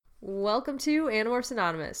Welcome to Animorphs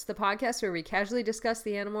Anonymous, the podcast where we casually discuss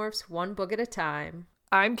the Animorphs one book at a time.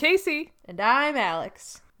 I'm Casey. And I'm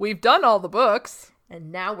Alex. We've done all the books.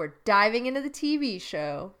 And now we're diving into the TV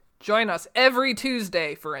show. Join us every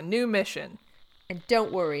Tuesday for a new mission. And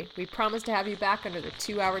don't worry, we promise to have you back under the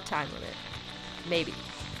 2-hour time limit. Maybe.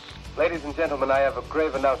 Ladies and gentlemen, I have a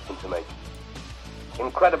grave announcement to make.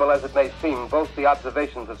 Incredible as it may seem, both the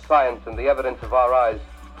observations of science and the evidence of our eyes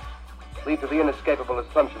lead to the inescapable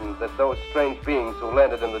assumption that those strange beings who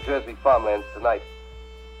landed in the Jersey farmlands tonight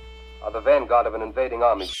are the vanguard of an invading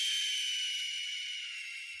army.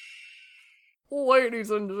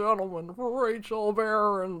 Ladies and gentlemen, Rachel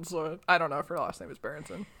Berenson. I don't know if her last name is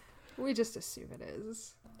Berenson. We just assume it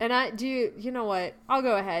is. And you know what? I'll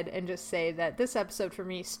go ahead and just say that this episode for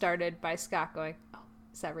me started by Scott going, "Oh,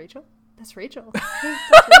 is that Rachel? That's Rachel.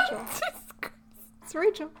 That's Rachel. It's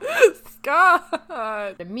Rachel."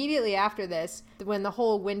 Scott! Immediately after this, when the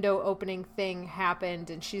whole window opening thing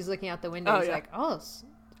happened and she's looking out the window, he's like, oh,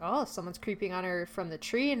 someone's creeping on her from the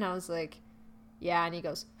tree. And I was like, yeah. And he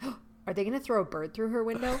goes, oh, are they going to throw a bird through her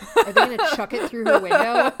window? Are they going to chuck it through her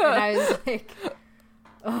window? And I was like,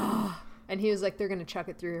 oh. And he was like, they're going to chuck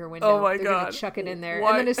it through her window. Oh my God. They're going to chuck it in there.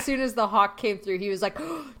 What? And then as soon as the hawk came through, he was like,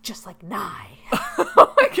 oh, just like Nye.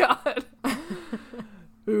 Oh my God.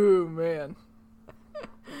 Ooh, man.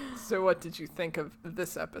 So what did you think of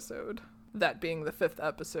this episode? That being the 5th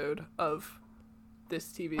episode of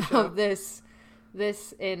this TV show. Of this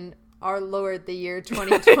in our Lord, the year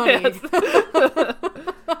 2020.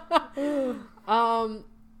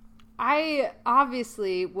 I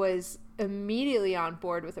obviously was immediately on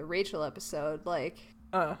board with a Rachel episode. Like,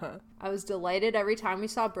 I was delighted every time we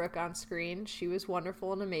saw Brooke on screen. She was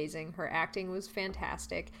wonderful and amazing. Her acting was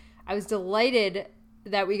fantastic. I was delighted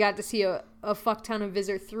that we got to see a fuck ton of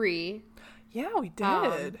Visser 3. Yeah, we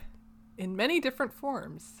did. In many different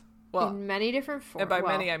forms. Well, in many different forms. And by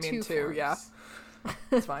many, I mean two, yeah.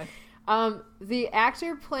 It's fine. The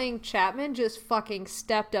actor playing Chapman just fucking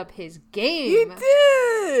stepped up his game. He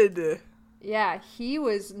did! Yeah, he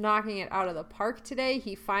was knocking it out of the park today.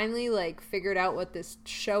 He finally, figured out what this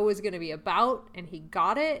show was going to be about, and he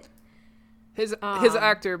got it. His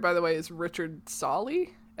actor, by the way, is Richard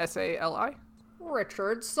Sali. S-A-L-I.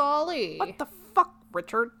 Richard Sali. What the fuck,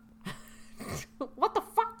 Richard? What the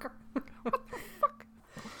fuck? What the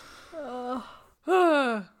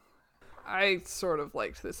fuck? I sort of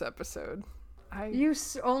liked this episode.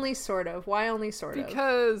 Only sort of. Why only sort of?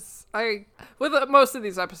 Because with most of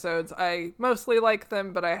these episodes, I mostly like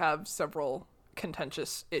them, but I have several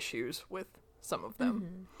contentious issues with some of them.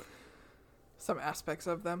 Mm-hmm. Some aspects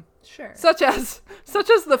of them. Sure. Such as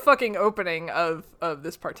the fucking opening of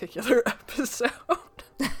this particular episode.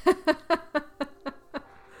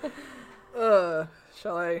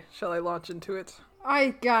 Shall I launch into it?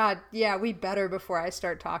 Yeah, we better before I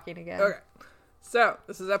start talking again. Okay. So,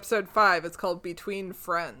 this is episode 5. It's called Between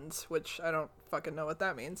Friends, which I don't fucking know what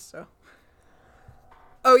that means, so.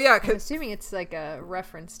 Oh, yeah. I'm assuming it's like a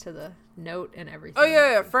reference to the note and everything. Oh,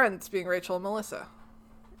 yeah, Friends being Rachel and Melissa.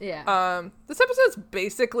 Yeah. This episode's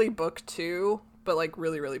basically book 2, but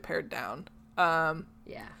really, really pared down.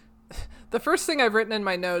 Yeah. The first thing I've written in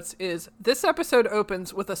my notes is this episode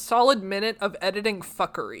opens with a solid minute of editing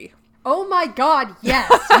fuckery. Oh my God,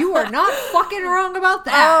 yes. You are not fucking wrong about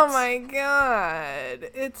that. Oh my God.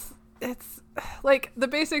 It's the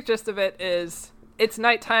basic gist of it is it's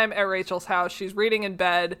nighttime at Rachel's house. She's reading in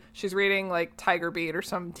bed. She's reading Tiger Beat or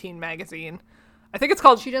some teen magazine. I think it's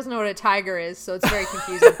called... She doesn't know what a tiger is, so it's very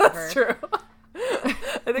confusing for her. That's true.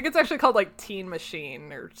 I think it's actually called Teen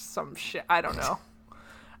Machine or some shit. I don't know.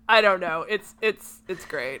 It's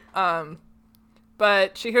great.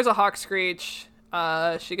 But she hears a hawk screech.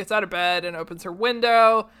 She gets out of bed and opens her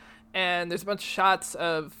window, and there's a bunch of shots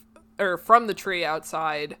from the tree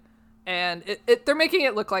outside, and they're making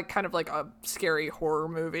it look like a scary horror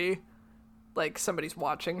movie, like somebody's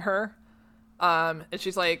watching her. And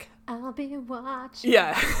she's like, I'll be watching.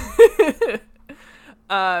 Yeah.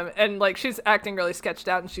 And she's acting really sketched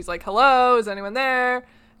out, and she's like, hello, is anyone there?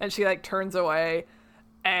 And she turns away,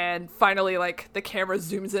 and finally the camera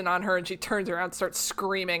zooms in on her, and she turns around and starts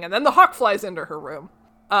screaming, and then the hawk flies into her room.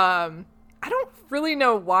 I don't really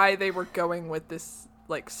know why they were going with this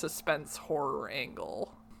suspense horror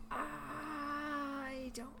angle.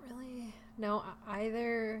 I don't really know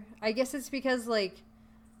either. I guess it's because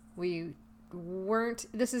we weren't,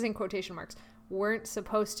 this is in quotation marks, weren't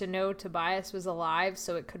supposed to know Tobias was alive,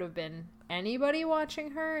 so it could have been anybody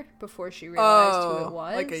watching her before she realized who it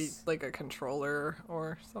was. Like a controller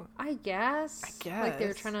or something. I guess. They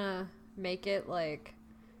were trying to make it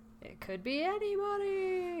it could be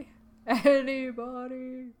anybody.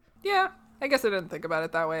 Anybody. Yeah, I guess I didn't think about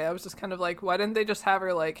it that way. I was just kind of like, why didn't they just have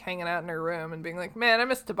her, like, hanging out in her room and being like, man, I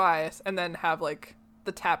miss Tobias, and then have, like,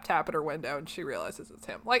 the tap at her window and she realizes it's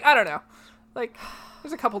him. Like, I don't know. Like,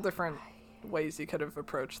 there's a couple different ways you could have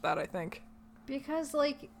approached that, I think. Because,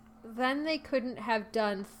 like, then they couldn't have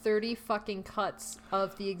done 30 fucking cuts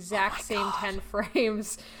of the exact same 10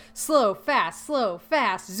 frames. Slow, fast,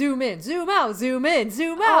 zoom in, zoom out, zoom in,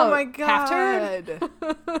 zoom out. Oh my god. Half turn.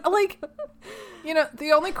 Like, you know,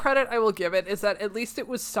 the only credit I will give it is that at least it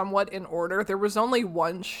was somewhat in order. There was only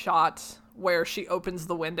one shot where she opens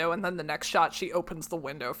the window, and then the next shot she opens the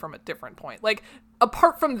window from a different point. Like,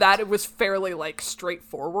 apart from that, it was fairly, like,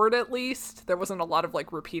 straightforward, at least. There wasn't a lot of,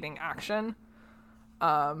 like, repeating action.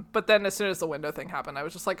 But then as soon as the window thing happened, I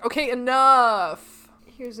was just like, okay, enough.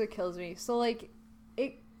 Here's what kills me. So, like,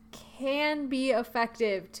 it can be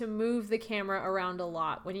effective to move the camera around a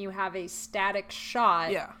lot when you have a static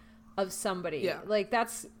shot of somebody. Yeah. Like,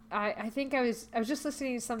 that's... I think I was just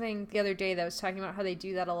listening to something the other day that was talking about how they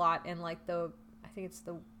do that a lot in, like, I think it's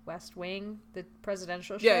the West Wing, the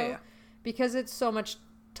presidential show. Yeah. Because it's so much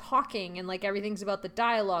talking and, like, everything's about the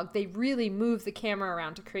dialogue, they really move the camera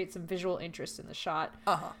around to create some visual interest in the shot.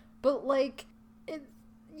 But, like,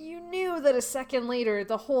 you knew that a second later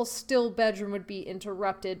the whole still bedroom would be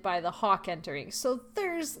interrupted by the hawk entering, so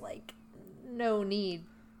there's, like, no need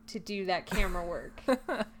to do that camera work.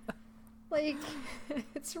 Like,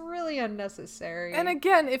 it's really unnecessary. And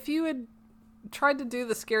again, if you had tried to do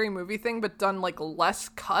the scary movie thing but done, like, less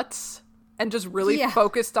cuts and just really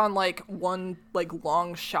focused on, like, one, like,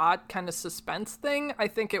 long shot kind of suspense thing, I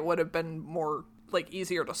think it would have been more, like,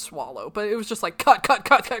 easier to swallow. But it was just like, cut.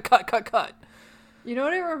 You know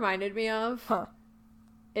what it reminded me of? Huh.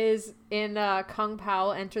 Is in Kung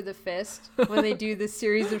Pao Enter the Fist, when they do this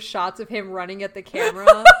series of shots of him running at the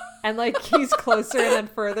camera, and, like, he's closer and then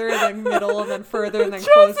further and then middle and then further and then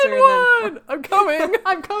closer and then... I'm coming!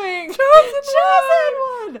 I'm coming! Chosen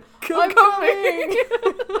one! I'm coming!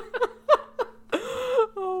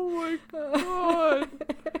 Oh my god.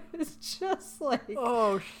 It's just like...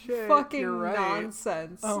 Oh shit, fucking you're right.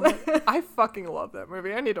 nonsense. Oh, I fucking love that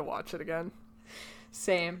movie. I need to watch it again.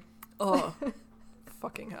 Same. Oh,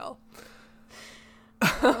 fucking hell.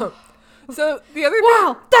 So the other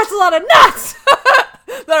wow, that's a lot of nuts.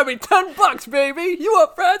 That'll be $10, baby. You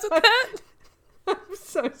want fries with that? I'm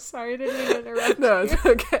so sorry, I didn't mean to interrupt. No, you. it's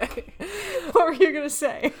okay. What were you gonna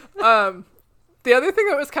say? The other thing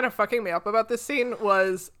that was kind of fucking me up about this scene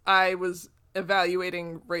was I was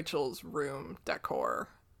evaluating Rachel's room decor,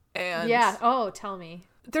 and tell me.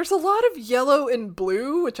 There's a lot of yellow and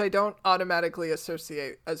blue, which I don't automatically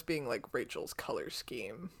associate as being, like, Rachel's color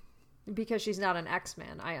scheme. Because she's not an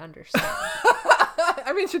X-Man, I understand.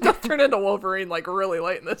 I mean, she does turn into Wolverine, like, really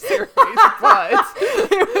late in the series, but...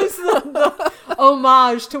 It was the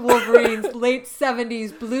homage to Wolverine's late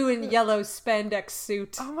 70s blue and yellow spandex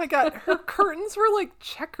suit. Oh my god, her curtains were, like,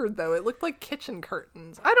 checkered, though. It looked like kitchen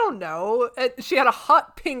curtains. I don't know. She had a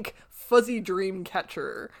hot pink fuzzy dream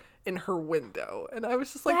catcher in her window, and I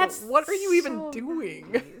was just like, what are you even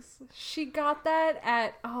doing? Nice. She got that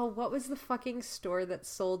at what was the fucking store that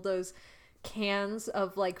sold those cans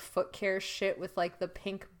of, like, foot care shit with, like, the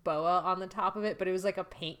pink boa on the top of it, but it was like a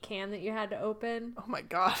paint can that you had to open? Oh my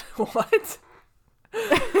god, what?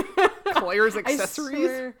 Claire's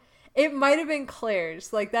accessories? It might have been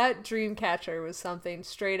Claire's. Like, that dream catcher was something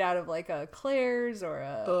straight out of, like, a Claire's or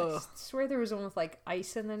I swear there was one with, like,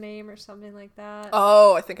 ice in the name or something like that.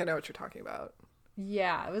 Oh, I think I know what you're talking about.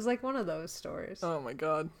 Yeah, it was, like, one of those stores. Oh my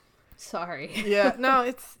god. Sorry. Yeah, no,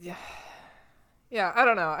 it's... Yeah, I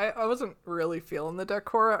don't know. I wasn't really feeling the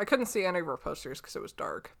decor. I couldn't see any of her posters because it was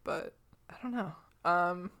dark, but I don't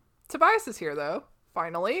know. Tobias is here, though.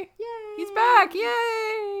 Finally. Yay! He's back!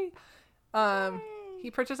 Yay! He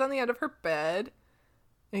perches on the end of her bed,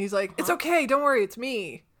 and he's like, "It's okay, don't worry, it's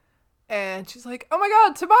me." And she's like, "Oh my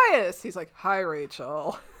god, Tobias!" He's like, "Hi,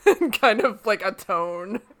 Rachel." Kind of like a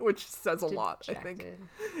tone, which says a lot, I think.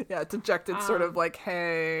 Yeah, dejected, sort of like,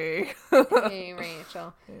 "Hey." Hey,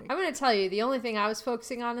 Rachel. I'm going to tell you, the only thing I was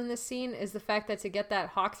focusing on in this scene is the fact that to get that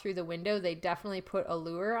hawk through the window, they definitely put a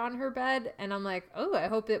lure on her bed, and I'm like, oh, I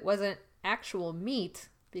hope it wasn't actual meat.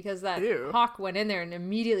 Because that hawk went in there and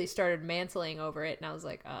immediately started mantling over it. And I was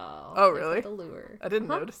like, oh, really? The lure. I didn't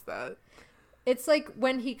notice that. It's like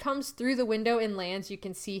when he comes through the window and lands, you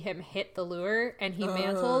can see him hit the lure and he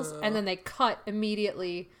mantles. And then they cut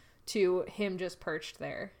immediately to him just perched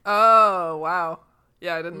there. Oh, wow.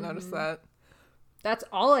 Yeah, I didn't notice that. That's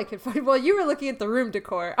all I could find. Well, you were looking at the room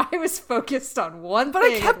decor. I was focused on one thing. But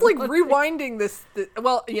I kept, like, rewinding this.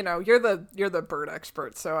 Well, you know, you're the bird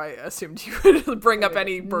expert, so I assumed you would bring up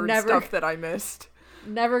any bird stuff that I missed.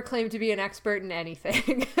 Never claimed to be an expert in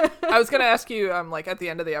anything. I was gonna ask you, like at the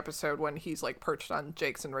end of the episode when he's like perched on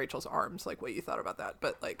Jake's and Rachel's arms, like what you thought about that.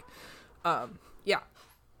 But like, yeah.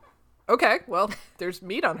 Okay, well, there's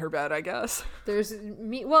meat on her bed, I guess. There's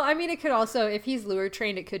meat. Well, I mean, it could also, if he's lure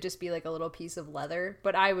trained, it could just be like a little piece of leather.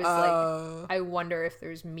 But I was like, I wonder if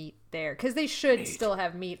there's meat there. Because they should still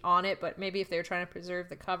have meat on it, but maybe if they're trying to preserve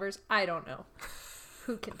the covers, I don't know.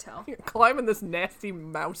 Who can tell? You're climbing this nasty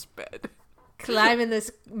mouse bed. Climbing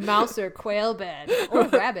this mouse or quail bed. Or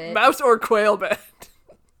rabbit. Mouse or quail bed.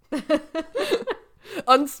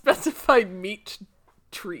 Unspecified meat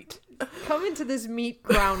treat. Come into this meat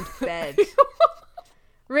ground bed.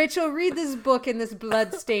 Rachel, read this book in this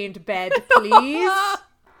blood-stained bed, please.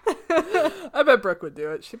 I bet Brooke would do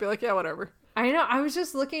it. She'd be like, yeah, whatever. I know. I was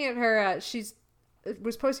just looking at her. She's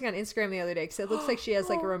was posting on Instagram the other day because it looks like she has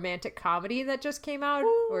like a romantic comedy that just came out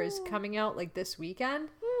or is coming out like this weekend.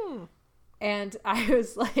 And I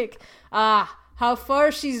was like, how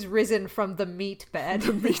far she's risen from the meat bed.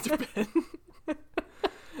 The meat bed.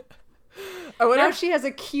 Now she has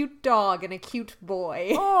a cute dog and a cute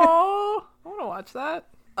boy. Oh, I want to watch that.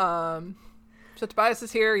 So Tobias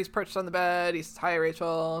is here. He's perched on the bed. He says, hi,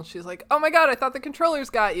 Rachel. She's like, oh my God, I thought the controllers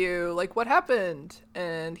got you. Like, what happened?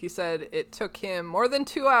 And he said it took him more than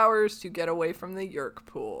 2 hours to get away from the Yerk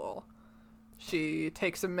pool. She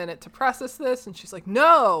takes a minute to process this, and she's like,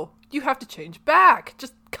 no, you have to change back.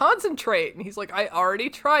 Just concentrate. And he's like, I already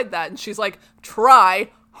tried that. And she's like,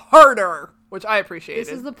 try harder, which I appreciated.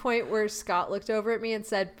 This is the point where Scott looked over at me and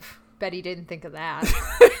said, Betty didn't think of that.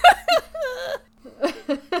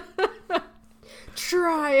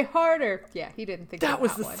 Try harder. Yeah, he didn't think that of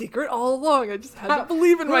was that the one. secret all along. I just had to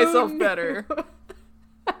believe in myself better.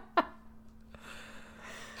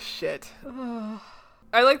 Shit.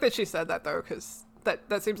 I like that she said that, though, because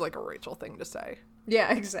that seems like a Rachel thing to say.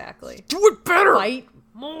 Yeah, exactly. Do it better! Fight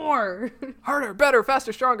more! Harder, better,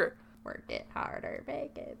 faster, stronger. Work it harder,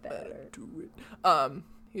 make it better. Do it.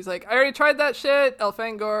 He's like, I already tried that shit.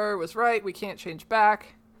 Elfangor was right. We can't change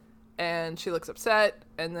back. And she looks upset.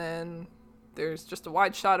 And then there's just a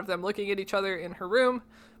wide shot of them looking at each other in her room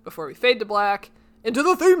before we fade to black into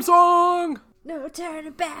the theme song. No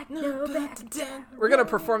turning back, no back. We're going to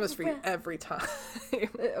perform this for you every time.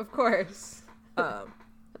 Of course.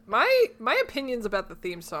 My opinions about the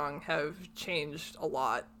theme song have changed a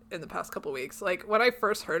lot in the past couple weeks. Like, when I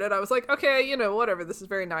first heard it, I was like, okay, you know, whatever, this is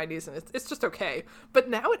very 90s and it's just okay. But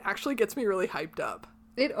now it actually gets me really hyped up.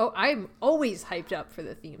 I'm always hyped up for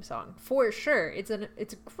the theme song, for sure. It's a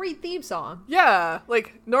great theme song. Yeah,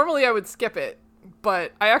 like, normally I would skip it,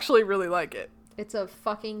 but I actually really like it. It's a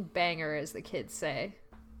fucking banger, as the kids say.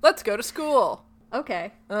 Let's go to school.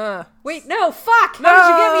 Okay. Wait, no, fuck! How did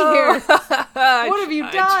you get me here? What have you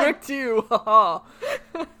done? I tricked you.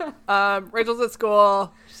 Rachel's at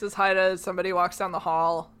school. She says hi to somebody, walks down the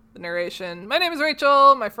hall. The narration, my name is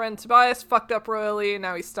Rachel. My friend Tobias fucked up royally.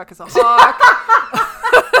 Now he's stuck as a hawk.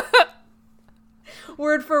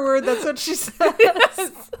 Word for word, that's what she says.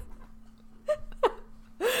 Yes.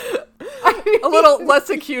 A little less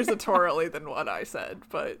accusatorily than what I said,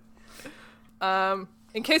 but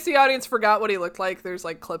in case the audience forgot what he looked like, there's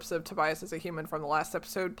like clips of Tobias as a human from the last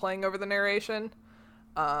episode playing over the narration.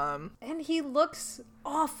 And he looks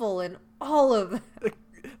awful in all of that.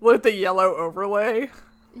 With the yellow overlay.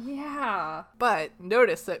 Yeah. But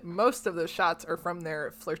notice that most of those shots are from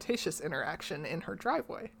their flirtatious interaction in her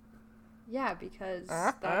driveway. Yeah, because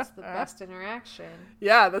that's the best interaction.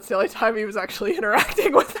 Yeah, that's the only time he was actually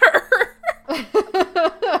interacting with her.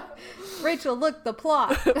 Rachel, look, the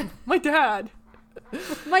plot. My dad.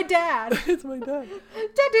 My dad. It's my dad.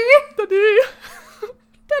 Daddy. Daddy.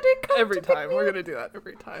 Daddy, come Every to time. me. We're going to do that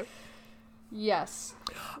every time. Yes.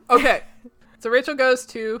 Okay. So Rachel goes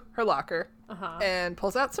to her locker and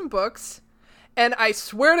pulls out some books. And I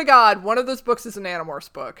swear to God, one of those books is an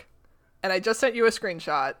Animorphs book. And I just sent you a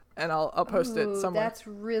screenshot, and I'll post it somewhere. That's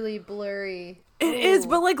really blurry. It is,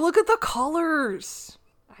 but like, look at the colors.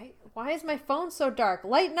 Why is my phone so dark?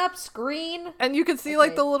 Lighten up, screen. And you can see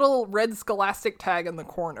like the little red Scholastic tag in the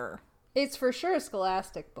corner. It's for sure a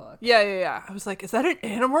Scholastic book. Yeah. I was like, is that an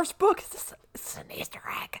Animorphs book? Is this an Easter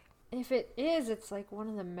egg? If it is, it's like one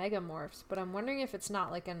of the Megamorphs, but I'm wondering if it's not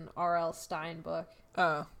like an R.L. Stein book.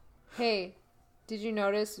 Oh. Hey, did you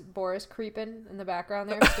notice Boris creeping in the background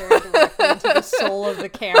there, staring directly into the soul of the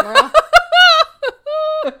camera?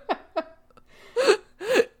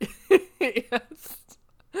 Yes.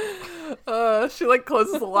 She like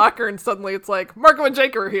closes the locker and suddenly it's like, Marco and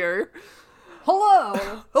Jake are here.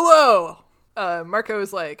 Hello! Hello! Marco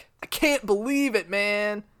is like, I can't believe it,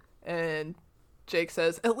 man. And Jake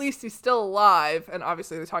says, at least he's still alive. And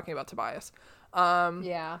obviously they're talking about Tobias.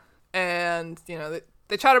 Yeah. And, you know,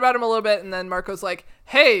 they chat about him a little bit, and then Marco's like,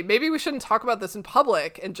 hey, maybe we shouldn't talk about this in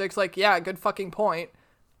public. And Jake's like, yeah, good fucking point.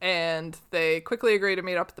 And they quickly agree to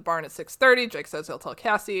meet up at the barn at 6:30. Jake says he'll tell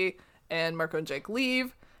Cassie, and Marco and Jake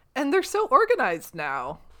leave. And they're so organized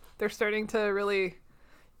now. They're starting to really,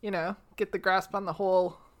 you know, get the grasp on the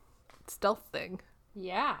whole stealth thing.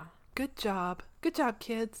 Yeah. Good job. Good job,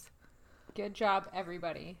 kids. Good job,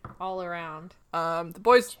 everybody. All around. The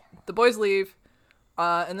boys leave.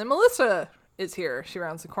 And then Melissa is here. She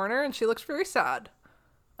rounds the corner and she looks very sad.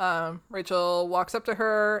 Rachel walks up to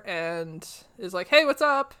her and is like, hey, what's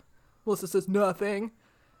up? Melissa says nothing.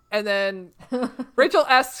 And then Rachel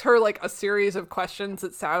asks her like a series of questions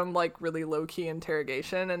that sound like really low-key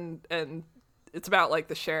interrogation. And it's about like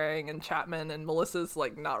the sharing and Chapman, and Melissa's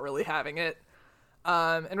like not really having it.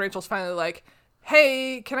 And Rachel's finally like,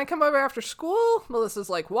 hey, can I come over after school? Melissa's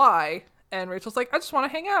like, why? And Rachel's like, I just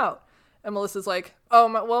want to hang out. And Melissa's like, oh,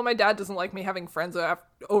 my dad doesn't like me having friends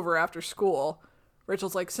over after school.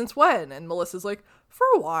 Rachel's like, since when? And Melissa's like, for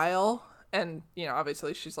a while. And, you know,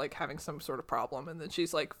 obviously she's like having some sort of problem. And then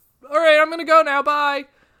she's like, all right, I'm going to go now. Bye.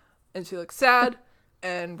 And she looks sad.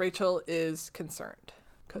 And Rachel is concerned.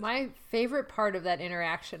 My favorite part of that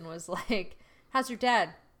interaction was like, how's your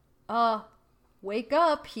dad? Wake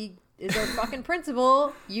up. He is our fucking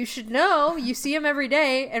principal. You should know. You see him every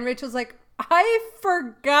day. And Rachel's like, I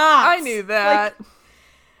forgot. I knew that.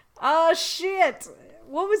 Like, shit.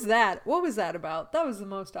 What was that? What was that about? That was the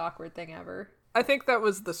most awkward thing ever. I think that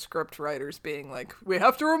was the script writers being like, we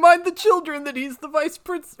have to remind the children that he's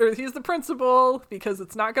the principal, because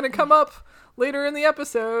it's not going to come up later in the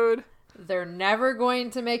episode. They're never going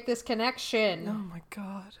to make this connection. Oh my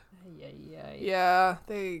god. Yeah.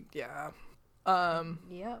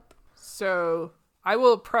 Yep. So I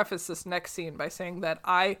will preface this next scene by saying that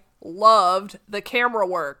I loved the camera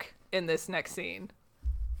work in this next scene.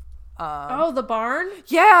 The barn?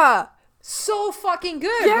 Yeah. So fucking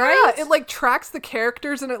good, yeah, right? It like tracks the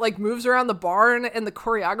characters and it like moves around the barn, and the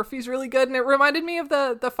choreography is really good, and it reminded me of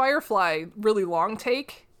the Firefly really long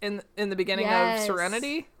take in the beginning of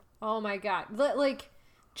Serenity. Oh my god. Like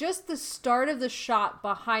just the start of the shot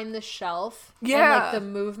behind the shelf, yeah, and like the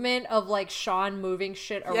movement of like Sean moving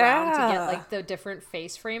shit around to get like the different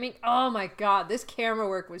face framing. Oh my god, this camera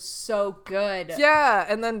work was so good. Yeah,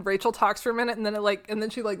 and then Rachel talks for a minute, and then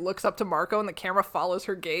she like looks up to Marco, and the camera follows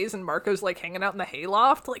her gaze, and Marco's like hanging out in the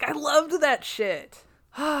hayloft. Like, I loved that shit.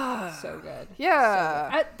 So good. Yeah,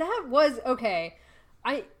 so good. That was okay.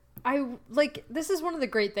 I like, this is one of the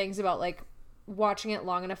great things about like watching it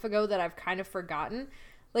long enough ago that I've kind of forgotten.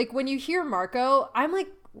 Like, when you hear Marco, I'm like,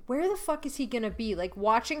 where the fuck is he gonna be? Like,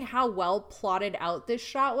 watching how well plotted out this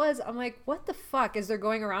shot was, I'm like, what the fuck as they're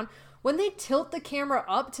going around? When they tilt the camera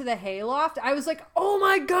up to the hayloft, I was like, oh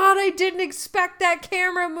my god, I didn't expect that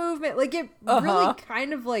camera movement. Like, it really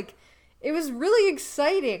kind of like, it was really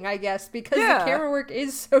exciting, I guess, because the camera work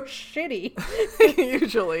is so shitty.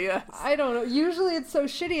 Usually, yes. I don't know. Usually it's so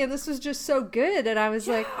shitty, and this was just so good, and I was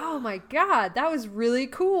like, oh my god, that was really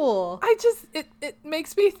cool. It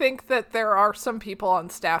makes me think that there are some people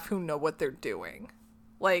on staff who know what they're doing.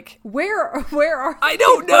 Like, where are I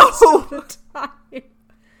don't know. The time?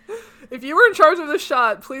 If you were in charge of the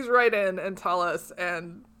shot, please write in and tell us,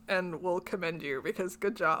 and we'll commend you, because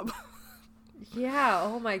good job. Yeah,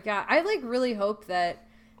 oh my god. I like really hope that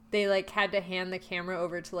they like had to hand the camera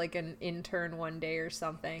over to like an intern one day or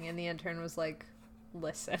something, and the intern was like,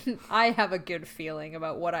 listen, I have a good feeling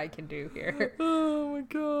about what I can do here. Oh my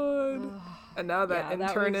god. And now that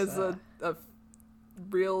intern is a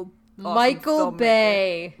real awesome Michael filmmaker.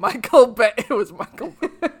 Bay. Michael Bay. It was Michael Bay.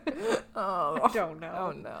 Oh, I don't know.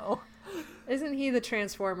 Oh no. Isn't he the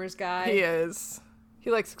Transformers guy? He is.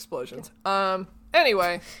 He likes explosions.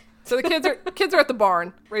 Anyway. So the kids are at the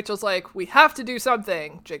barn. Rachel's like, we have to do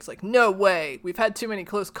something. Jake's like, no way. We've had too many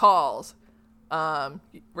close calls.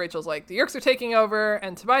 Rachel's like, the Yerks are taking over,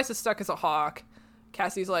 and Tobias is stuck as a hawk.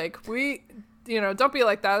 Cassie's like, don't be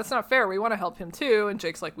like that. That's not fair. We want to help him too. And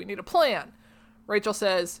Jake's like, we need a plan. Rachel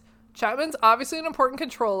says, Chapman's obviously an important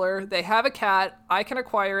controller. They have a cat. I can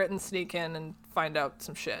acquire it and sneak in and find out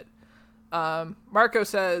some shit. Marco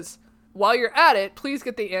says, while you're at it, please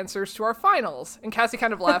get the answers to our finals. And Cassie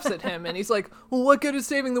kind of laughs at him, and he's like, well, what good is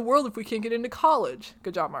saving the world if we can't get into college?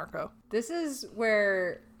 Good job, Marco. This is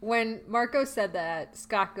where, when Marco said that,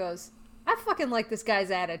 Scott goes, I fucking like this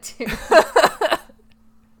guy's attitude.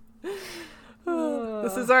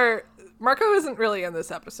 This is Marco isn't really in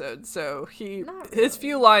this episode, so his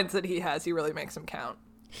few lines that he has, he really makes them count.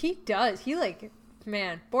 He does.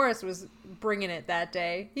 Man, Boris was bringing it that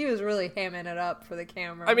day. He was really hamming it up for the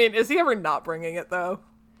camera. I mean, is he ever not bringing it, though?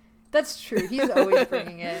 That's true. He's always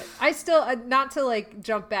bringing it. I still, not to like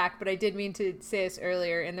jump back, but I did mean to say this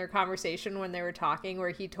earlier in their conversation when they were talking,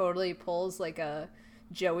 where he totally pulls like a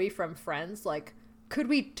Joey from Friends, like, could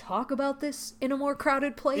we talk about this in a more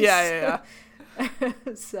crowded place? Yeah.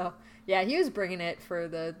 So, yeah, he was bringing it for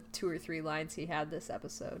the 2 or 3 lines he had this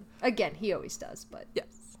episode. Again, he always does, but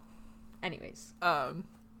yes. Anyways.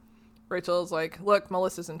 Rachel's like, look,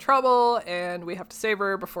 Melissa's in trouble, and we have to save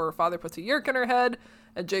her before her father puts a yerk in her head.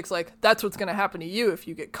 And Jake's like, that's what's going to happen to you if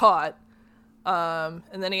you get caught. And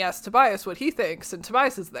then he asks Tobias what he thinks, and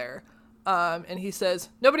Tobias is there. And he says,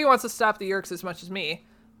 nobody wants to stop the yerks as much as me,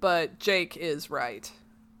 but Jake is right.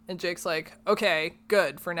 And Jake's like, okay,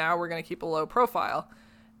 good. For now, we're going to keep a low profile.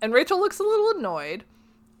 And Rachel looks a little annoyed.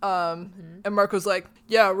 And Marco's like,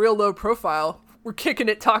 yeah, real low profile. We're kicking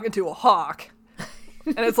it talking to a hawk.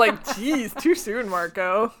 And it's like, geez, too soon,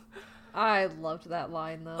 Marco. I loved that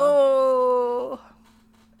line, though. Oh.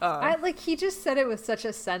 He just said it with such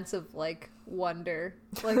a sense of, like, wonder.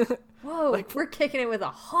 Like, whoa, like, we're kicking it with a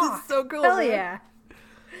hawk. This is so cool, Hell man. yeah.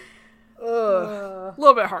 A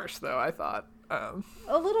little bit harsh, though, I thought.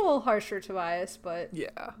 A little harsher, Tobias, but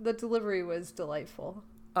yeah, the delivery was delightful.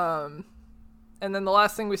 And then the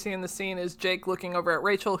last thing we see in the scene is Jake looking over at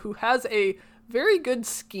Rachel, who has a very good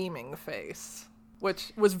scheming face,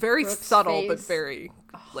 which was very Brooke's subtle, face. but very,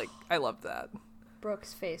 like, I loved that.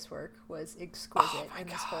 Brooke's face work was exquisite in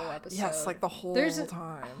this whole episode. Yes, like the whole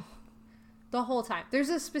time. The whole time. There's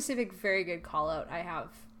a specific very good call out I have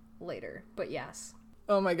later, but yes.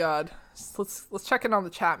 Oh my god. Let's check in on the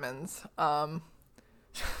Chapmans.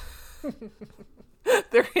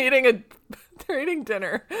 They're eating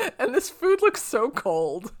dinner, and this food looks so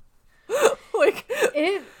cold. Like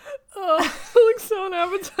it looks so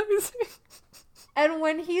unappetizing. And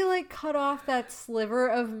when he, like, cut off that sliver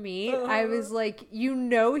of meat, I was like, you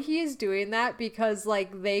know he is doing that because,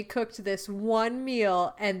 like, they cooked this one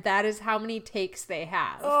meal, and that is how many takes they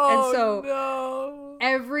have. And so no.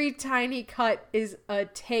 every tiny cut is a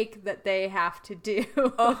take that they have to do.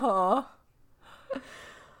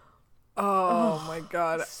 Oh my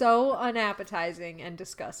god. So unappetizing and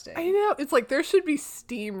disgusting. I know. It's like there should be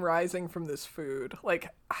steam rising from this food. Like,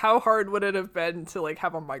 how hard would it have been to, like,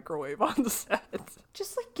 have a microwave on the set?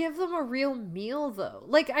 Just, like, give them a real meal, though.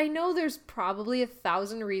 Like, I know there's probably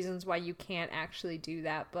 1,000 reasons why you can't actually do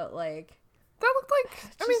that, but, like... That looked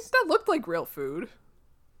like... that looked like real food.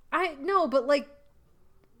 I know, but, like,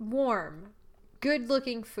 warm.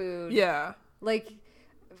 Good-looking food. Yeah. Like...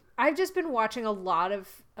 I've just been watching a lot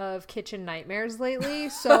of Kitchen Nightmares lately,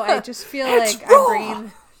 so I just feel like I'm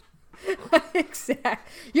bringing...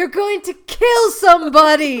 Exactly. You're going to kill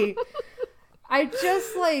somebody! I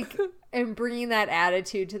just, like, am bringing that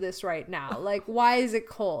attitude to this right now. Like, why is it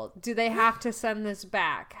cold? Do they have to send this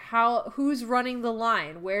back? Who's running the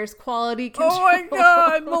line? Where's quality control? Oh my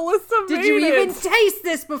god, Melissa made it! Did you even taste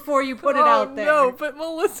this before you put it out there? No, but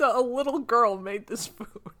Melissa, a little girl, made this food.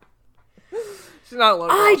 She's not a little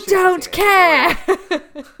girl. I don't care!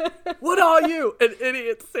 What are you? An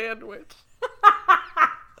idiot sandwich.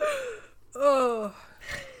 Oh.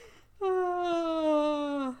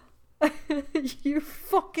 You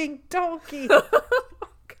fucking donkey.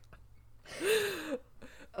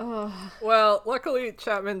 Well, luckily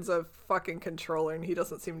Chapman's a fucking controller and he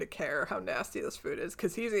doesn't seem to care how nasty this food is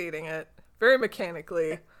because he's eating it very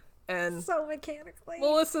mechanically. And so mechanically.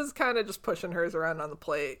 Melissa's kind of just pushing hers around on the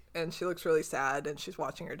plate, and she looks really sad, and she's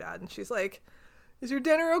watching her dad, and she's like, is your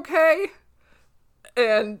dinner okay?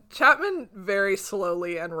 And Chapman very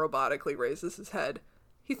slowly and robotically raises his head.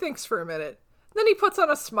 He thinks for a minute. Then he puts on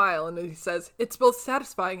a smile, and he says, it's both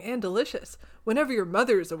satisfying and delicious. Whenever your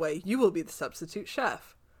mother is away, you will be the substitute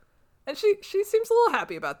chef. And she seems a little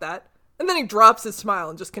happy about that. And then he drops his smile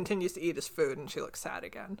and just continues to eat his food, and she looks sad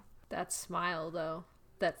again. That smile, though.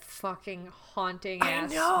 That fucking haunting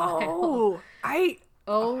ass smile.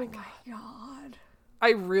 Oh my god.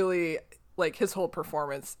 I really like his whole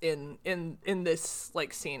performance in this,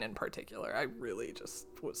 like, scene in particular. I really just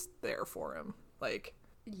was there for him. Like,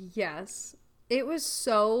 yes. It was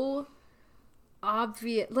so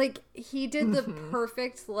obvious. Like, he did the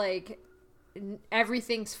perfect, like,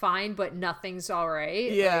 everything's fine but nothing's all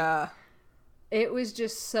right. Yeah. Like, it was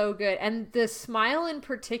just so good. And the smile in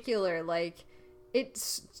particular, like, it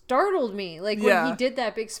startled me. Like, when he did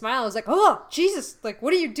that big smile, I was like, oh, Jesus, like,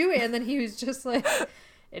 what are you doing? And then he was just like,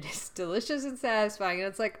 it is delicious and satisfying. And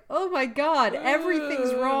it's like, oh my God,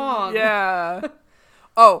 everything's wrong. Yeah.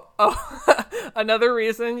 Oh, another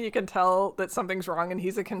reason you can tell that something's wrong and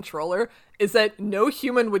he's a controller is that no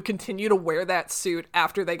human would continue to wear that suit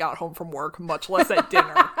after they got home from work, much less at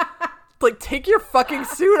dinner. Like, take your fucking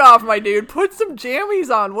suit off, my dude. Put some jammies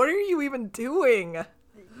on. What are you even doing?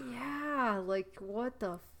 Yeah, like, what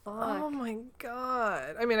the fuck? Oh my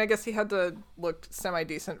god. I mean, I guess he had to look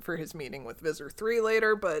semi-decent for his meeting with Visser 3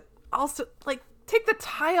 later, but also, like, take the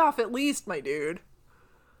tie off at least, my dude.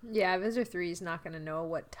 Yeah, Visser 3 is not going to know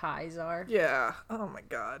what ties are. Yeah. Oh my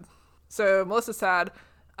god. So, Melissa's sad.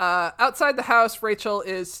 Outside the house, Rachel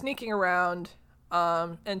is sneaking around,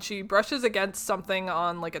 and she brushes against something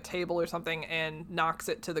on, like, a table or something and knocks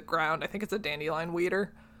it to the ground. I think it's a dandelion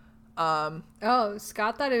weeder. Oh,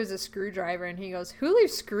 Scott thought it was a screwdriver, and he goes, who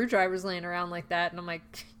leaves screwdrivers laying around like that? And I'm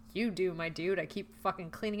like, you do, my dude. I keep fucking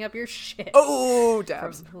cleaning up your shit. Oh,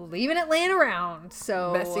 dabs. From leaving it laying around.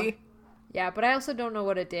 So Messy. Yeah, but I also don't know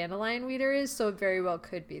what a dandelion weeder is, so it very well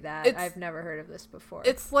could be that. I've never heard of this before.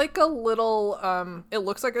 It's like a little, it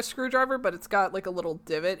looks like a screwdriver, but it's got like a little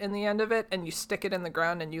divot in the end of it, and you stick it in the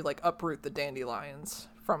ground and you like uproot the dandelions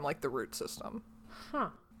from like the root system.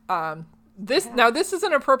 Huh. Now this is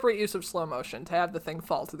an appropriate use of slow motion to have the thing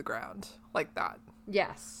fall to the ground like that.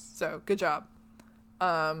 Yes. So good job.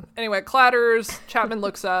 Anyway, it clatters. Chapman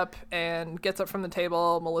looks up and gets up from the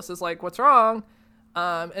table. Melissa's like, what's wrong?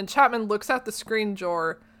 And Chapman looks at the screen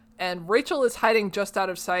door, and Rachel is hiding just out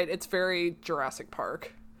of sight. It's very Jurassic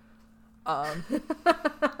Park.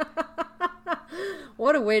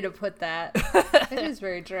 What a way to put that. It is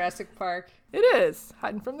very Jurassic Park. It is.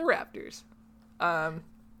 Hiding from the raptors.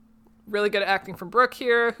 Really good acting from Brooke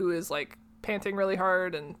here, who is like panting really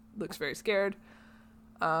hard and looks very scared.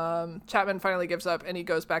 Chapman finally gives up and he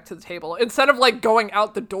goes back to the table instead of like going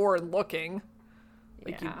out the door and looking.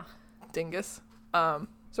 Like, yeah. You dingus. So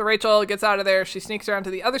Rachel gets out of there. She sneaks around to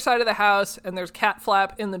the other side of the house, and there's cat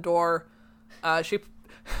flap in the door.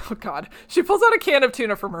 Oh god. She pulls out a can of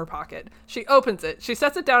tuna from her pocket. She opens it. She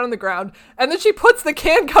sets it down on the ground, and then she puts the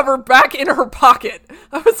can cover back in her pocket.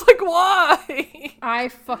 I was like, why? I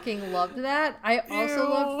fucking loved that. I also Ew.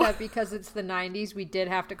 loved that because it's the 90s, we did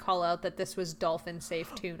have to call out that this was dolphin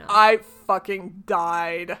safe tuna. I fucking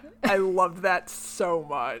died. I loved that so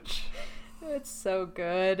much. It's so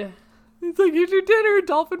good. It's like, here's your dinner,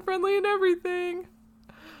 dolphin friendly and everything.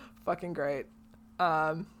 Fucking great.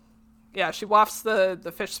 Yeah, she wafts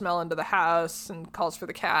the fish smell into the house and calls for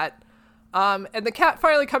the cat. And the cat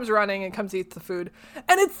finally comes running and comes eat the food.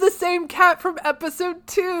 And it's the same cat from episode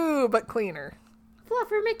 2, but cleaner.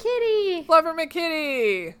 Fluffer McKitty! Fluffer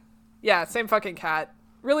McKitty! Yeah, same fucking cat.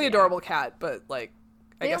 Really adorable cat, but like,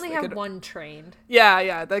 I guess they only have one trained.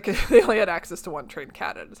 Yeah, they only had access to one trained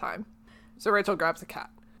cat at a time. So Rachel grabs the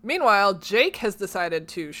cat. Meanwhile, Jake has decided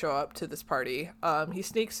to show up to this party. He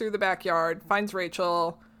sneaks through the backyard, finds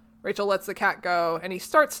Rachel. Rachel lets the cat go, and he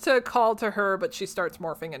starts to call to her, but she starts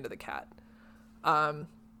morphing into the cat.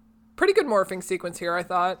 Pretty good morphing sequence here, I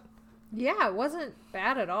thought. Yeah, it wasn't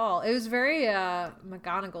bad at all. It was very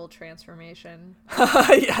McGonagall transformation.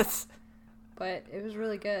 Yes. But it was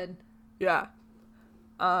really good. Yeah.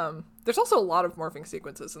 There's also a lot of morphing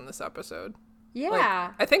sequences in this episode. Yeah.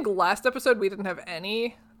 Like, I think last episode we didn't have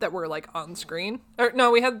any that were like on screen. Or no,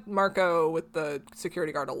 we had Marco with the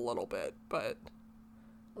security guard a little bit, but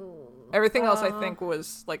everything else I think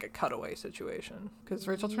was like a cutaway situation. Because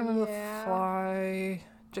Rachel turned into the fly,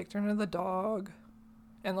 Jake turned into the dog,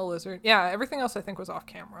 and the lizard. Yeah, everything else I think was off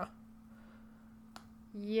camera.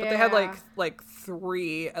 Yeah. But they had like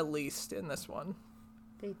 3 at least in this one.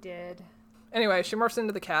 They did. Anyway, she morphs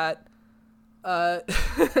into the cat.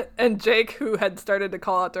 And Jake, who had started to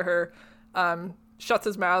call out to her, shuts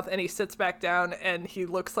his mouth and he sits back down and he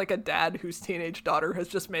looks like a dad whose teenage daughter has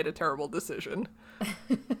just made a terrible decision.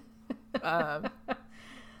 And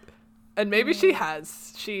maybe she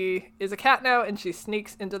has. She is a cat now and she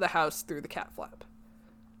sneaks into the house through the cat flap.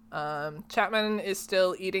 Chapman is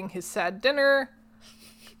still eating his sad dinner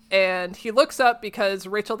and he looks up because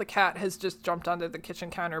Rachel the cat has just jumped onto the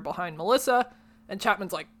kitchen counter behind Melissa and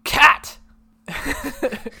Chapman's like, cat!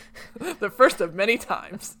 The first of many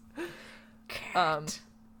times.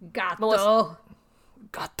 Gato.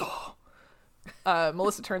 Gato.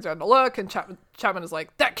 Melissa turns around to look, and Chapman is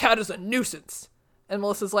like, that cat is a nuisance. And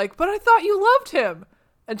Melissa's like, but I thought you loved him.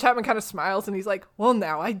 And Chapman kind of smiles, and he's like, well,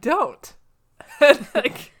 now I don't. And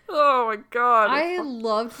like, oh my god. I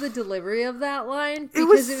loved the delivery of that line because it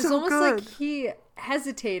was so almost good. like he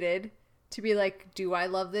hesitated to be like, do I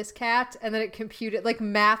love this cat? And then it computed, like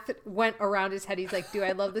math went around his head. He's like, do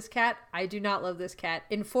I love this cat? I do not love this cat.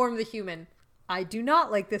 Inform the human. I do not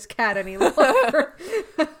like this cat any longer.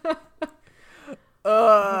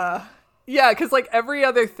 Yeah, because, like, every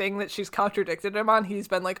other thing that she's contradicted him on, he's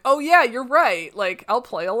been like, oh, yeah, you're right. Like, I'll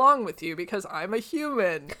play along with you because I'm a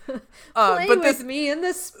human. Play with me in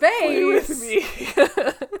the space. Play with me.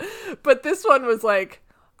 But this one was like,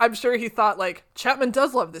 I'm sure he thought, like, Chapman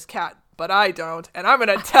does love this cat, but I don't, and I'm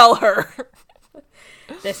going to tell her.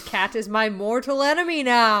 This cat is my mortal enemy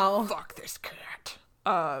now. Fuck this cat.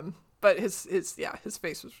 But his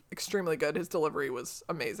face was extremely good. His delivery was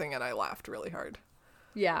amazing, and I laughed really hard.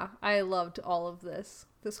 Yeah, I loved all of this.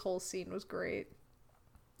 This whole scene was great.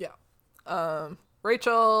 Yeah.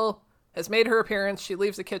 Rachel has made her appearance. She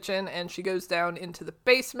leaves the kitchen and she goes down into the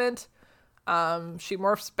basement. She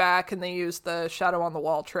morphs back and they use the shadow on the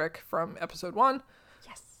wall trick from episode 1.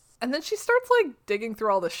 Yes. And then she starts, like, digging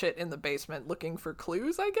through all the shit in the basement looking for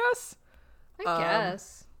clues, I guess. I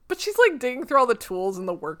guess. But she's, like, digging through all the tools and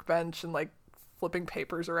the workbench and, like, flipping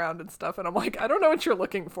papers around and stuff. And I'm like, I don't know what you're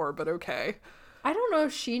looking for, but okay. I don't know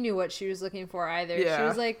if she knew what she was looking for either. Yeah. She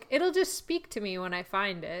was like, it'll just speak to me when I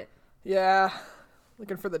find it. Yeah.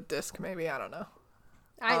 Looking for the disc, maybe. I don't know.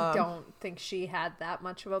 I don't think she had that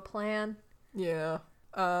much of a plan. Yeah.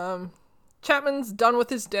 Chapman's done with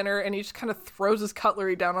his dinner and he just kind of throws his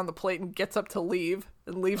cutlery down on the plate and gets up to leave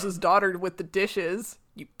and leaves his daughter with the dishes.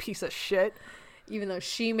 You piece of shit. Even though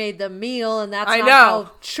she made the meal and that's not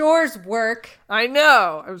how chores work. I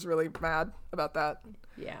know. I was really mad about that.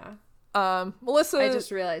 Yeah. Melissa... I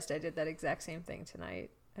just realized I did that exact same thing tonight,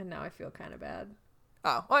 and now I feel kind of bad.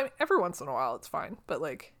 Oh, well, I mean, every once in a while it's fine, but,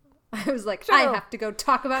 like... I was like, I have to go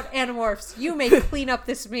talk about Animorphs. You may clean up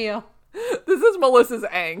this meal. This is Melissa's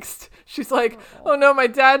angst. She's like, oh no, my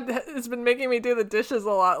dad has been making me do the dishes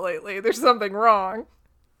a lot lately. There's something wrong.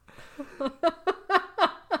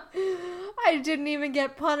 I didn't even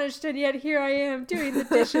get punished, and yet here I am doing the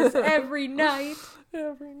dishes every night.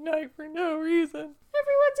 Every night for no reason.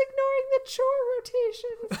 Everyone's ignoring the chore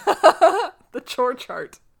rotations. The chore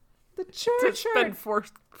chart. The chore It's chart. been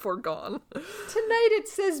foregone. Tonight it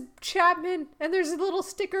says Chapman, and there's a little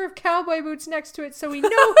sticker of cowboy boots next to it, so we know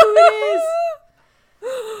who it is.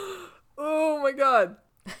 Oh my god.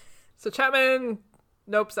 So Chapman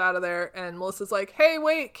nopes out of there, and Melissa's like, hey,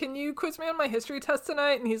 wait, can you quiz me on my history test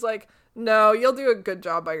tonight? And he's like, no, you'll do a good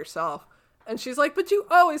job by yourself. And she's like, but you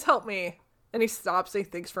always help me. And he stops and he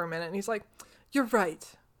thinks for a minute, and he's like, you're right.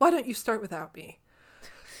 Why don't you start without me?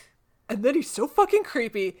 And then he's so fucking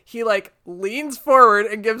creepy. He, like, leans forward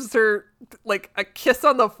and gives her, like, a kiss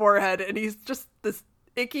on the forehead. And he's just this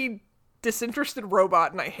icky, disinterested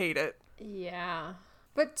robot, and I hate it. Yeah.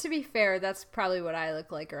 But to be fair, that's probably what I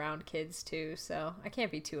look like around kids, too. So I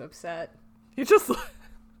can't be too upset. He just,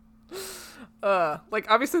 like,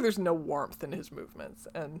 obviously there's no warmth in his movements.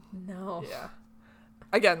 And no. Yeah.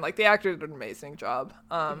 Again, like, the actor did an amazing job.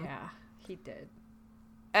 Yeah, he did.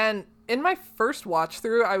 And in my first watch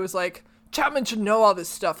through, I was like, Chapman should know all this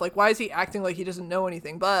stuff. Like, why is he acting like he doesn't know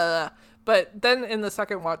anything? Blah, blah, blah. But then in the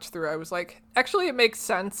second watch through, I was like, actually, it makes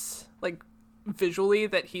sense, like, visually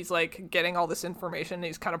that he's, like, getting all this information. And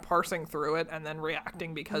he's kind of parsing through it and then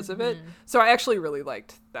reacting because of it. So I actually really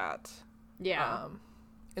liked that. Yeah.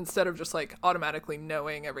 Instead of just, like, automatically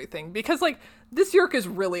knowing everything. Because, like, this Yeerk is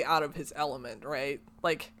really out of his element, right?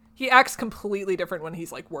 Like, he acts completely different when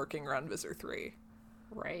he's, like, working around Visser 3.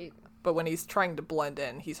 Right. But when he's trying to blend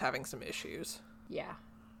in, he's having some issues. Yeah.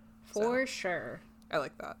 For sure. I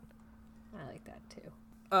like that. I like that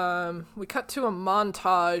too. We cut to a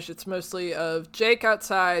montage. It's mostly of Jake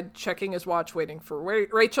outside checking his watch, waiting for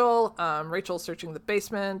Rachel. Rachel's searching the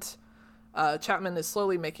basement. Chapman is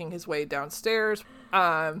slowly making his way downstairs.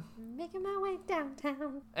 Making my way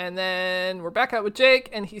downtown. And then we're back out with Jake,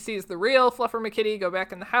 and he sees the real Fluffer McKitty go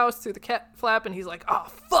back in the house through the cat flap, and he's like, oh,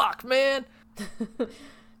 fuck, man.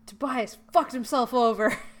 Tobias fucked himself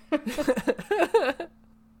over.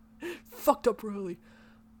 Fucked up royally.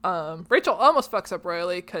 Rachel almost fucks up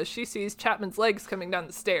royally because she sees Chapman's legs coming down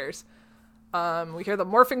the stairs. We hear the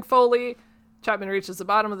morphing Foley. Chapman reaches the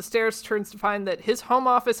bottom of the stairs, turns to find that his home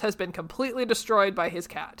office has been completely destroyed by his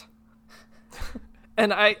cat.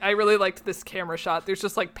 And I really liked this camera shot. There's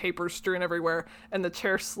just like papers strewn everywhere, and the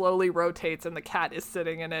chair slowly rotates, and the cat is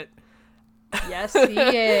sitting in it. Yes, he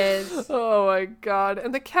is. Oh my god.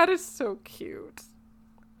 And the cat is so cute.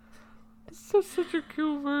 It's just such a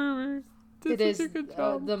cute baby. It is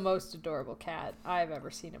the most adorable cat I've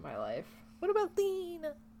ever seen in my life. What about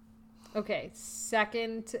Lena? Okay,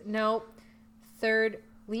 third,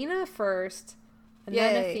 Lena first, and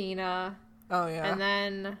then Athena. Oh, yeah. And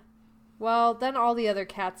then all the other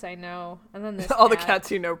cats I know, and then this all cat. the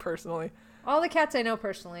cats you know personally. All the cats I know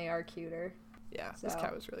personally are cuter. Yeah, this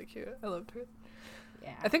cat was really cute. I loved her.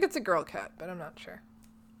 Yeah. I think it's a girl cat, but I'm not sure.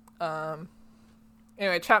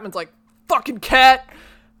 Anyway, Chapman's like, fucking cat.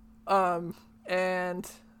 And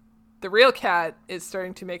the real cat is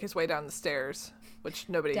starting to make his way down the stairs, which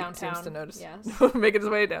nobody Downtown, seems to notice. yes. Making his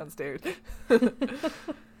way downstairs.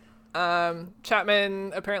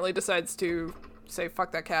 Chapman apparently decides to say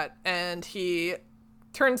fuck that cat, and he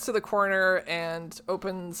turns to the corner and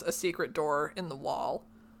opens a secret door in the wall.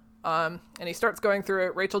 And he starts going through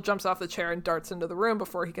it. Rachel jumps off the chair and darts into the room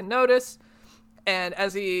before he can notice. And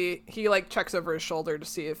as he like checks over his shoulder to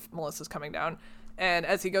see if Melissa's coming down. And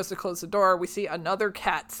as he goes to close the door, we see another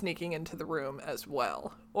cat sneaking into the room as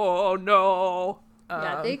well. Oh no.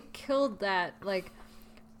 Yeah, they killed that. Like,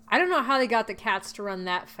 I don't know how they got the cats to run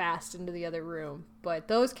that fast into the other room, but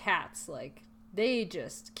those cats, like, they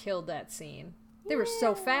just killed that scene. They were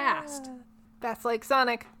so fast. Fast like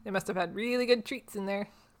Sonic. They must have had really good treats in there.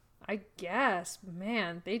 I guess.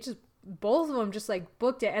 Man, they just, both of them just, like,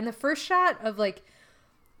 booked it. And the first shot of, like,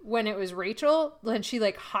 when it was Rachel, when she,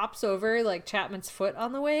 like, hops over, like, Chapman's foot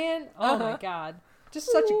on the way in. Oh, my God.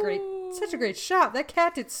 Just such a great shot. That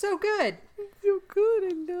cat did so good. So good,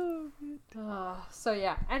 I love it. So,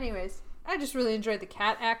 yeah. Anyways, I just really enjoyed the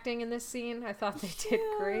cat acting in this scene. I thought they did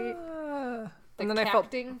great. And then I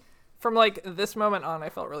felt, from, like, this moment on, I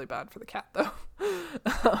felt really bad for the cat, though.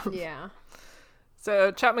 Yeah.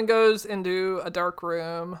 So Chapman goes into a dark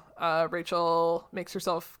room. Rachel makes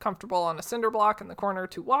herself comfortable on a cinder block in the corner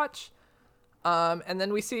to watch. And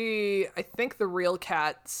then we see, I think, the real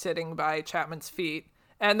cat sitting by Chapman's feet.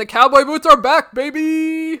 And the cowboy boots are back,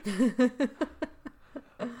 baby!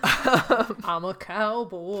 I'm a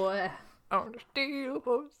cowboy. On the steel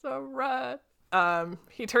horse I ride.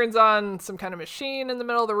 He turns on some kind of machine in the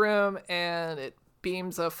middle of the room, and it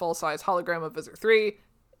beams a full-size hologram of Visser 3.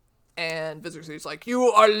 And Visser 3's like,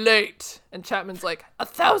 "You are late." And Chapman's like,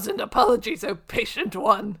 "1,000 apologies, oh patient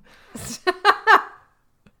one."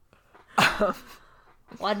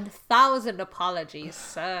 1,000 apologies,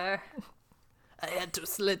 sir. I had to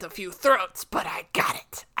slit a few throats, but I got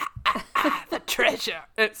it. The treasure.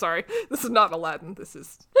 Sorry, this is not Aladdin. This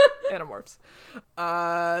is Animorphs.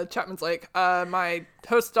 Chapman's like, my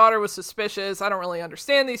host's daughter was suspicious. I don't really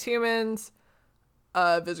understand these humans.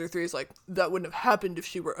 Visser 3 is like, that wouldn't have happened if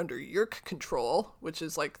she were under your control, which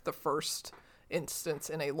is like the first instance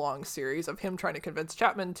in a long series of him trying to convince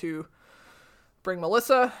Chapman to bring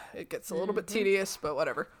Melissa. It gets a little bit tedious, but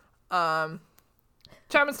whatever.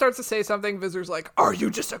 Chapman starts to say something. Visor's like, "Are you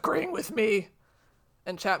disagreeing with me?"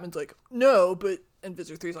 And Chapman's like, "No, but..." And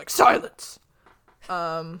Visser 3's like, "Silence!"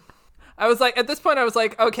 I was like, at this point, I was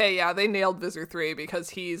like, okay, yeah, they nailed Visser 3 because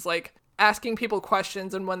he's like asking people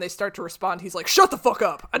questions, and when they start to respond, he's like, "Shut the fuck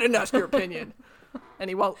up! I didn't ask your opinion." And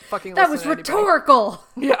he won't fucking listen That was to anybody. rhetorical!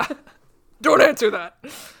 Yeah. Don't answer that!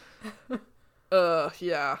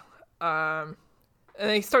 Yeah. And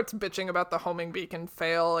he starts bitching about the homing beacon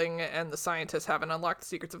failing, and the scientists haven't unlocked the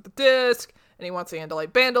secrets of the disc, and he wants the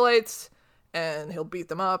Andalite Bandolites, and he'll beat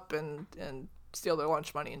them up and steal their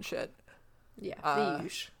lunch money and shit. Yeah, the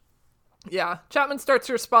usual. Yeah, Chapman starts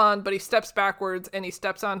to respond, but he steps backwards, and he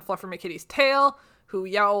steps on Fluffer McKitty's tail, who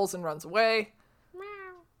yowls and runs away.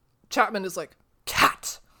 Meow. Chapman is like,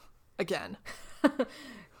 "Cat!" Again.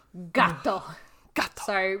 Gato. Gato.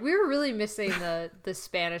 Sorry, we were really missing the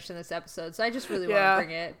Spanish in this episode, so I just really want to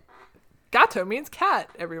bring it. Gato means cat,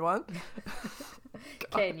 everyone.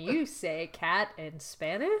 Can you say cat in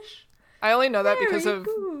Spanish? I only know that because of...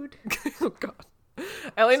 Good. Oh, God.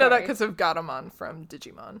 I only know that because of Gatomon from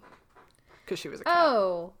Digimon. Because she was a cat.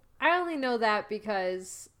 Oh, I only know that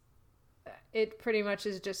because it pretty much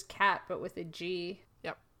is just cat, but with a G.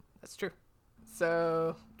 Yep, that's true.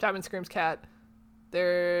 So, Chapman screams cat.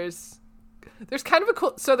 There's kind of a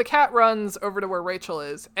cool... So the cat runs over to where Rachel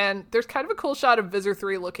is, and there's kind of a cool shot of Visser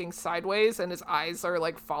 3 looking sideways, and his eyes are,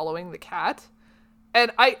 like, following the cat.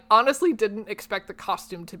 And I honestly didn't expect the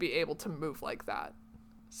costume to be able to move like that.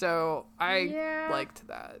 So I liked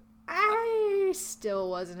that. I still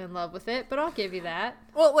wasn't in love with it, but I'll give you that.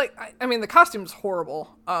 Well, like, I mean, the costume's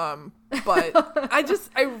horrible, but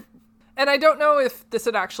and I don't know if this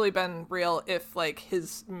had actually been real if, like,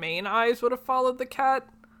 his main eyes would have followed the cat,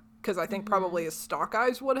 because I think probably his stock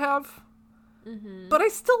eyes would have. Mm-hmm. But I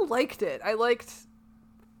still liked it. I liked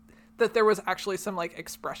that there was actually some, like,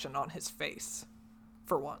 expression on his face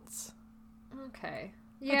for once. Okay.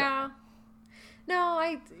 Yeah.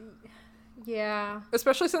 Yeah.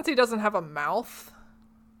 Especially since he doesn't have a mouth.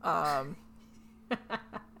 So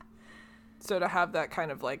to have that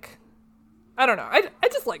kind of, like, I don't know. I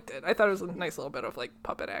just liked it. I thought it was a nice little bit of, like,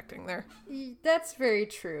 puppet acting there. That's very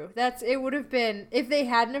true. It would have been, if they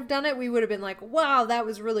hadn't have done it, we would have been like, wow, that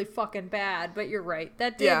was really fucking bad. But you're right.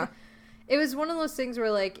 That did. Yeah. It was one of those things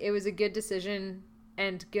where, like, it was a good decision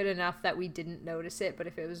and good enough that we didn't notice it, but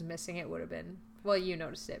if it was missing, it would have been... Well, you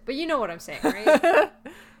noticed it, but you know what I'm saying, right?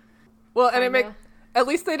 Well, and at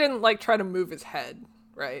least they didn't, like, try to move his head,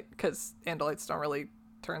 right? Because Andalites don't really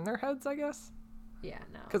turn their heads, I guess. Yeah,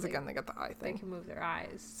 no. Because, again, they got the eye thing. They can move their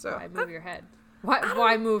eyes. So. Why move your head?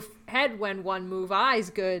 Why move head when one move eyes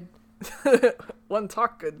good? One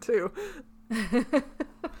talk good, too.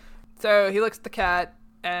 So he looks at the cat,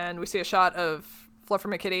 and we see a shot of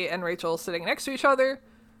Fluffer McKitty and Rachel sitting next to each other.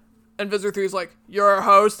 And Visitor 3 is like, your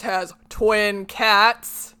host has twin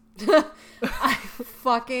cats. I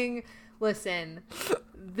fucking... Listen,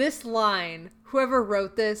 this line, whoever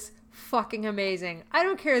wrote this, fucking amazing. I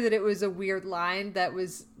don't care that it was a weird line that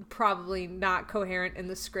was probably not coherent in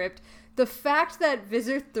the script. The fact that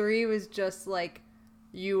Visitor 3 was just like,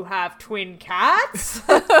 you have twin cats?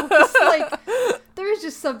 Was like, there was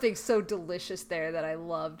just something so delicious there that I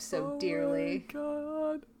loved so dearly. Oh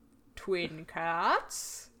my god. Twin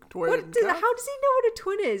cats? Twin cats? How does he know what a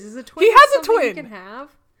twin is? Is a twin he has a something twin. he can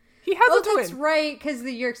have? He has a twin. That's right, because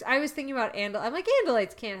the Yeerks... I was thinking about I'm like,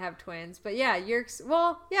 Andalites can't have twins. But yeah, Yeerks...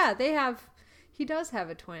 Well, yeah, they have... He does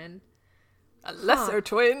have a twin. A lesser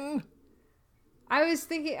twin. I was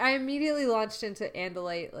thinking... I immediately launched into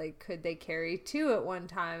Andalite, like, could they carry two at one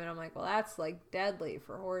time? And I'm like, well, that's, like, deadly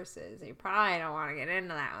for horses. You probably don't want to get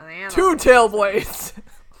into that with Andalites. Two tail blades.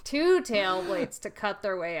 Two tail blades to cut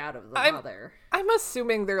their way out of the mother. I'm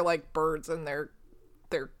assuming they're like birds and their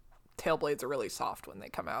tail blades are really soft when they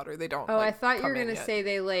come out, or they don't. Oh, like, I thought you were gonna yet. say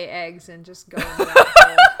they lay eggs and just go into that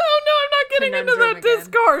Oh no, I'm not getting into that again.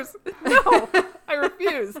 discourse. No, I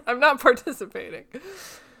refuse. I'm not participating.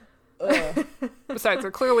 Besides, they're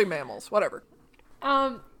clearly mammals. Whatever.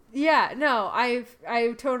 Yeah, no,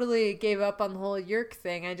 I totally gave up on the whole Yeerk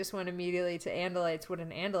thing. I just went immediately to Andalites. Would an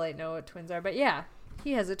Andalite know what twins are? But yeah,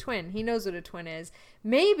 he has a twin. He knows what a twin is.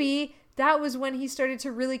 Maybe that was when he started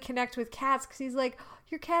to really connect with cats, because he's like,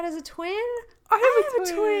 your cat has a twin? I have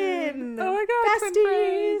a twin. Oh my god,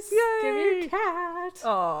 besties. Yay. Give me your cat.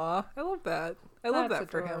 Aw, I love that. I love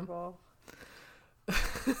that for adorable. him.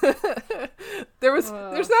 There's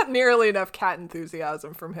not nearly enough cat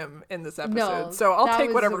enthusiasm from him in this episode, No, so I'll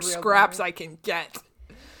take whatever a real scraps bummer. I can get.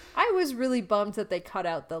 I was really bummed that they cut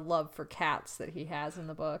out the love for cats that he has in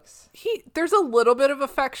the books. There's a little bit of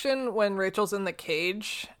affection when Rachel's in the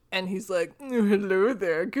cage, and he's like, hello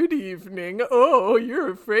there, good evening. Oh,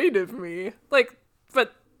 you're afraid of me. Like,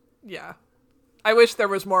 but, yeah. I wish there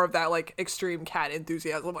was more of that, like, extreme cat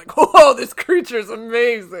enthusiasm. Like, oh, this creature's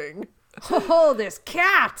amazing. Oh, this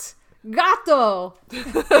cat! Gato!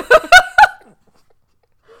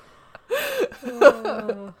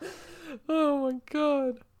 Oh my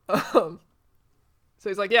god. So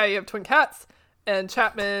he's like, yeah, you have twin cats. And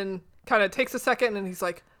Chapman kind of takes a second and he's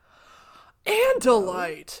like,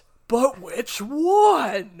 Andalite, but which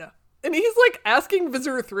one? And he's like asking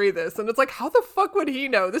Visitor 3 this, and it's like, how the fuck would he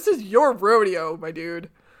know? This is your rodeo, my dude.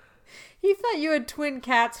 He thought you had twin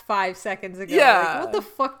cats 5 seconds ago. Yeah. Like, what the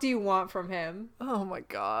fuck do you want from him? Oh my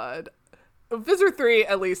god. Visitor 3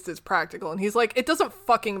 at least is practical, and he's like, it doesn't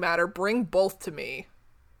fucking matter. Bring both to me.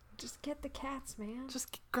 Just get the cats, man.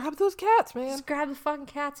 Just grab those cats, man. Just grab the fucking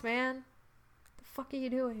cats, man. What the fuck are you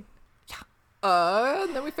doing?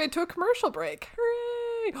 And then we fade to a commercial break.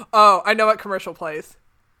 Hooray! Oh, I know what commercial plays.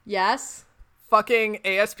 Yes? Fucking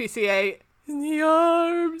ASPCA. In the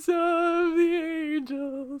arms of the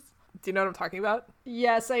angels. Do you know what I'm talking about?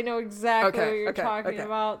 Yes, I know exactly what you're okay, talking okay.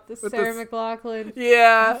 about. The With Sarah this- McLachlan.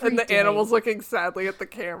 Yeah, Every and the day. animal's looking sadly at the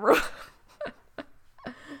camera.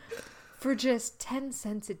 For just 10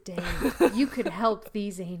 cents a day, you could help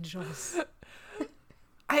these angels.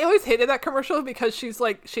 I always hated that commercial because she's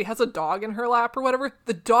like, she has a dog in her lap or whatever.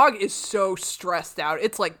 The dog is so stressed out.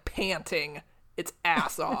 It's like panting its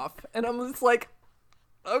ass off. And I'm just like,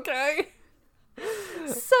 okay.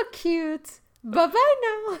 So cute. Bye-bye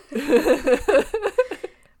now.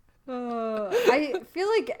 I feel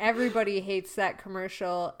like everybody hates that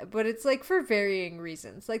commercial, but it's like for varying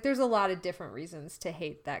reasons. Like there's a lot of different reasons to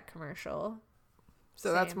hate that commercial.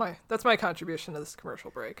 So that's my contribution to this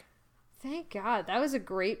commercial break. Thank God. That was a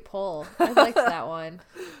great poll. I liked that one.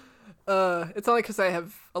 It's only because I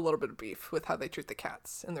have a little bit of beef with how they treat the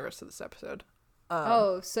cats in the rest of this episode.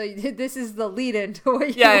 So this is the lead into what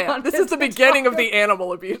you Yeah. wanted This is the to beginning talk of the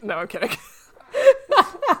animal abuse. No, I'm kidding.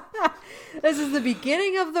 This is the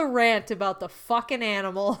beginning of the rant about the fucking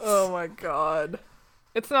animals. Oh my god.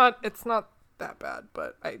 It's not that bad,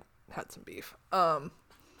 but I had some beef. I'm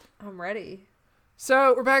ready.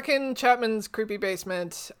 So we're back in Chapman's creepy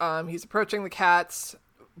basement. He's approaching the cats.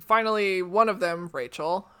 Finally, one of them,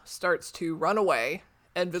 Rachel, starts to run away,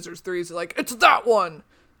 and Visitors 3 is like, it's that one!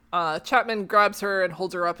 Chapman grabs her and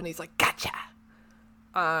holds her up, and he's like, "Gotcha!"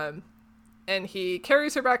 And he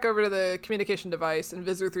carries her back over to the communication device, and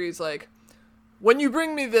Visitor 3's like, "When you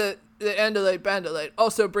bring me the Andalite Bandalite,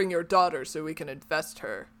 also bring your daughter so we can invest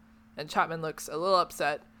her." And Chapman looks a little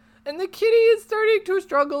upset. And the kitty is starting to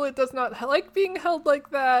struggle. It does not like being held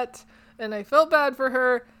like that. And I felt bad for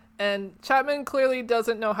her. And Chapman clearly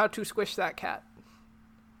doesn't know how to squish that cat.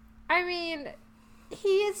 I mean,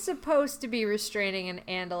 he is supposed to be restraining an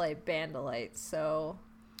Andalite Bandalite, so...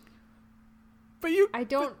 But I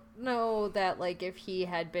don't know that, like, if he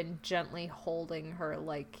had been gently holding her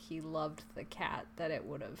like he loved the cat, that it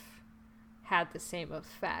would have had the same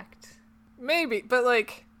effect. Maybe, but,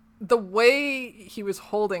 like, the way he was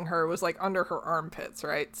holding her was, like, under her armpits,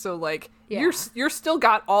 right? So, like, yeah. you're still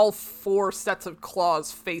got all 4 sets of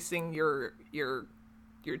claws facing your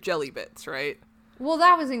jelly bits, right? Well,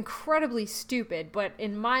 that was incredibly stupid, but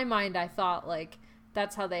in my mind, I thought, like,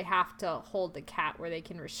 that's how they have to hold the cat, where they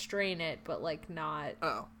can restrain it, but, like, not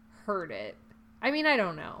hurt it. I mean, I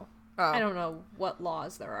don't know. I don't know what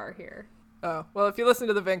laws there are here. Oh, well, if you listen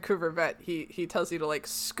to the Vancouver vet, he tells you to, like,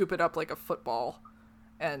 scoop it up like a football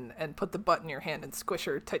and put the butt in your hand and squish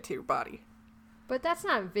her tight to your body. But that's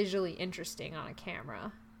not visually interesting on a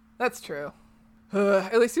camera. That's true.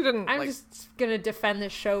 At least you didn't, I'm just gonna defend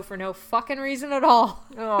this show for no fucking reason at all.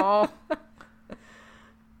 Oh.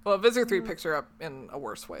 Well, Visitor 3 picks her up in a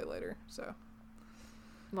worse way later, so.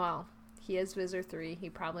 Well, he is Visitor 3. He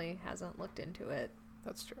probably hasn't looked into it.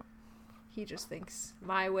 That's true. He just thinks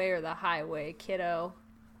my way or the highway, kiddo.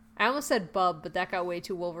 I almost said bub, but that got way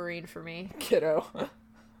too Wolverine for me. Kiddo.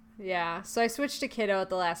 Yeah, so I switched to kiddo at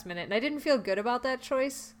the last minute, and I didn't feel good about that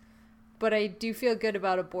choice, but I do feel good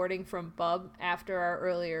about aborting from bub after our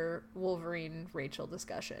earlier Wolverine-Rachel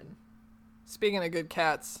discussion. Speaking of good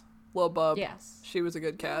cats, Lil Bub. Yes. She was a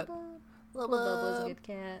good cat. Lil Bub was a good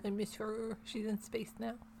cat. I miss her. She's in space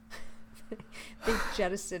now. They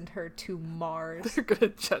jettisoned her to Mars. They're gonna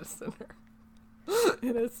jettison her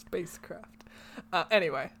in a spacecraft.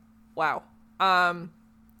 Anyway, wow.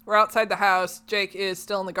 We're outside the house. Jake is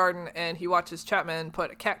still in the garden, and he watches Chapman put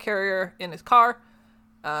a cat carrier in his car.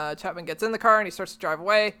 Chapman gets in the car, and he starts to drive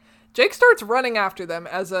away. Jake starts running after them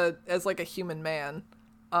as like a human man.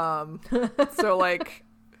 So, like,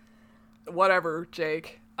 whatever,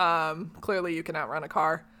 Jake. Clearly you can outrun a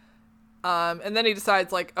car. And then he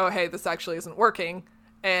decides, like, oh, hey, this actually isn't working.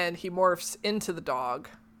 And he morphs into the dog.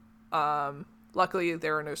 Luckily,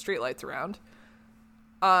 there are no streetlights around.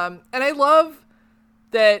 And I love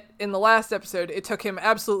that in the last episode, it took him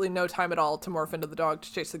absolutely no time at all to morph into the dog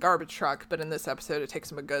to chase the garbage truck. But in this episode, it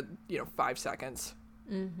takes him a good, 5 seconds.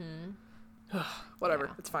 Mm-hmm. Whatever.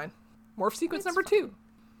 Yeah. It's fine. Morph sequence number 2.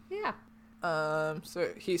 Yeah. So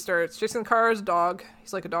he starts chasing the car as a dog.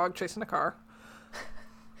 He's like a dog chasing a car.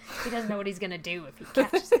 He doesn't know what he's gonna do if he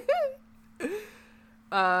catches it.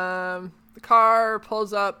 The car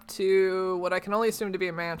pulls up to what I can only assume to be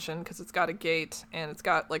a mansion because it's got a gate and it's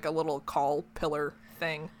got like a little call pillar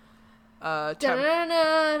thing. Wouldn't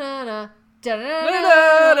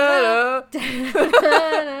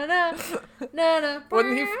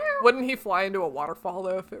he fly into a waterfall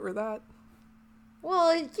though if it were that?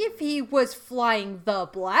 Well, if he was flying the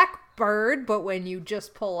Blackbird, but when you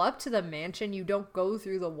just pull up to the mansion, you don't go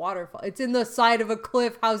through the waterfall. It's in the side of a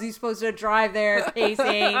cliff. How's he supposed to drive there, Casey?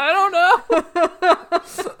 I don't know.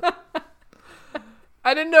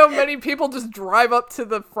 I didn't know many people just drive up to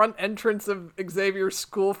the front entrance of Xavier's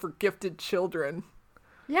School for Gifted Children.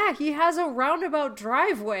 Yeah, he has a roundabout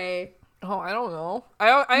driveway. Oh, I don't know.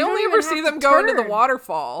 I only ever see them go into the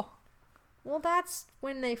waterfall. Well, that's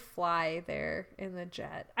when they fly there in the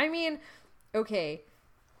jet. I mean, okay,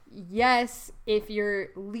 yes, if you're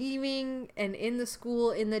leaving and in the school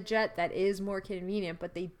in the jet, that is more convenient,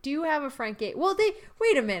 but they do have a front gate. Well,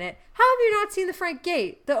 wait a minute. How have you not seen the front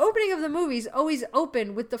gate? The opening of the movies always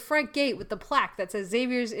open with the front gate with the plaque that says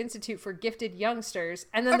Xavier's Institute for Gifted Youngsters,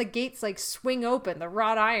 and then the gates, like, swing open, the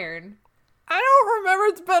wrought iron. I don't remember.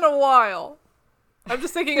 It's been a while. I'm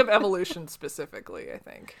just thinking of Evolution specifically, I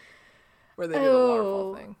think. Where they do the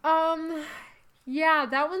waterfall thing. Yeah,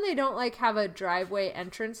 that one they don't, like, have a driveway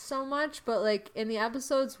entrance so much, but, like, in the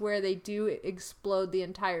episodes where they do explode the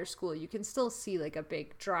entire school, you can still see, like, a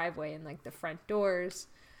big driveway and, like, the front doors.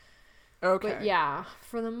 Okay. But, yeah,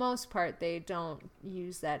 for the most part, they don't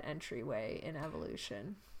use that entryway in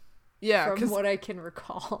Evolution. Yeah, from what I can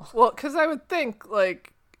recall. Well, because I would think,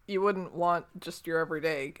 like, you wouldn't want just your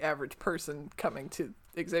everyday average person coming to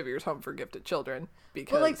Xavier's Home for Gifted Children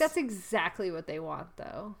because... Well, like, that's exactly what they want,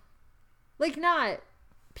 though. Like, not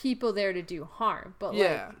people there to do harm, but,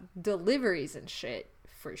 like, deliveries and shit,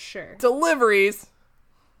 for sure. Deliveries?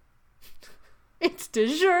 It's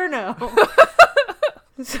DiGiorno.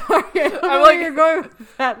 Sorry, I don't know where you're going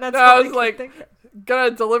with that. That's no, I was like,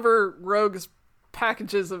 gonna deliver Rogue's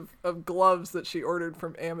packages of gloves that she ordered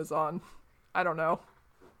from Amazon. I don't know.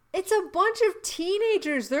 It's a bunch of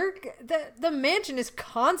teenagers. The mansion is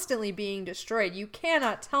constantly being destroyed. You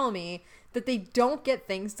cannot tell me that they don't get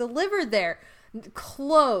things delivered there.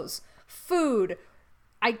 Clothes, food,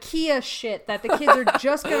 IKEA shit that the kids are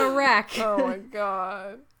just gonna wreck. Oh my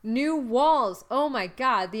god. New walls. Oh my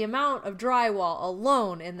god. The amount of drywall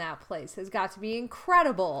alone in that place has got to be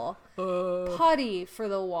incredible. Putty for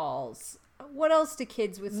the walls. What else do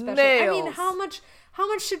kids with special... Nails. I mean, how much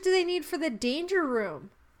shit do they need for the danger room?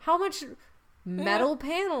 How much metal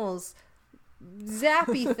panels?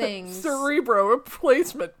 Zappy things. Cerebro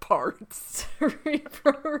replacement parts.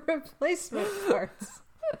 Cerebro replacement parts.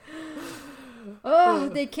 Oh,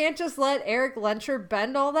 they can't just let Eric Lencher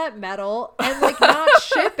bend all that metal and not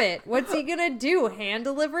ship it. What's he gonna do? Hand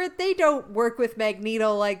deliver it? They don't work with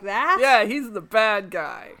Magneto like that. Yeah, he's the bad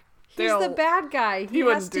guy. He's the bad guy. He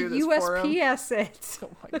has to USPS it. Oh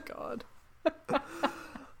my god.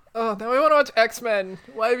 Oh, now we want to watch X-Men.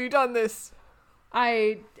 Why have you done this?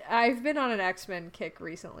 I've been on an X-Men kick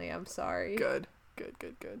recently. I'm sorry. Good.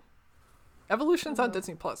 Evolution's on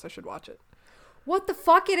Disney Plus. I should watch it. What the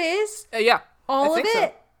fuck it is? Yeah. All of it?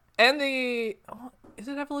 So. And is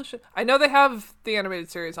it Evolution? I know they have the animated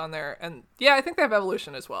series on there. And yeah, I think they have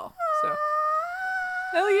Evolution as well. So.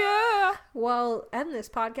 Hell yeah. Well, end this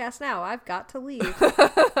podcast now. I've got to leave.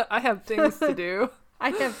 I have things to do. I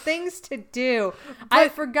have things to do. I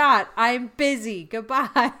forgot. I'm busy.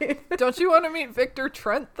 Goodbye. Don't you want to meet Victor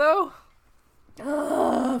Trent, though?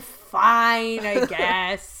 Ugh, fine, I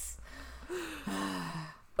guess.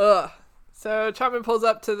 Ugh. So Chapman pulls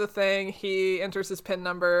up to the thing. He enters his PIN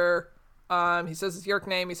number. He says his Yerk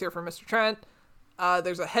name. He's here for Mr. Trent.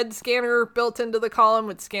 There's a head scanner built into the column,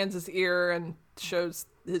 which scans his ear and shows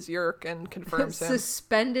his Yerk and confirms him.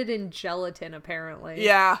 Suspended in gelatin, apparently.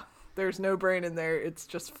 Yeah. There's no brain in there. It's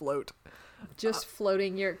just float. Just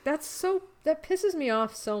floating Yerk. That pisses me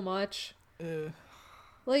off so much.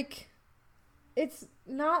 It's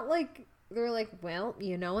not like they're like, well,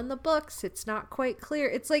 in the books, it's not quite clear.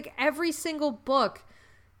 It's like every single book,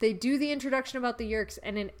 they do the introduction about the Yerks,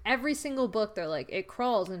 and in every single book, they're like, it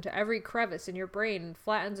crawls into every crevice in your brain and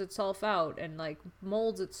flattens itself out and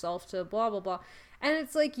molds itself to blah, blah, blah. And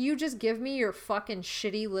it's like, you just give me your fucking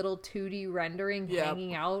shitty little 2D rendering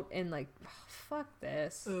hanging out and fuck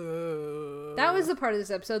this. That was the part of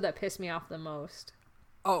this episode that pissed me off the most.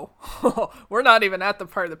 Oh, we're not even at the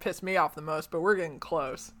part that pissed me off the most, but we're getting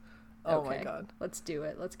close. Oh okay. My god. Let's do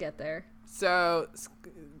it. Let's get there. So,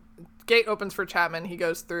 gate opens for Chapman. He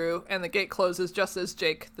goes through, and the gate closes just as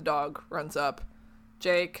Jake, the dog, runs up.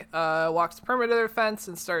 Jake walks the perimeter fence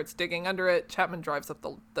and starts digging under it. Chapman drives up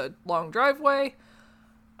the long driveway.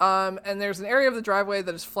 And there's an area of the driveway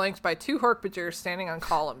that is flanked by 2 Hork-Bajir standing on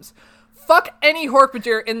columns. Fuck any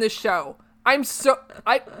Hork-Bajir in this show. I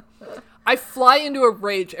fly into a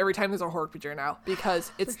rage every time there's a Hork-Bajir now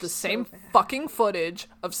because it's the same fucking footage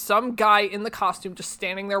of some guy in the costume just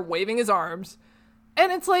standing there waving his arms.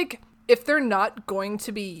 And it's like, if they're not going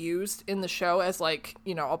to be used in the show as a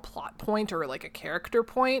plot point or a character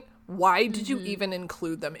point, why did you even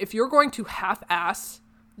include them? If you're going to half-ass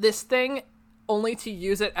this thing only to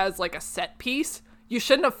use it as a set piece, you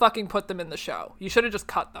shouldn't have fucking put them in the show. You should have just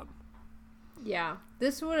cut them. Yeah.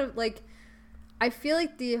 This would have, I feel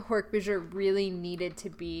like the Hork-Bajir really needed to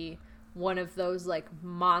be one of those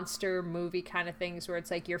monster movie kind of things where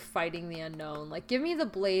it's you're fighting the unknown. Give me the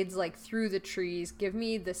blades through the trees, give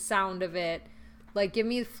me the sound of it, give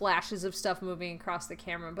me flashes of stuff moving across the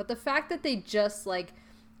camera. But the fact that they just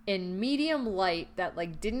in medium light that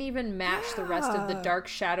didn't even match the rest of the dark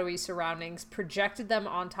shadowy surroundings, projected them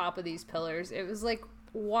on top of these pillars, it was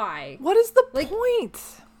why? What is the point?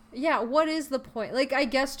 Yeah, what is the point? I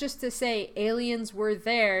guess just to say aliens were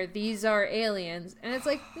there, these are aliens. And it's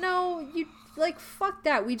no, you, fuck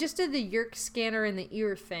that. We just did the Yerk scanner in the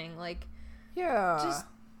ear thing. Yeah. Just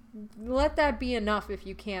let that be enough if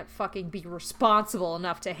you can't fucking be responsible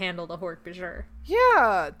enough to handle the Hork-Bajir.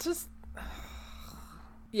 Yeah, just...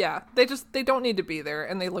 Yeah, they don't need to be there,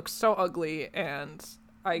 and they look so ugly, and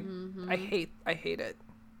I hate it.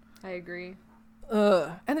 I agree.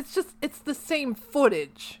 And it's the same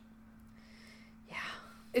footage. Yeah.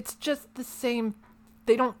 It's just the same.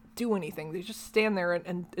 They don't do anything. They just stand there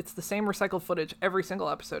and it's the same recycled footage every single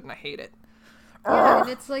episode, and I hate it. Yeah, and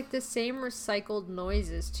it's the same recycled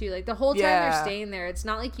noises too. The whole time they're staying there, it's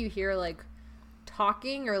not like you hear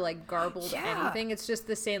talking or garbled anything. It's just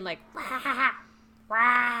the same rah,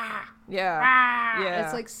 rah. Yeah. Ah! Yeah.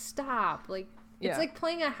 It's like, stop. Like, it's Yeah. like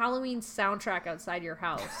playing a Halloween soundtrack outside your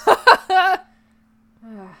house.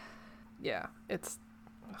 Yeah, it's...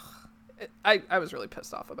 I was really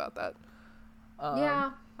pissed off about that.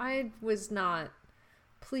 Yeah, I was not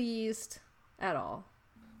pleased at all.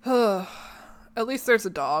 At least there's a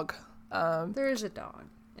dog. There is a dog.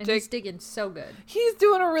 And Jake- he's digging so good. He's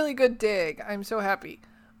doing a really good dig. I'm so happy.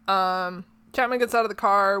 Chapman gets out of the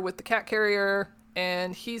car with the cat carrier,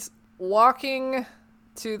 and he's walking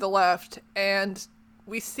to the left, and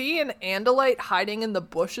we see an Andalite hiding in the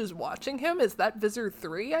bushes watching him. Is that Visser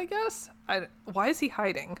 3, I guess? Why is he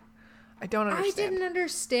hiding? I don't understand. I didn't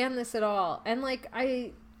understand this at all. And, like,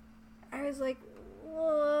 I was like,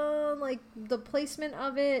 like, the placement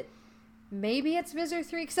of it, maybe it's Visser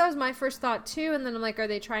 3, because that was my first thought, too. And then I'm like, are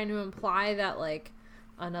they trying to imply that, like,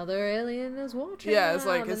 another alien is watching Yeah, it's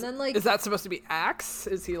like, them? And then, like, is that supposed to be Axe?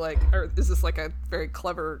 Is he like, or is this like a very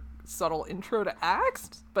clever, subtle intro to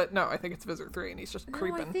Axe? But no, I think it's Visser 3, and he's just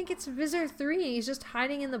creeping. No, I think it's Visser 3. He's just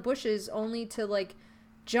hiding in the bushes only to, like,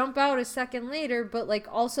 jump out a second later, but, like,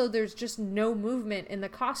 also there's just no movement in the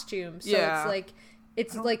costume. So Yeah.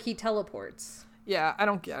 it's like he teleports. Yeah, I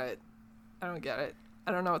don't get it. I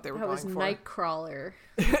don't know what they were That going was for. Nightcrawler.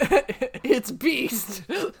 It's Beast.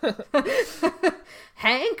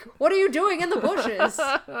 Hank, what are you doing in the bushes?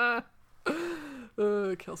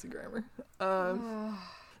 Kelsey Grammer.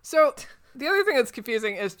 So the other thing that's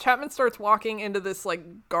confusing is Chapman starts walking into this like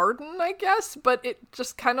garden, I guess, but it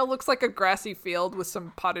just kind of looks like a grassy field with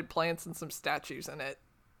some potted plants and some statues in it.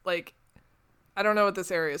 Like, I don't know what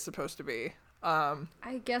this area is supposed to be.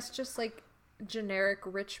 I guess just like generic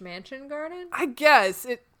rich mansion garden. I guess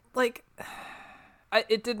it like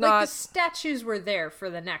it did Like not. the statues were there for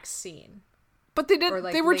the next scene. But they did. Or,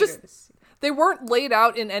 like, They were later just. this scene. They weren't laid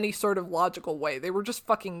out in any sort of logical way. They were just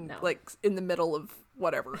fucking No. like in the middle of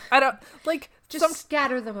whatever. I don't like Just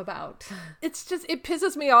scatter them about. It's just it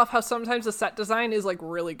pisses me off how sometimes the set design is like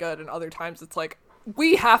really good and other times it's like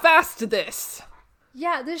we half-assed this.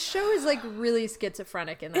 Yeah, this show is like really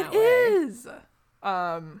schizophrenic in that It way. is.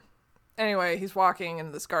 Anyway, he's walking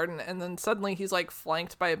into this garden and then suddenly he's like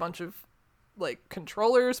flanked by a bunch of like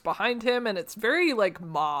controllers behind him and it's very like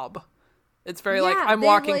mob. It's very like Yeah, I'm they,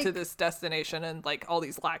 walking like- to this destination and like all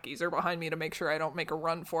these lackeys are behind me to make sure I don't make a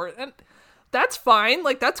run for it. And that's fine.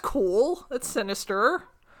 Like that's cool. That's sinister.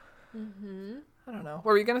 Mm-hmm. I don't know. What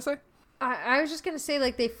were you gonna say? I was just gonna say,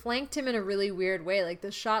 like, they flanked him in a really weird way. Like,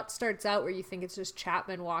 the shot starts out where you think it's just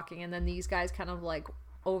Chapman walking, and then these guys kind of like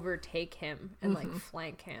overtake him and like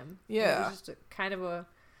flank him. And Yeah. it was just kind of a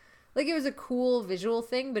like it was a cool visual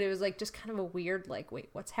thing, but it was like just kind of a weird like, wait,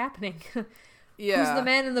 what's happening? Yeah. Who's the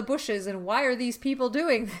man in the bushes, and why are these people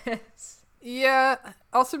doing this? Yeah.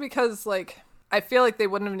 Also because like I feel like they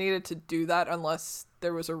wouldn't have needed to do that unless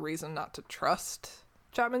there was a reason not to trust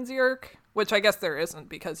Chapman Zierk, which I guess there isn't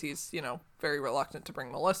because he's, you know, very reluctant to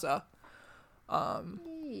bring Melissa.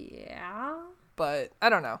 Yeah. But I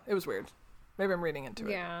don't know. It was weird. Maybe I'm reading into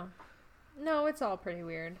it. Yeah. No, it's all pretty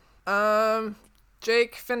weird.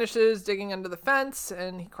 Jake finishes digging under the fence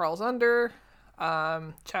and he crawls under.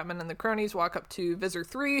 Chapman and the cronies walk up to Visser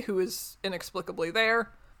 3, who is inexplicably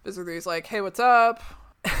there. Visser 3 is like, hey, what's up?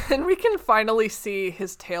 And we can finally see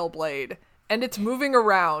his tail blade. And it's moving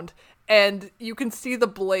around. And you can see the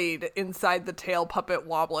blade inside the tail puppet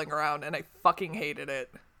wobbling around. And I fucking hated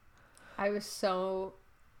it. I was so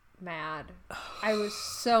mad. I was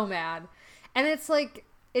so mad. And it's like,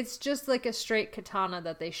 it's just like a straight katana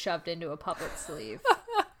that they shoved into a puppet sleeve.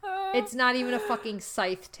 It's not even a fucking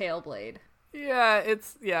scythe tail blade. Yeah,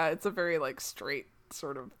 it's a very like straight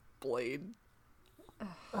sort of blade.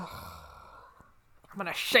 I'm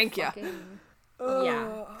gonna shank ya.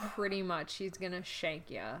 Yeah, pretty much. He's gonna shank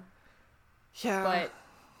ya. Yeah. But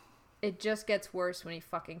it just gets worse when he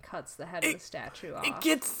fucking cuts the head of the statue off. It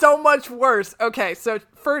gets so much worse. Okay, so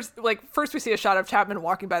first we see a shot of Chapman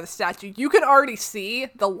walking by the statue. You can already see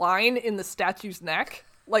the line in the statue's neck,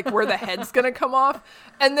 like where the head's gonna come off.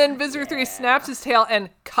 And then Visser 3 snaps his tail and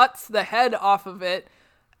cuts the head off of it.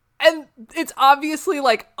 And it's obviously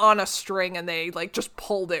like on a string and they like just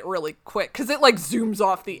pulled it really quick because it like zooms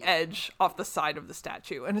off the edge off the side of the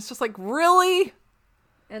statue. And it's just like, really?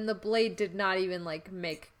 And the blade did not even like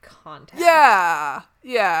make contact. Yeah.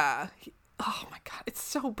 Oh my god, it's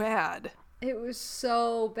so bad. It was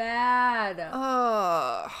so bad.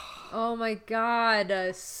 Oh my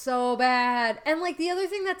god, so bad. And like the other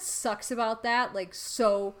thing that sucks about that, like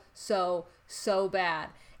so bad,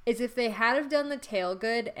 is if they had have done the tail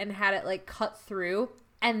good and had it like cut through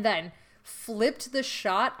and then flipped the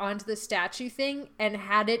shot onto the statue thing and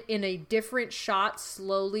had it in a different shot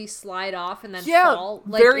slowly slide off and then fall.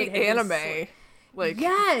 Like, very anime. Like,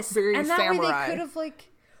 yes. very and that samurai. way they could have, like...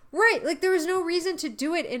 Right, like, there was no reason to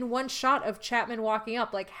do it in one shot of Chapman walking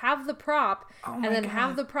up. Like, have the prop, and then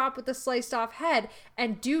have the prop with the sliced-off head,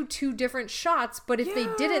 and do 2 different shots, but if they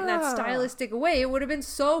did it in that stylistic way, it would have been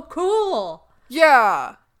so cool!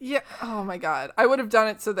 Yeah! Yeah, oh my god. I would have done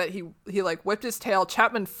it so that he like, whipped his tail,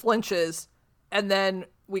 Chapman flinches, and then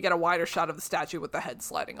we get a wider shot of the statue with the head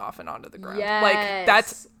sliding off and onto the ground. Yes. Like,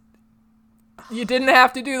 that's... You didn't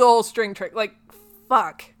have to do the whole string trick. Like,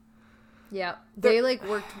 fuck. Yeah, they, like,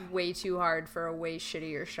 worked way too hard for a way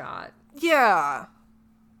shittier shot. Yeah.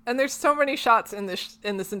 And there's so many shots in this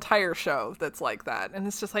entire show that's like that. And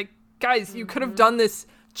it's just like, guys, you could have done this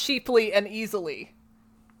cheaply and easily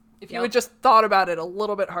if you had just thought about it a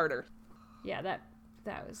little bit harder. Yeah, that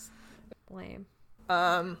was lame.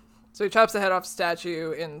 So he chops the head off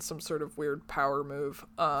statue in some sort of weird power move.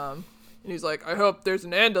 And he's like, I hope there's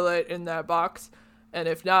an andalite in that box. And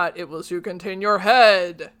if not, it will soon contain your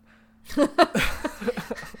head.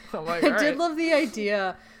 I'm like, I did love the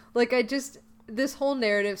idea. Like, this whole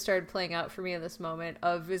narrative started playing out for me in this moment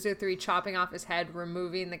of Visitor 3 chopping off his head,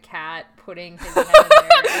 removing the cat, putting his head in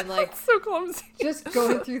there, and, like, so clumsy. Just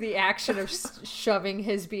going through the action of shoving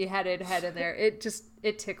his beheaded head in there. It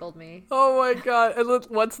tickled me. Oh my god. And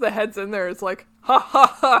once the head's in there, it's like, ha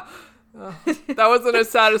ha ha. That wasn't as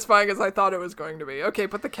satisfying as I thought it was going to be. Okay,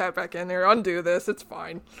 put the cat back in there. Undo this. It's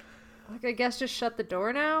fine. Like, I guess just shut the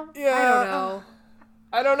door now? Yeah. I don't know.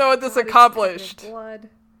 I don't know what this accomplished. Blood.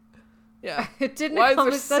 Yeah. It didn't Why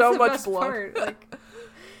accomplish. is there That's so the much best blood? part. Like,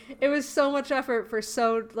 it was so much effort for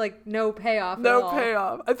no payoff at No all.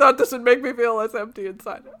 payoff. I thought this would make me feel less empty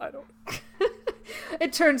inside. I don't.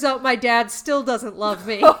 It turns out my dad still doesn't love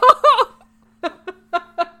me.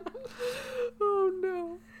 Oh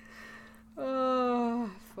no. Oh,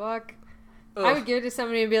 fuck. Ugh. I would give it to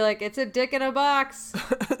somebody and be like, it's a dick in a box.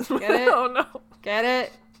 Get it? Oh no. Get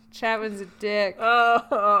it? Chapman's a dick.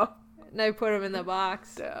 Oh. And I put him in the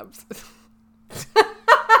box. Dabs.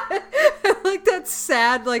 Like that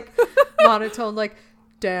sad, like, monotone, like,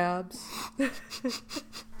 dabs.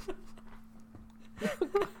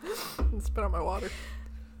 Spit on my water.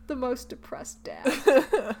 The most depressed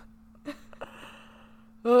dad.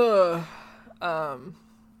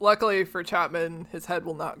 Luckily for Chapman, his head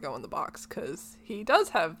will not go in the box because he does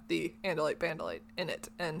have the Andalite Bandalite in it,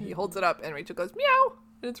 and he holds it up, and Rachel goes meow,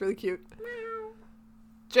 and it's really cute. Meow.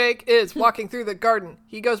 Jake is walking through the garden.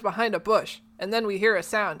 He goes behind a bush, and then we hear a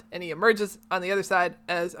sound, and he emerges on the other side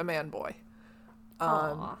as a man boy.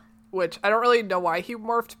 Which I don't really know why he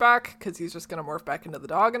morphed back, because he's just going to morph back into the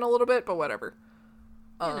dog in a little bit, but whatever.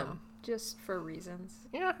 Just for reasons.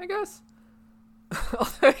 Yeah, I guess.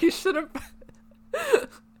 Although he should have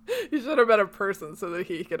been a person so that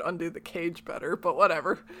he could undo the cage better, but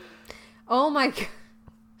whatever. Oh my god.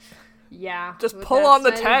 Yeah. Just pull on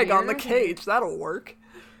the tag on the cage. That'll work.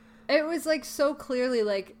 It was like so clearly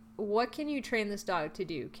like, what can you train this dog to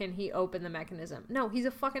do? Can he open the mechanism? No, he's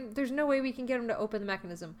a fucking... There's no way we can get him to open the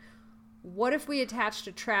mechanism. What if we attached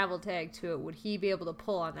a travel tag to it? Would he be able to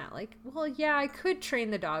pull on that? Like, well, yeah, I could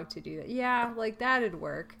train the dog to do that. Yeah, like, that'd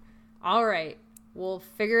work. All right. We'll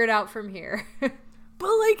figure it out from here.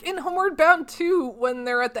 But, like, in Homeward Bound 2, when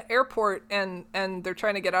they're at the airport and they're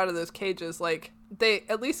trying to get out of those cages, like, they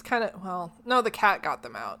at least kind of... Well, no, the cat got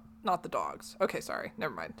them out, not the dogs. Okay, sorry.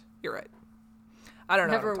 Never mind. You're right. I don't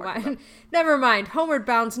know Never mind. Never mind. Homeward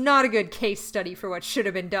Bound's not a good case study for what should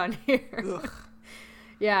have been done here.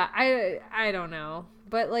 Yeah, I don't know.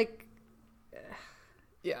 But, like...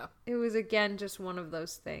 Yeah. It was, again, just one of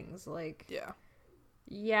those things. Like... Yeah.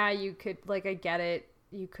 Yeah, you could... Like, I get it.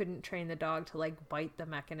 You couldn't train the dog to, like, bite the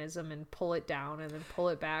mechanism and pull it down and then pull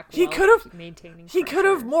it back. He could have maintaining. He could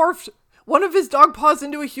have morphed one of his dog paws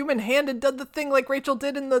into a human hand and done the thing like Rachel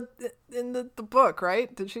did in the book,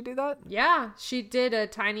 right? Did she do that? Yeah, she did a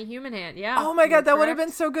tiny human hand. Yeah. Oh my god, that would have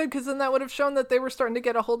been so good because then that would have shown that they were starting to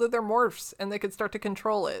get a hold of their morphs and they could start to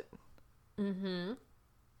control it. Mm-hmm.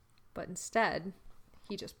 But instead,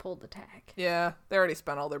 he just pulled the tag. Yeah, they already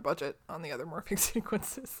spent all their budget on the other morphing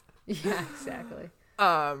sequences. Yeah, exactly.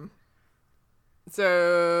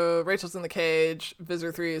 So Rachel's in the cage.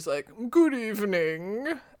 Visitor 3 is like, good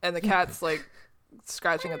evening. And the cat's like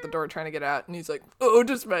scratching at the door trying to get out. And he's like, oh,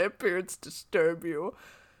 does my appearance disturb you?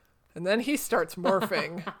 And then he starts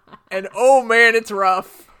morphing. And oh man, it's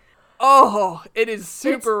rough. Oh, it is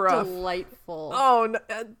super rough. Delightful. Oh, no,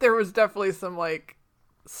 there was definitely some like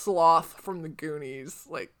Sloth from the Goonies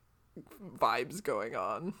like vibes going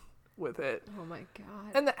on with it. Oh my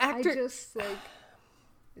god. And the actor... I just like...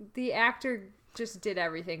 the actor just did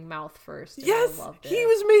everything mouth first. And Yes, I loved it. he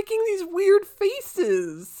was making these weird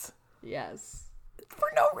faces. Yes. For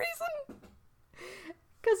no reason.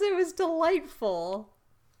 Because it was delightful.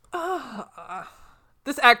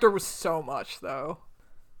 This actor was so much, though.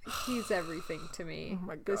 He's everything to me. Oh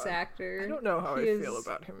my God. This actor. I don't know how I feel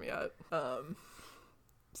about him yet.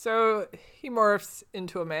 So he morphs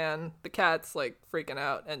into a man. The cat's like freaking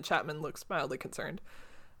out, and Chapman looks mildly concerned.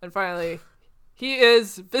 And finally,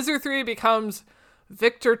 Visser 3 becomes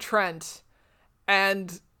Victor Trent.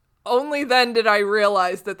 And only then did I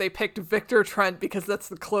realize that they picked Victor Trent because that's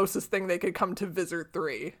the closest thing they could come to Visser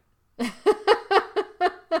 3.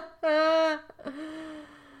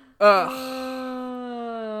 Ugh.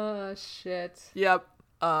 Oh, shit. Yep.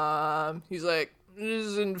 He's like, this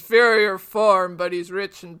is inferior form, but he's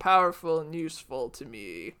rich and powerful and useful to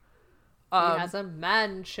me. He has a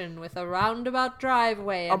mansion with a roundabout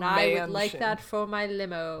driveway, and I would like that for my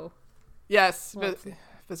limo. Yes,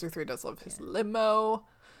 Visser 3 does love his limo.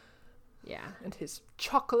 Yeah. And his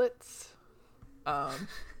chocolates.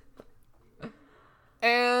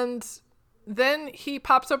 And then he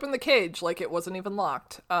pops open the cage like it wasn't even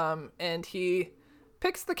locked. And he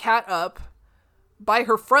picks the cat up by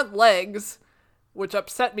her front legs, which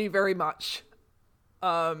upset me very much.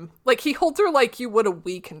 Like he holds her like you would a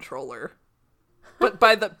Wii controller, but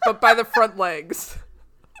by the front legs.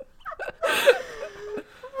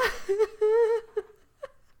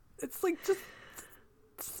 It's like, just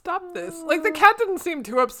stop this. Like, the cat didn't seem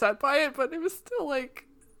too upset by it, but it was still like,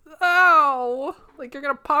 ow, like you're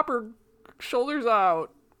gonna pop her shoulders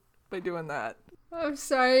out by doing that. I'm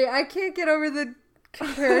sorry, I can't get over the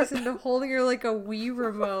comparison to holding her like a Wii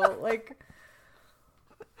remote. Like,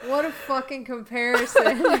 what a fucking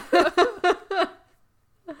comparison.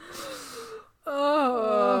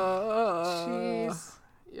 Oh, jeez.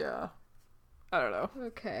 Yeah. I don't know.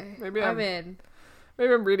 Okay. Maybe I'm in.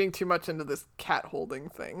 Maybe I'm reading too much into this cat holding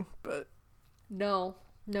thing, but... No,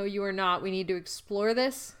 you are not. We need to explore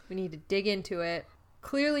this. We need to dig into it.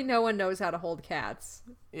 Clearly no one knows how to hold cats.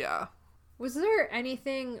 Yeah. Was there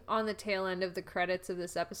anything on the tail end of the credits of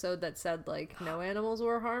this episode that said, like, no animals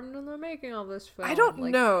were harmed in the making of this film? I don't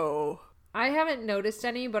know. I haven't noticed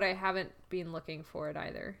any, but I haven't been looking for it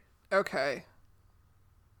either. Okay.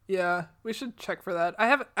 Yeah, we should check for that.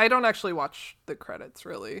 I don't actually watch the credits,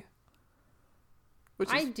 really.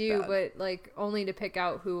 I do, but, like, only to pick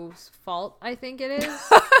out whose fault I think it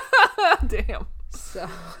is. Damn. So,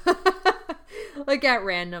 like, at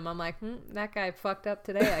random, I'm like, that guy fucked up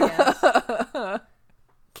today, I guess.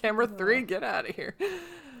 Camera 3, get out of here.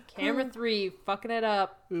 Camera 3, fucking it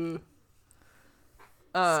up.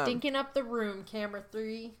 Stinking up the room, camera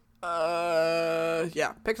 3.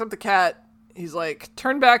 Yeah, picks up the cat. He's like,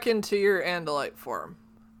 turn back into your Andalite form.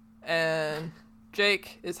 And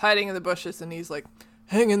Jake is hiding in the bushes, and he's like,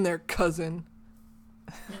 hang in there, cousin.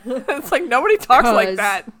 It's like, nobody talks like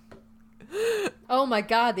that. Oh my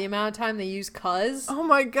god, the amount of time they use cuz. Oh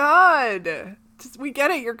my god. We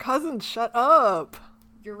get it, your cousin, shut up.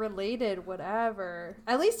 You're related, whatever.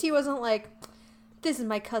 At least he wasn't like, this is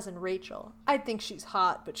my cousin Rachel. I think she's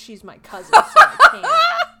hot, but she's my cousin, so I can't.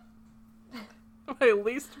 My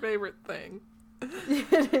least favorite thing.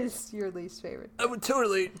 It is your least favorite thing. I would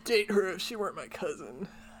totally date her if she weren't my cousin.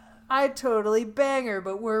 I'd totally bang her,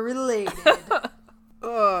 but we're related.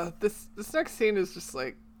 This next scene is just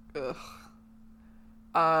like, ugh.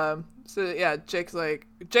 So yeah, Jake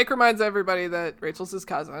reminds everybody that Rachel's his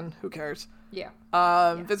cousin. Who cares? Yeah.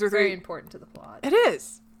 Visser 3. Very important to the plot. It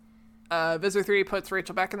is. Visser 3 puts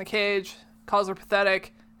Rachel back in the cage, calls her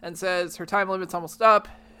pathetic, and says her time limit's almost up.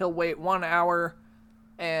 He'll wait 1 hour,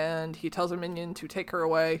 and he tells a minion to take her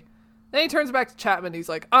away. Then he turns back to Chapman. He's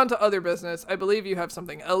like, on to other business. I believe you have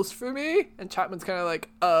something else for me. And Chapman's kind of like,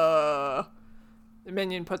 The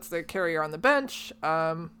minion puts the carrier on the bench.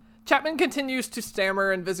 Chapman continues to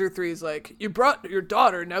stammer, and Visser 3's like, you brought your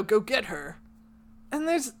daughter, now go get her. And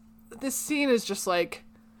this scene is just like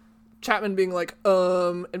Chapman being like,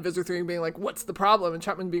 and Visser 3 being like, what's the problem? And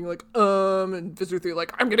Chapman being like, and Visser 3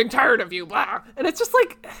 like, I'm getting tired of you, blah. And it's just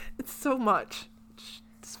like, it's so much.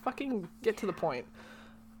 Just fucking get to the point.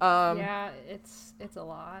 Yeah, it's a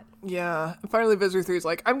lot. Yeah. And finally Visser 3's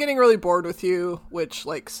like, I'm getting really bored with you, which,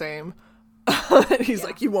 like, same. And he's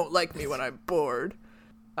like, you won't like me when I'm bored.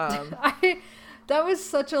 That was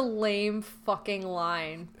such a lame fucking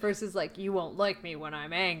line versus like, you won't like me when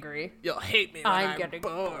I'm angry. You'll hate me when I'm getting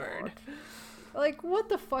bored. Like, what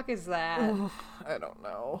the fuck is that? I don't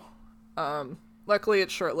know. Luckily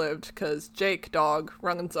it's short-lived because Jake, dog,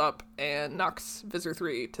 runs up and knocks Visser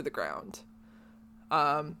 3 to the ground.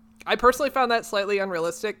 I personally found that slightly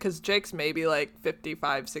unrealistic because Jake's maybe like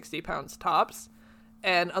 55, 60 pounds tops.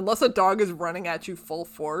 And unless a dog is running at you full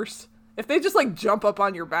force, if they just like jump up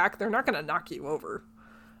on your back, they're not going to knock you over.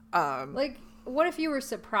 Like, what if you were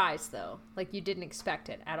surprised though? Like you didn't expect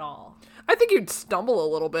it at all. I think you'd stumble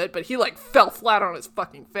a little bit, but he like fell flat on his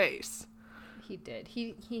fucking face. He did.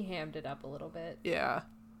 He hammed it up a little bit. Yeah.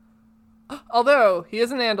 Although he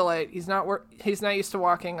is an Andalite, he's not used to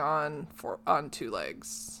walking on 2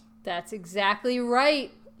 legs. That's exactly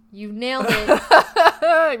right. You nailed it.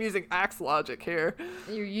 I'm using axe logic here.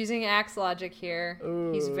 You're using axe logic here.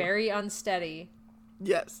 Ooh. He's very unsteady.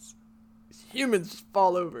 Yes. Humans just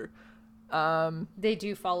fall over. They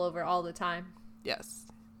do fall over all the time. Yes.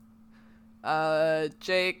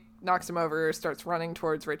 Jake knocks him over, starts running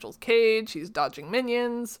towards Rachel's cage. He's dodging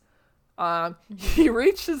minions. He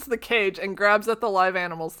reaches the cage and grabs at the live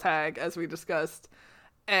animals tag, as we discussed.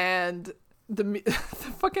 And the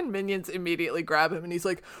fucking minions immediately grab him, and he's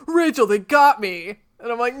like, Rachel, they got me!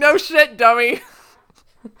 And I'm like, no shit, dummy!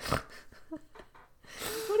 What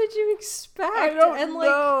did you expect? I don't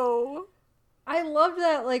know. I loved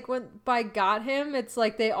that, like, when by got him, it's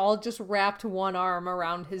like they all just wrapped one arm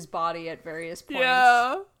around his body at various points.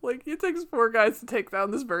 Yeah, like, it takes 4 guys to take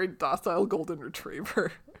down this very docile golden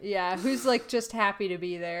retriever. Yeah, who's, like, just happy to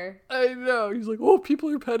be there. I know. He's like, oh, people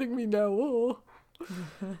are petting me now. Oh.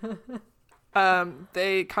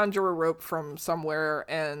 They conjure a rope from somewhere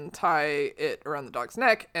and tie it around the dog's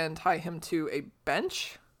neck and tie him to a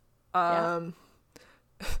bench.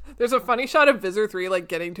 There's a funny shot of Visser 3 like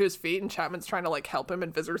getting to his feet and Chapman's trying to like help him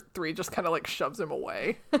and Visser 3 just kind of like shoves him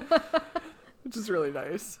away. Which is really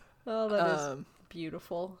nice. Oh, that is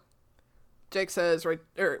beautiful.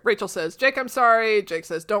 Rachel says, Jake, I'm sorry. Jake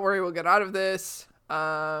says, don't worry, we'll get out of this.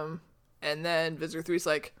 And then Visser 3's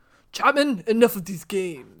like, Chapman, enough of these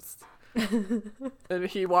games. And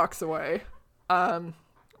he walks away.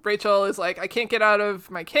 Rachel is like, I can't get out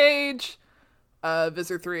of my cage.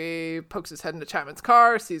 Visser 3 pokes his head into Chapman's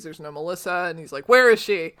car, sees there's no Melissa, and he's like, where is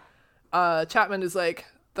she? Chapman is like,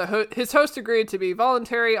 his host agreed to be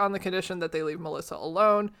voluntary on the condition that they leave Melissa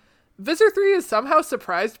alone. Visser 3 is somehow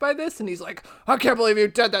surprised by this, and he's like, I can't believe you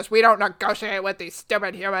did this. We don't negotiate with these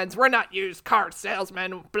stupid humans. We're not used car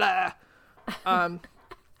salesmen, blah.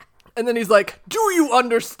 And then he's like, do you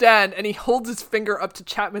understand? And he holds his finger up to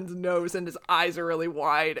Chapman's nose and his eyes are really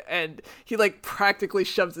wide. And he like practically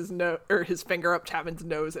shoves his finger up Chapman's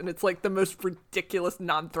nose. And it's like the most ridiculous,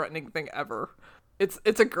 non-threatening thing ever. It's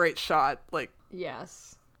a great shot. Like,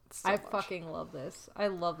 yes. I fucking love this. I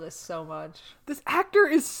love this so much. This actor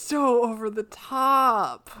is so over the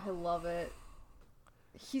top. I love it.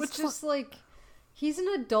 He's an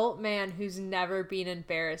adult man who's never been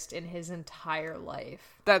embarrassed in his entire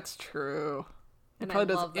life. That's true. He and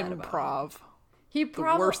probably I does love that improv. He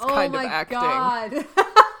probably the worst kind of acting. God.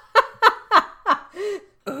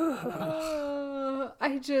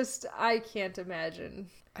 I can't imagine.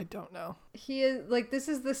 I don't know. He is like, this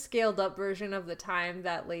is the scaled up version of the time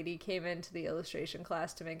that lady came into the illustration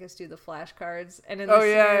class to make us do the flashcards. And in this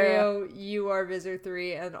scenario, you are Visser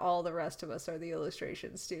 3 and all the rest of us are the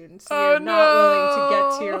illustration students. You're not willing to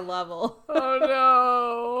get to your level.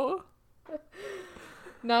 Oh no.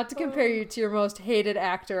 Not to compare you to your most hated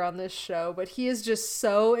actor on this show, but he is just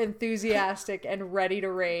so enthusiastic and ready to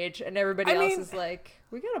rage, and everybody else is like,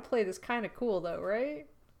 we gotta play this kind of cool though, right?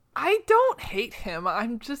 I don't hate him.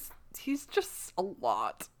 He's just a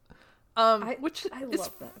lot. Which is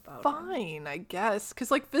fine, I guess.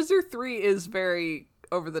 Because, like, Visser 3 is very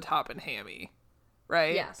over the top and hammy,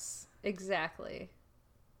 right? Yes, exactly.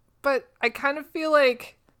 But I kind of feel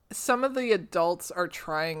like some of the adults are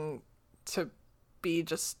trying to be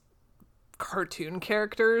just cartoon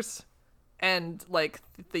characters, and, like,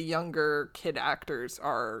 the younger kid actors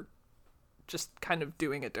are just kind of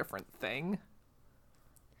doing a different thing.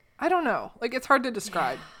 I don't know. Like, it's hard to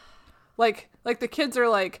describe. Yeah. Like the kids are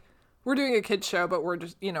like, we're doing a kid's show, but we're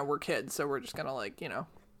just, we're kids, so we're just gonna like,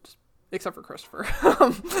 just, except for Christopher.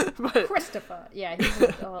 But Christopher. Yeah, he's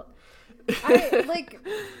an adult. I, like,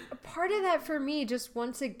 part of that for me just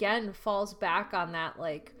once again falls back on that,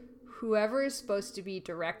 like, whoever is supposed to be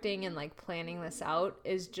directing and, like, planning this out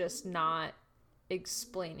is just not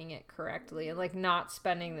explaining it correctly and, like, not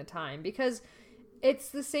spending the time. Because it's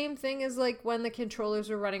the same thing as, like, when the controllers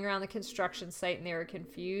were running around the construction site and they were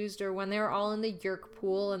confused, or when they were all in the Yerk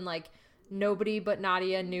pool and, like, nobody but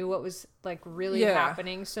Nadia knew what was, like, really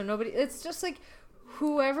happening. So it's just, like,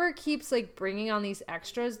 whoever keeps, like, bringing on these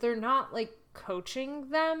extras, they're not, like,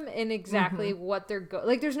 coaching them in exactly what they're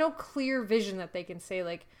like, there's no clear vision that they can say,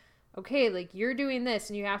 like, okay, like, you're doing this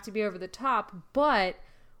and you have to be over the top, but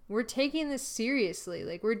we're taking this seriously.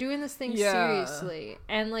 Like, we're doing this thing seriously.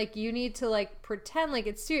 And, like, you need to, like, pretend like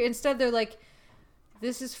it's serious. Instead, they're like,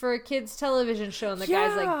 this is for a kid's television show. And the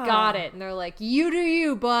guy's like, got it. And they're like, you do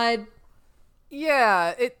you, bud.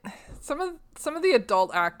 Yeah. Some of the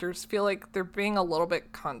adult actors feel like they're being a little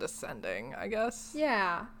bit condescending, I guess.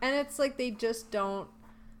 Yeah. And it's like they just don't.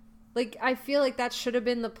 Like, I feel like that should have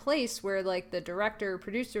been the place where, like, the director or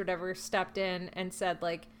producer or whatever stepped in and said,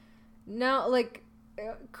 like, no, like,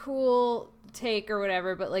 cool take or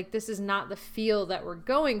whatever, but, like, this is not the feel that we're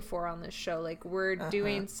going for on this show. Like, we're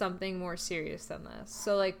doing something more serious than this.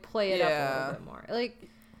 So, like, play it up a little bit more. Like,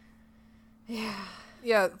 yeah.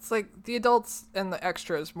 Yeah, it's like the adults and the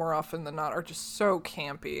extras more often than not are just so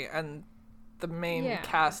campy, and the main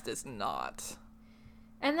cast is not.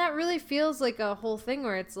 And that really feels like a whole thing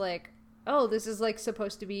where it's like, oh, this is, like,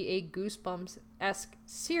 supposed to be a Goosebumps-esque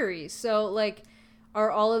series. So, like,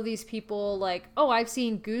 are all of these people like, oh, I've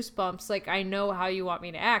seen Goosebumps, like, I know how you want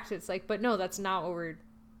me to act. It's like, but no, that's not what we're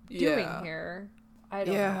doing here. I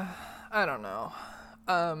don't know.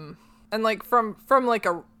 And, like, from like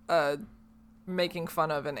a making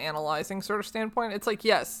fun of and analyzing sort of standpoint, it's like,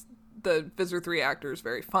 yes, the Visser 3 actor is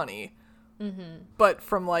very funny. Mm-hmm. But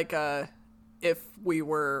from, like, if we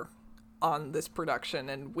were on this production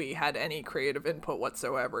and we had any creative input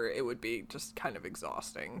whatsoever, it would be just kind of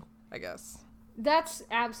exhausting, I guess. That's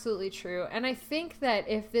absolutely true. And I think that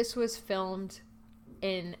if this was filmed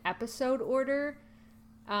in episode order,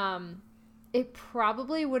 it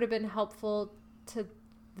probably would have been helpful to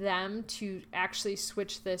them to actually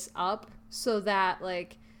switch this up so that,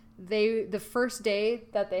 like, the first day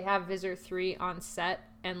that they have Visser 3 on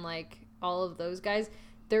set and, like, all of those guys,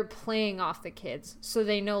 they're playing off the kids so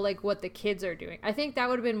they know, like, what the kids are doing. I think that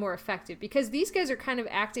would have been more effective because these guys are kind of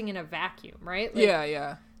acting in a vacuum, right? Like,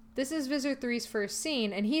 yeah. This is Visser 3's first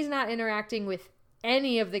scene, and he's not interacting with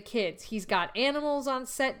any of the kids. He's got animals on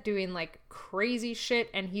set doing, like, crazy shit,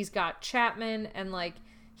 and he's got Chapman, and, like,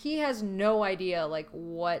 he has no idea, like,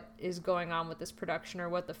 what is going on with this production or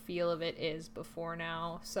what the feel of it is before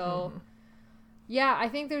now. So, yeah, I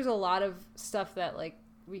think there's a lot of stuff that, like,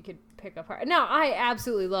 we could pick apart. Now, I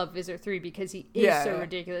absolutely love Visser 3 because he is so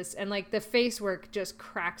ridiculous, and, like, the face work just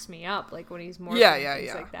cracks me up, like, when he's morphing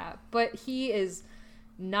things like that. But he is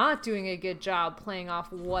not doing a good job playing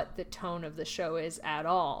off what the tone of the show is at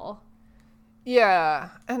all. Yeah,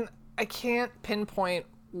 and I can't pinpoint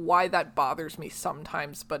why that bothers me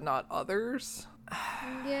sometimes but not others.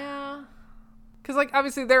 Yeah. Because, like,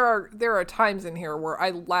 obviously there are times in here where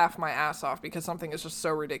I laugh my ass off because something is just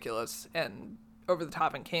so ridiculous and over the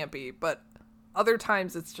top and campy, but other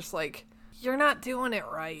times it's just like, you're not doing it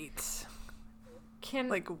right.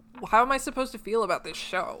 Like, how am I supposed to feel about this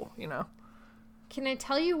show, you know? Can I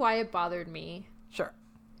tell you why it bothered me? Sure.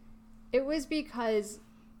 It was because,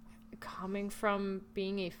 coming from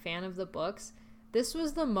being a fan of the books, this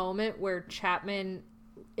was the moment where Chapman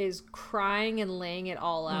is crying and laying it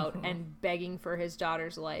all out and begging for his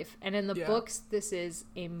daughter's life. And in the books, this is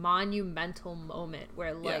a monumental moment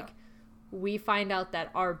where, like, we find out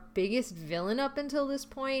that our biggest villain up until this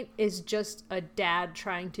point is just a dad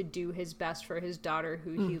trying to do his best for his daughter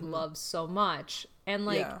who he loves so much. And,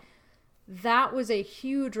 like, that was a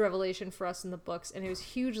huge revelation for us in the books, and it was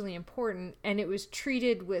hugely important, and it was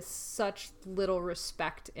treated with such little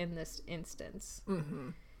respect in this instance.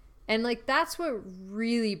 And, like, that's what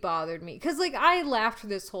really bothered me. Because, like, I laughed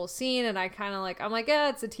through this whole scene, and I kind of, like, I'm like,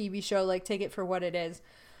 it's a TV show, like, take it for what it is.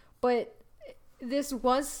 But this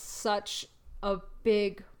was such a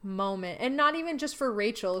big moment, and not even just for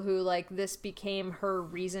Rachel, who, like, this became her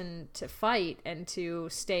reason to fight and to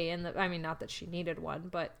stay in the, I mean, not that she needed one,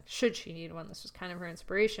 but should she need one, this was kind of her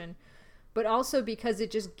inspiration, but also because it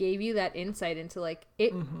just gave you that insight into, like,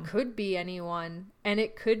 it could be anyone, and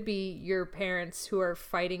it could be your parents who are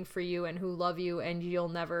fighting for you and who love you, and you'll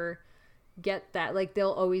never get that. Like, they'll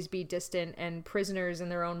always be distant and prisoners in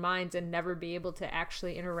their own minds and never be able to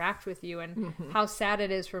actually interact with you. And how sad it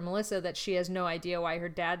is for Melissa that she has no idea why her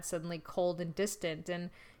dad's suddenly cold and distant, and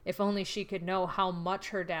if only she could know how much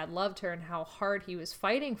her dad loved her and how hard he was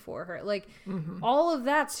fighting for her. Like, all of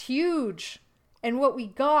that's huge. And what we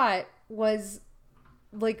got was,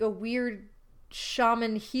 like, a weird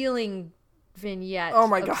shaman healing vignette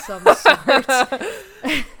of some sort.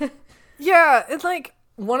 Yeah, it's like,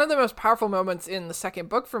 one of the most powerful moments in the second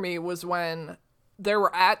book for me was when they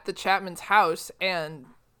were at the Chapman's house and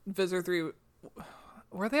Visser 3...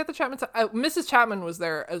 Were they at the Chapman's house? Mrs. Chapman was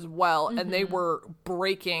there as well, and they were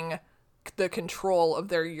breaking the control of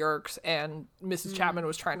their Yeerks, and Mrs. Chapman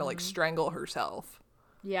was trying to, like, strangle herself.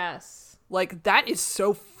 Yes. Like, that is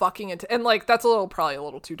so fucking and like, that's probably a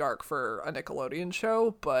little too dark for a Nickelodeon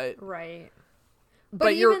show, but right.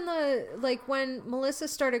 But even when Melissa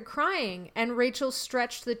started crying and Rachel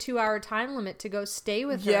stretched the 2-hour time limit to go stay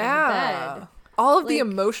with her in bed. All of the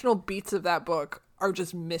emotional beats of that book are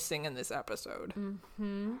just missing in this episode.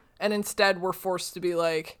 Mm-hmm. And instead we're forced to be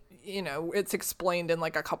like, you know, it's explained in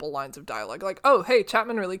like a couple lines of dialogue. Like, oh, hey,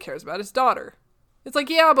 Chapman really cares about his daughter. It's like,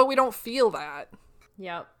 yeah, but we don't feel that.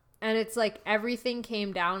 Yep. And it's like everything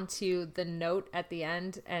came down to the note at the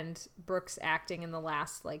end and Brooks acting in the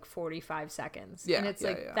last like 45 seconds. Yeah, and it's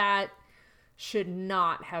that should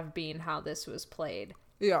not have been how this was played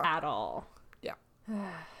at all. Yeah.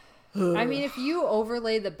 I mean, if you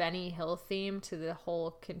overlay the Benny Hill theme to the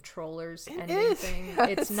whole controllers ending thing,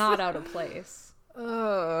 it's not out of place.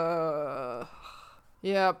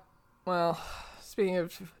 Yeah. Well, speaking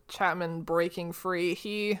of Chapman breaking free,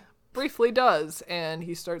 he briefly does, and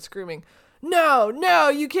he starts screaming, no,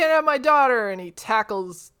 you can't have my daughter, and he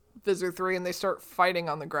tackles Visser 3 and they start fighting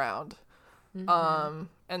on the ground. Mm-hmm.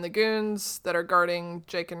 And the goons that are guarding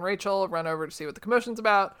Jake and Rachel run over to see what the commotion's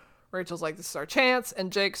about. Rachel's like, this is our chance,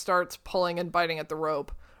 and Jake starts pulling and biting at the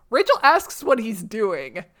rope. Rachel asks what he's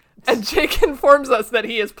doing, and Jake informs us that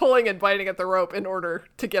he is pulling and biting at the rope in order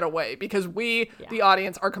to get away, because we, the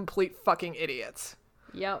audience, are complete fucking idiots.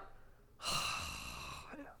 Yep.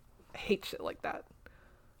 I hate shit like that.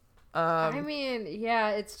 I mean,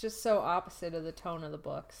 yeah, it's just so opposite of the tone of the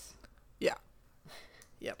books. Yeah.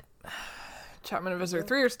 Yep. Chapman and Visitor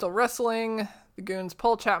 3 are still wrestling. The goons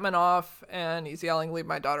pull Chapman off, and he's yelling, leave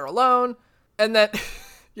my daughter alone. And then,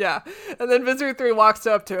 and then Visitor 3 walks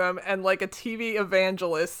up to him, and like a TV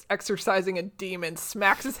evangelist exorcising a demon,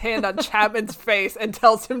 smacks his hand on Chapman's face and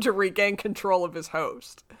tells him to regain control of his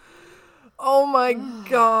host. Oh my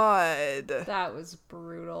god. That was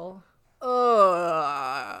brutal.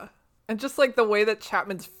 Ugh. And just like the way that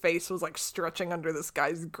Chapman's face was like stretching under this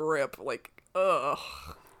guy's grip, like, ugh.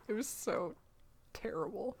 It was so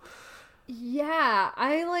terrible. Yeah,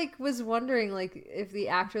 I like was wondering like if the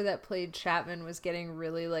actor that played Chapman was getting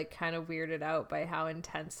really like kind of weirded out by how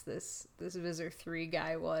intense this Visser 3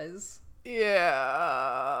 guy was.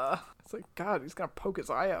 Yeah. It's like, God, he's gonna poke his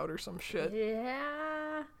eye out or some shit.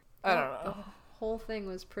 Yeah. I don't know. The whole thing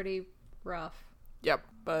was pretty rough. Yep,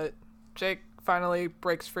 but Jake finally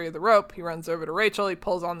breaks free of the rope. He runs over to Rachel. He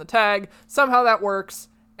pulls on the tag. Somehow that works,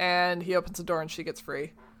 and he opens the door and she gets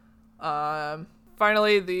free.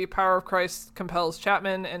 Finally, the power of Christ compels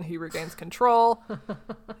Chapman, and he regains control.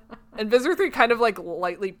 And Visser 3 kind of like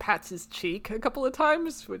lightly pats his cheek a couple of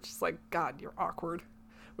times, which is like, God, you're awkward.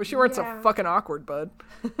 Wish you weren't so fucking awkward, bud.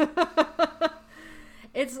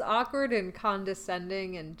 It's awkward and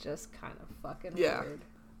condescending and just kind of fucking weird.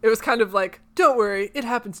 It was kind of like, don't worry, it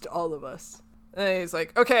happens to all of us. And he's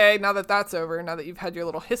like, okay, now that that's over, now that you've had your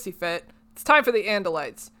little hissy fit, it's time for the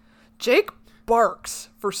Andalites. Jake barks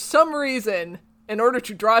for some reason in order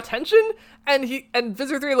to draw attention, and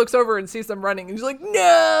Visser 3 looks over and sees them running, and he's like,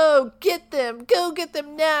 no, get them, go get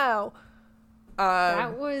them now.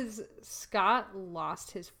 That was, Scott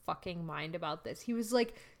lost his fucking mind about this. He was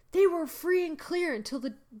like, they were free and clear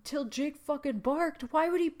until Jake fucking barked. Why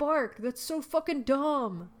would he bark? That's so fucking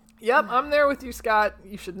dumb. Yep, I'm there with you, Scott.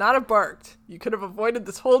 You should not have barked. You could have avoided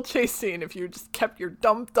this whole chase scene if you just kept your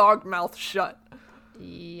dumb dog mouth shut.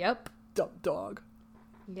 Yep. Dumb dog.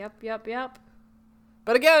 Yep.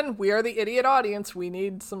 But again, we are the idiot audience. We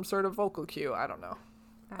need some sort of vocal cue. I don't know.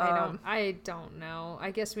 I don't know.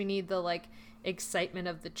 I guess we need the like excitement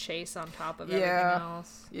of the chase on top of everything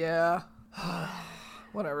else. Yeah.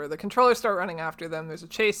 Whatever. The controllers start running after them. There's a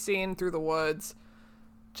chase scene through the woods.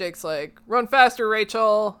 Jake's like, run faster,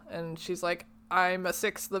 Rachel. And she's like, I'm a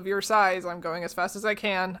sixth of your size. I'm going as fast as I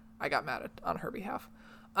can. I got mad on her behalf.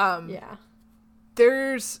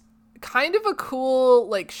 There's kind of a cool,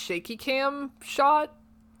 like, shaky cam shot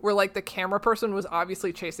where, like, the camera person was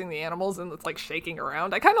obviously chasing the animals and it's, like, shaking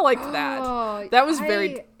around. I kind of liked that. That was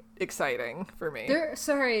very exciting for me. There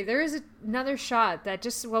is another shot that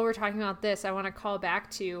just while we're talking about this, I want to call back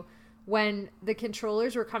to when the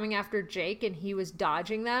controllers were coming after Jake and he was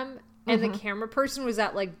dodging them and the camera person was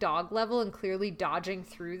at like dog level and clearly dodging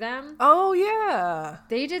through them. Oh yeah.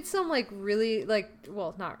 They did some like really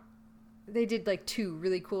they did like two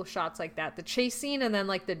really cool shots like that. The chase scene and then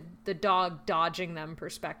like the dog dodging them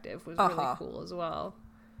perspective was really cool as well.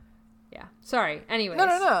 Yeah. Sorry. Anyways.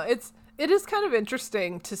 No. It is kind of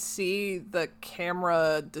interesting to see the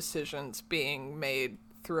camera decisions being made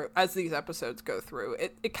through as these episodes go through.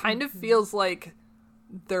 It kind of feels like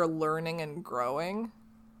they're learning and growing.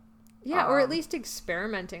 Yeah, or at least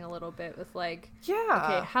experimenting a little bit with like,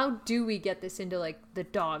 okay, how do we get this into like the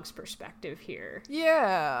dog's perspective here?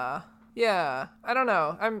 Yeah. I don't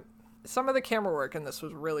know. Some of the camera work in this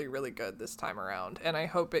was really, really good this time around, and I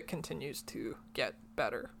hope it continues to get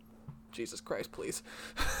better. Jesus Christ, please.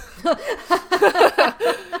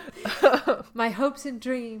 My hopes and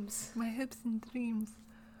dreams. My hopes and dreams.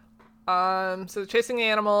 So chasing the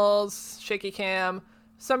animals, shaky cam.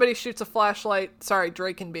 Somebody shoots a flashlight,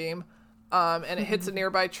 Draken beam, and it hits a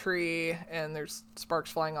nearby tree, and there's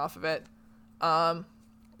sparks flying off of it.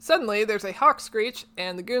 Suddenly, there's a hawk screech,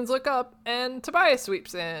 and the goons look up, and Tobias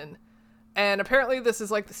sweeps in. And apparently this is,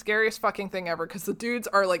 like, the scariest fucking thing ever, because the dudes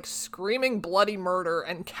are, like, screaming bloody murder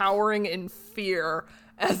and cowering in fear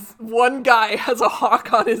as one guy has a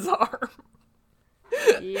hawk on his arm.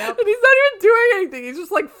 Yep. And he's not even doing anything. He's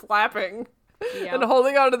just, like, flapping and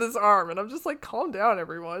holding onto this arm. And I'm just like, calm down,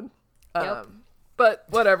 everyone. Yep. But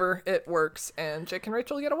whatever, it works. And Jake and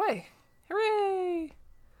Rachel get away. Hooray!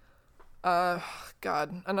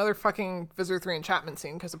 God, another fucking Visitor 3 and Chapman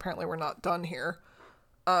scene, because apparently we're not done here.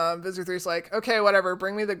 Visitor 3's like, okay, whatever,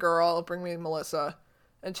 bring me the girl, bring me Melissa.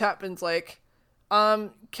 And Chapman's like,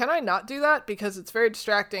 can I not do that? Because it's very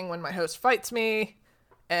distracting when my host fights me.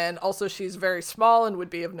 And also she's very small and would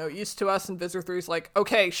be of no use to us. And Visitor 3's like,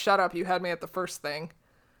 okay, shut up. You had me at the first thing.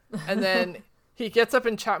 And then he gets up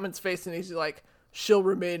in Chapman's face and he's like, she'll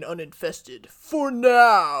remain uninfested for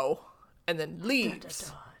now. And then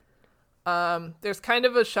leaves. There's kind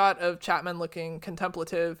of a shot of Chapman looking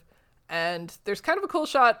contemplative. And there's kind of a cool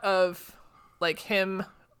shot of like him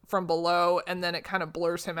from below. And then it kind of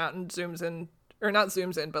blurs him out and zooms in. Or not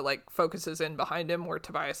zooms in, but like focuses in behind him where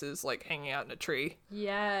Tobias is like hanging out in a tree.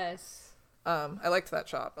 Yes. I liked that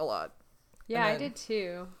shot a lot. Yeah, I did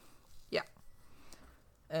too. Yeah.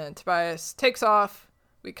 And Tobias takes off.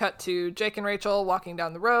 We cut to Jake and Rachel walking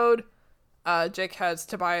down the road. Jake has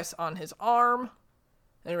Tobias on his arm.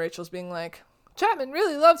 And Rachel's being like, Chapman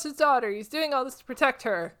really loves his daughter. He's doing all this to protect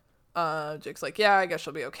her. Jake's like, yeah, I guess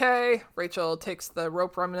she'll be okay. Rachel takes the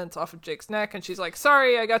rope remnants off of Jake's neck. And she's like,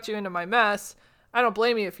 sorry, I got you into my mess. I don't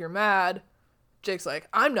blame you if you're mad. Jake's like,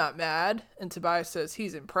 I'm not mad. And Tobias says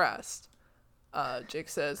he's impressed. Jake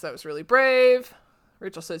says that was really brave.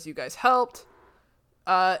 Rachel says you guys helped.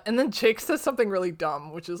 And then Jake says something really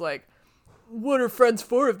dumb, which is like, what are friends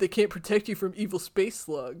for if they can't protect you from evil space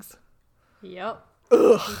slugs? Yep.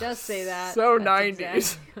 Ugh, he does say that. So That's 90s.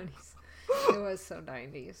 Exactly it was so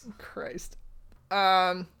 90s. Christ.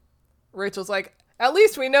 Rachel's like, at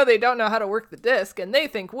least we know they don't know how to work the disc, and they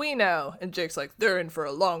think we know. And Jake's like, they're in for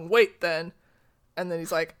a long wait then. And then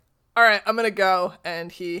he's like, all right, I'm gonna go.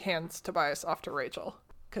 And he hands Tobias off to Rachel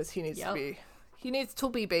because he needs to be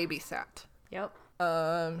babysat. Yep.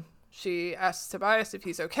 She asks Tobias if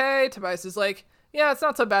he's okay. Tobias is like, yeah, it's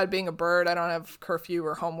not so bad being a bird. I don't have curfew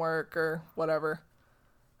or homework or whatever.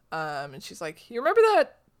 And she's like, you remember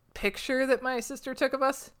that picture that my sister took of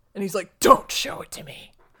us? And he's like, don't show it to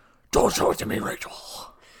me. Don't show it to me, Rachel.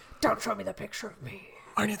 Don't show me the picture of me.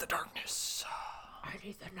 I need the darkness. I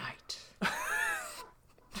need the night.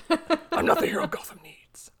 I'm not the hero Gotham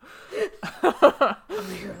needs. I'm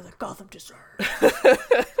the hero that Gotham deserves.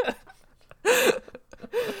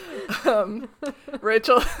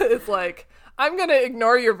 Rachel is like, I'm going to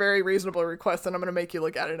ignore your very reasonable request and I'm going to make you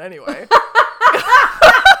look at it anyway.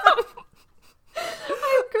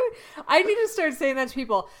 I need to start saying that to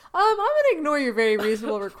people. I'm going to ignore your very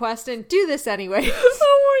reasonable request and do this anyway.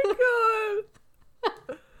 Oh my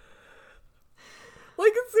god.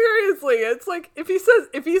 Like, seriously, it's like, if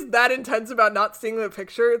he's that intense about not seeing the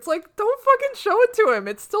picture, it's like, don't fucking show it to him.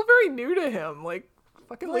 It's still very new to him. Like,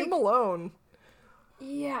 fucking leave him alone.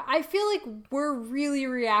 Yeah, I feel like we're really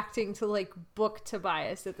reacting to, like, book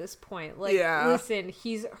Tobias at this point. Like, listen,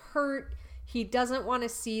 he's hurt. He doesn't want to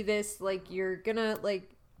see this. Like, you're gonna, like,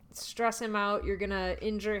 stress him out. You're gonna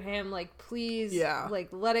injure him. Like, please, like,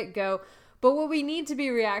 let it go. But what we need to be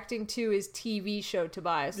reacting to is TV show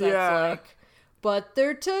Tobias. That's like, but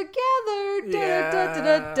they're together. Da, da,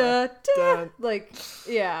 da, da, da, da. Like,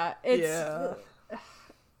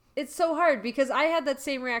 it's so hard because I had that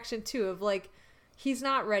same reaction too of like, he's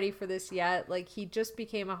not ready for this yet. Like, he just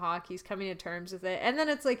became a hawk. He's coming to terms with it. And then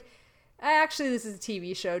it's like, actually, this is a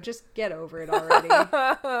TV show. Just get over it already.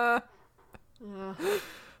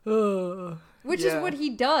 Which is what he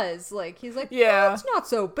does. Like, he's like, oh, it's not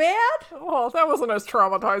so bad. Well, that wasn't as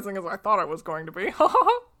traumatizing as I thought it was going to be.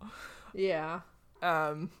 Yeah.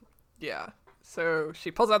 So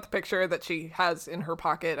she pulls out the picture that she has in her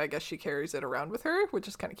pocket. I guess she carries it around with her, which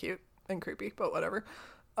is kind of cute and creepy, but whatever.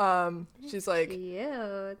 She's like,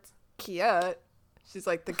 cute. She's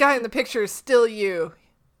like, the guy in the picture is still you.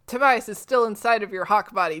 Tobias is still inside of your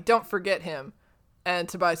hawk body. Don't forget him. And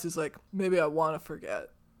Tobias is like, maybe I want to forget.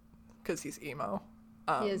 Because he's emo.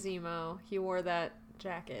 He is emo. He wore that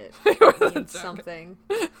jacket. He wore that means jacket. something.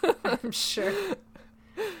 I'm sure.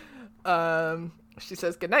 She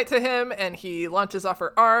says goodnight to him, and he launches off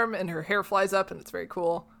her arm, and her hair flies up, and it's very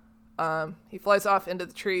cool. He flies off into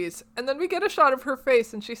the trees, and then we get a shot of her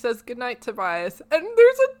face, and she says goodnight, Tobias, and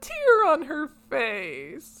there's a tear on her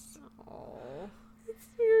face. Oh, It's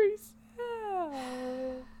very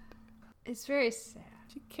sad. it's very sad.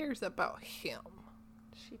 She cares about him.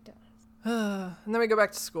 She does. And then we go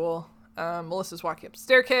back to school. Melissa's walking up the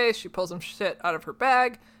staircase. She pulls some shit out of her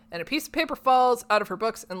bag, and a piece of paper falls out of her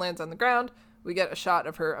books and lands on the ground. We get a shot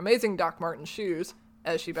of her amazing Doc Martens shoes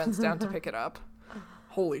as she bends down to pick it up.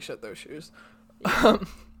 Holy shit, those shoes.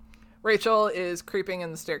 Rachel is creeping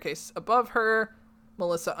in the staircase above her.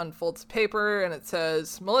 Melissa unfolds the paper, and it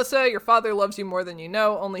says, Melissa, your father loves you more than you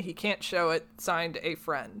know, only he can't show it. Signed, a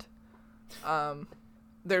friend.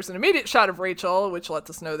 There's an immediate shot of Rachel, which lets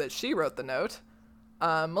us know that she wrote the note.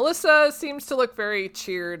 Melissa seems to look very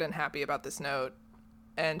cheered and happy about this note.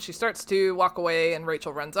 And she starts to walk away, and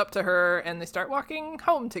Rachel runs up to her, and they start walking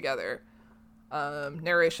home together.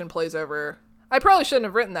 Narration plays over. I probably shouldn't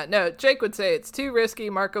have written that note. Jake would say it's too risky.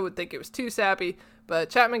 Marco would think it was too sappy. But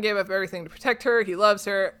Chapman gave up everything to protect her. He loves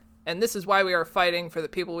her. And this is why we are fighting for the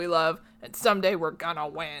people we love. And someday we're gonna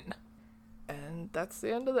win. And that's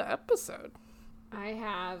the end of the episode. I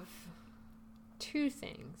have two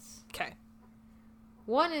things. Okay.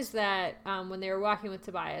 One is that when they were walking with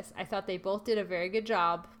Tobias, I thought they both did a very good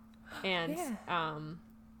job. And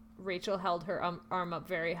Rachel held her arm up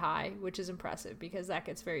very high, which is impressive because that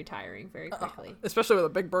gets very tiring very quickly. Especially with a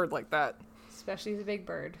big bird like that. Especially the big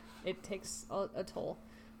bird. It takes a toll.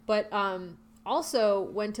 But also,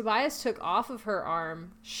 when Tobias took off of her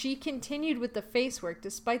arm, she continued with the face work,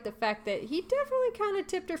 despite the fact that he definitely kind of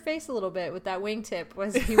tipped her face a little bit with that wingtip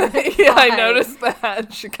as he went Yeah, by. I noticed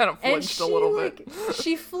that. She kind of flinched a little bit.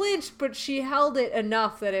 She flinched, but she held it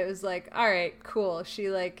enough that it was like, all right, cool.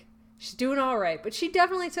 She's doing all right. But she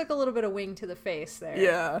definitely took a little bit of wing to the face there.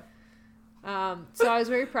 Yeah. So I was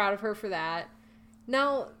very proud of her for that.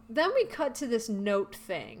 Now, then we cut to this note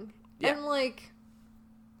thing. Yeah. And, like,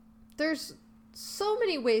 there's so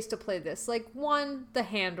many ways to play this. Like, one, the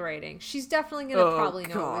handwriting. She's definitely going to probably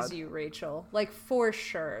know it was you, Rachel. Like, for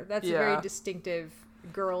sure. That's a very distinctive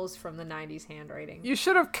girls from the 90s handwriting. You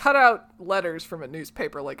should have cut out letters from a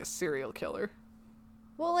newspaper like a serial killer.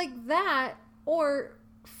 Well, like that, or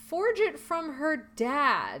forge it from her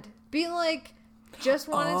dad. Be like, just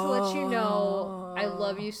wanted to let you know I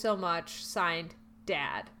love you so much. Signed,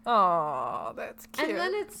 Dad. Oh, that's cute. And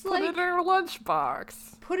then it's Put like, it in her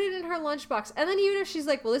lunchbox. Put it in her lunchbox. And then even if she's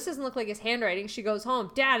like, well, this doesn't look like his handwriting, she goes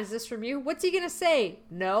home. Dad, is this from you? What's he gonna say?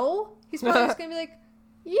 No? He's probably just gonna be like,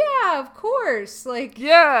 yeah, of course. Like,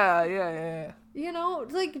 Yeah. you know,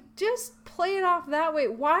 like, just play it off that way.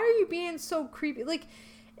 Why are you being so creepy? Like,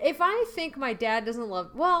 if I think my dad doesn't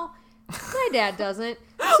love, well, my dad doesn't.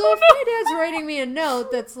 So if my dad's writing me a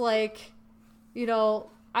note that's like, you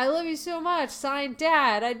know, I love you so much, signed,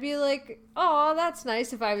 Dad, I'd be like, oh, that's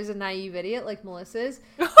nice if I was a naive idiot like Melissa is.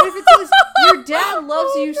 But if it says, your dad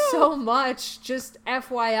loves you so much, just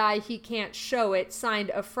FYI, he can't show it,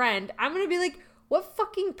 signed, a friend, I'm going to be like, what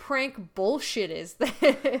fucking prank bullshit is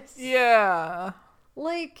this? Yeah.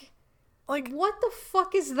 Like, what the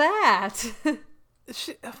fuck is that?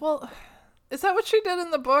 Well, is that what she did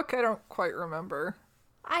in the book? I don't quite remember.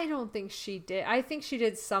 I don't think she did. I think she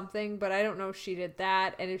did something, but I don't know if she did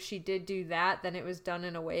that. And if she did do that, then it was done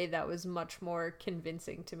in a way that was much more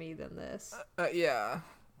convincing to me than this. Yeah.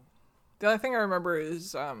 The only thing I remember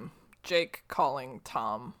is Jake calling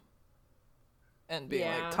Tom and being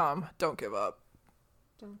like, Tom, don't give up.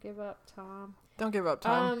 Don't give up, Tom. Don't give up,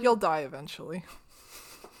 Tom. You'll die eventually.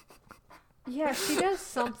 Yeah, she does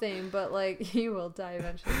something, but, like, you will die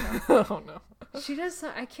eventually. Oh, no. She does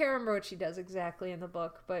I can't remember what she does exactly in the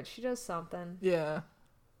book, but she does something. Yeah.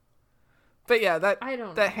 But yeah, I don't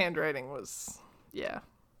know. That handwriting was, yeah.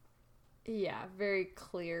 Yeah, very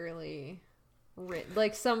clearly written.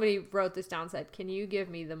 Like, somebody wrote this down and said, can you give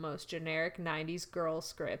me the most generic 90s girl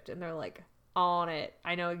script? And they're like, on it.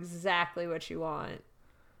 I know exactly what you want.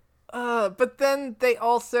 But then they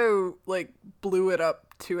also, like, blew it up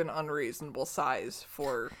to an unreasonable size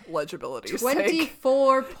for legibility's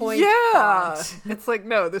 24 sake. point Yeah. font. It's like,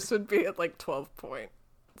 no, this would be at, like, 12-point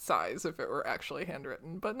size if it were actually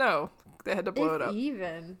handwritten. But no, they had to blow it up.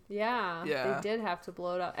 Even. Yeah. Yeah. They did have to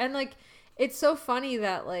blow it up. And, like, it's so funny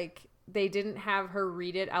that, like, they didn't have her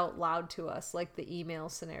read it out loud to us, like the email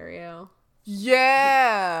scenario.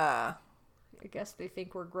 Yeah. I guess they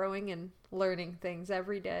think we're growing and learning things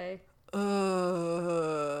every day.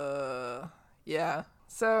 Yeah.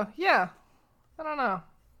 So, yeah. I don't know.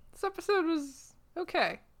 This episode was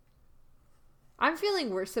okay. I'm feeling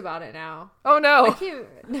worse about it now. Oh, no.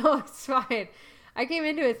 No, it's fine. I came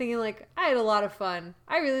into it thinking, like, I had a lot of fun.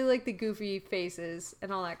 I really like the goofy faces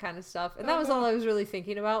and all that kind of stuff. And that was all I was really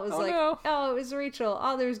thinking about was oh, it was Rachel.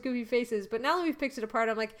 Oh, there's goofy faces. But now that we've picked it apart,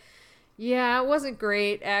 I'm like, yeah, it wasn't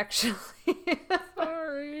great, actually.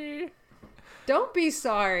 Sorry. Don't be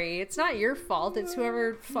sorry. It's not your fault. It's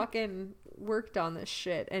whoever fucking worked on this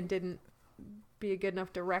shit and didn't be a good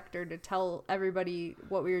enough director to tell everybody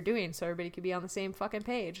what we were doing so everybody could be on the same fucking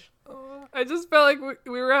page. I just felt like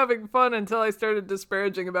we were having fun until I started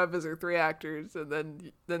disparaging about Visor 3 actors, and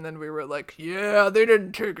then we were like, yeah, they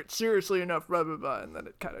didn't take it seriously enough, blah, blah, blah, and then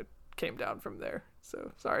it kind of came down from there.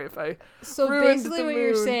 So, sorry if I ruined basically what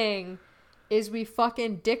you're saying is we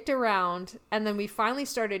fucking dicked around, and then we finally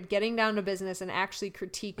started getting down to business and actually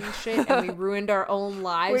critiquing shit, and we ruined our own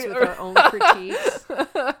lives with our own critiques.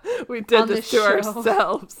 We did this to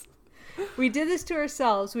ourselves. We did this to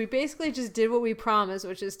ourselves. We basically just did what we promised,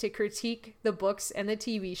 which is to critique the books and the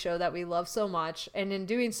TV show that we love so much, and in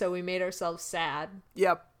doing so, we made ourselves sad.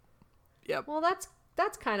 Yep. Well,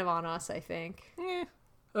 that's kind of on us, I think.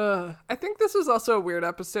 I think this was also a weird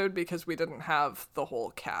episode because we didn't have the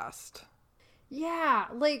whole cast. Yeah,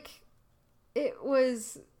 like, it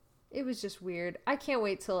was just weird. I can't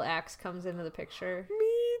wait till Axe comes into the picture.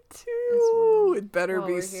 Me too. It better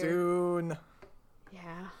be soon.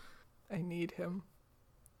 Yeah. I need him.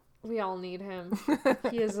 We all need him.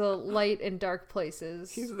 He is a light in dark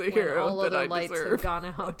places. He's the hero all that other I lights deserve. have gone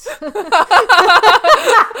out.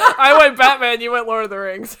 I went Batman, you went Lord of the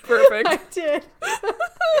Rings. Perfect. I did.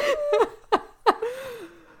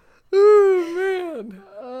 Oh, man.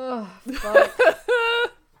 Oh, fuck.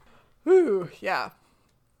 Ooh, yeah.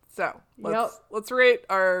 So, let's rate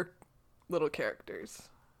our little characters.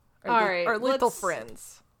 Our little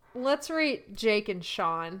friends. Let's rate Jake and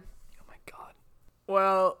Sean. Oh my god.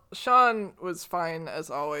 Well, Sean was fine as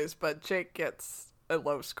always, but Jake gets a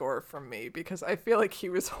low score from me because I feel like he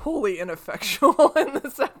was wholly ineffectual in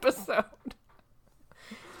this episode.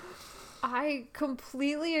 I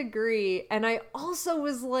completely agree. And I also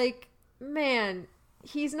was like, man,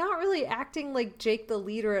 he's not really acting like Jake the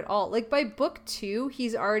leader at all. Like, by book 2,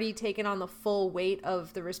 he's already taken on the full weight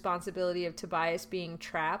of the responsibility of Tobias being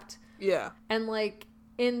trapped. Yeah. And, like,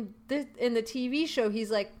 in the TV show,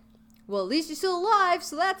 he's like, well, at least you're still alive,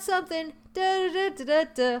 so that's something. Da da da da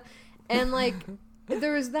da. And, like,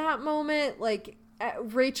 there was that moment, like,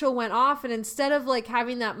 Rachel went off, and instead of, like,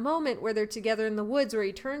 having that moment where they're together in the woods where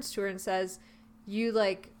he turns to her and says, you,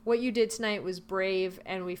 like, what you did tonight was brave,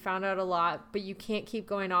 and we found out a lot, but you can't keep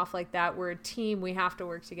going off like that. We're a team. We have to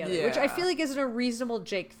work together. Yeah. Which I feel like isn't a reasonable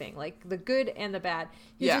Jake thing, like, the good and the bad.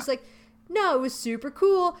 He's just like, no, it was super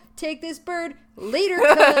cool. Take this bird later,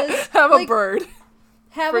 cuz. Have a bird.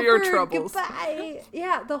 Have for a your bird. Troubles. Goodbye.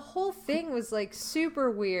 Yeah, the whole thing was, like,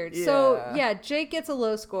 super weird. Yeah. So, yeah, Jake gets a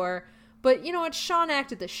low score. But you know what? Sean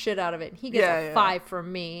acted the shit out of it. He gets a 5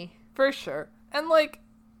 from me. For sure. And, like,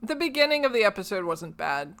 the beginning of the episode wasn't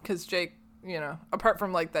bad. Because Jake, you know, apart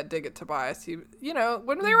from, like, that dig at Tobias, he, you know,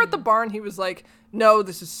 when they were at the barn, he was like, no,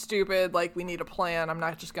 this is stupid. Like, we need a plan. I'm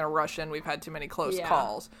not just going to rush in. We've had too many close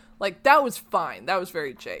calls. Like, that was fine. That was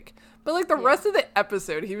very Jake. But, like, the rest of the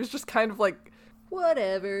episode, he was just kind of like,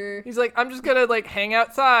 whatever. He's like, I'm just going to, like, hang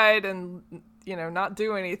outside and, you know, not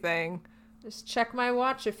do anything. Just check my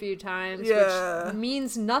watch a few times, which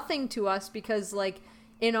means nothing to us because, like,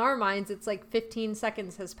 in our minds, it's like 15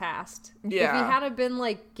 seconds has passed. Yeah. If he hadn't been,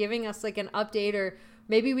 like, giving us, like, an update, or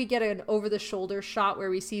maybe we get an over-the-shoulder shot where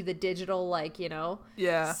we see the digital, like, you know,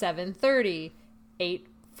 7:30,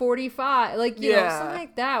 8:45, like, you know, something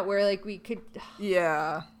like that, where, like, we could...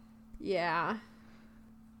 Yeah.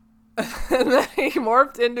 And then he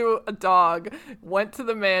morphed into a dog, went to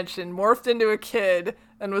the mansion, morphed into a kid,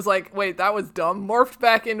 and was like, wait, that was dumb. Morphed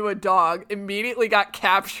back into a dog, immediately got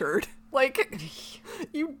captured. Like,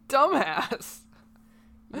 you dumbass.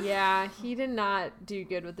 Yeah, he did not do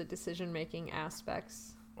good with the decision-making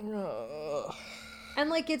aspects. Ugh. And,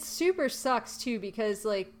 like, it super sucks, too, because,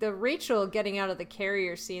 like, the Rachel getting out of the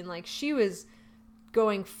carrier scene, like, she was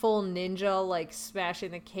going full ninja, like,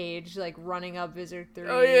 smashing the cage, like, running up Visor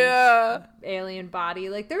 3's alien body.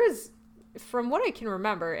 Like, there was, from what I can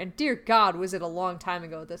remember, and dear God, was it a long time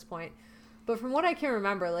ago at this point, but from what I can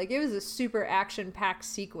remember, like, it was a super action-packed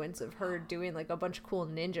sequence of her doing, like, a bunch of cool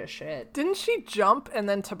ninja shit. Didn't she jump and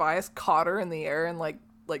then Tobias caught her in the air and, like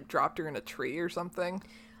dropped her in a tree or something?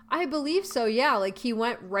 I believe so, yeah. Like, he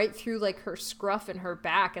went right through, like, her scruff and her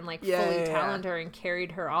back and, like, fully taloned her and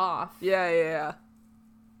carried her off. Yeah.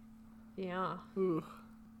 Ooh.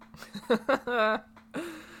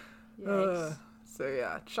 So,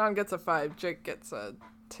 yeah. Sean gets a 5. Jake gets a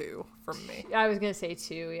 2 from me. I was going to say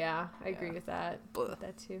 2, yeah. I agree with that. Blech.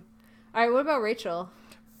 That, too. All right, what about Rachel?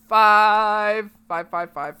 5. 5,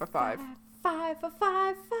 5, 5, 5, 5. 5 for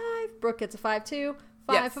 5, 5. Brooke gets a 5, too.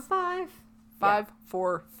 5 for 5. 5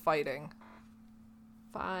 for fighting.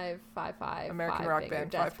 5, 5, 5. American rock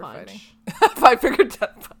band, 5 for fighting. 5-finger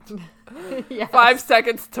death punch. Yes. 5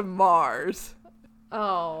 seconds to Mars.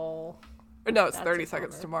 Oh. Or no, it's 30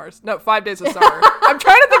 seconds to Mars. No, 5 Days of Summer. I'm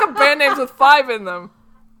trying to think of band names with 5 in them.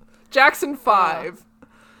 Jackson 5.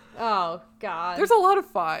 Oh, God. There's a lot of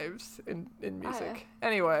 5s in music.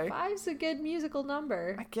 Anyway. 5's a good musical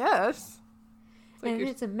number. I guess. It's and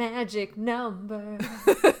it's a magic number.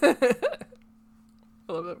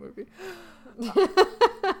 I love that movie.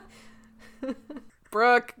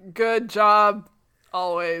 Brooke, good job.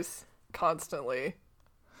 Always. Constantly.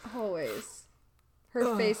 Always.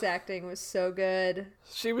 Her face acting was so good.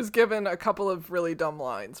 She was given a couple of really dumb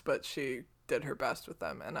lines, but she did her best with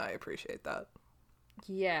them, and I appreciate that.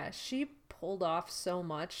 Yeah, she pulled off so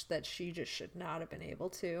much that she just should not have been able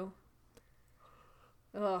to.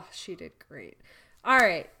 Oh, she did great. All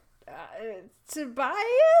right.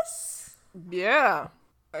 Tobias? Yeah.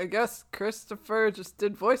 I guess Christopher just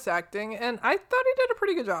did voice acting, and I thought he did a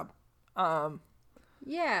pretty good job.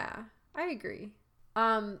 Yeah, I agree.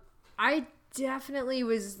 I definitely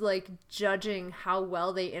was, like, judging how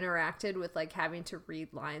well they interacted with, like, having to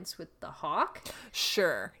read lines with the Hawk.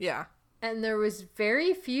 Sure, yeah. And there was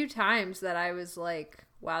very few times that I was like,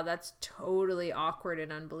 wow, that's totally awkward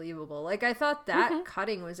and unbelievable. Like, I thought that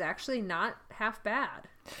cutting was actually not half bad.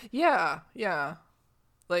 Yeah.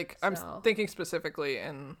 Like, So. I'm thinking specifically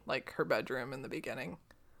in, like, her bedroom in the beginning.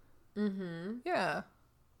 Mm-hmm. Yeah.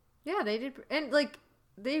 Yeah, they did. And, like,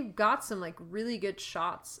 they got some, like, really good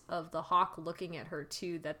shots of the Hawk looking at her,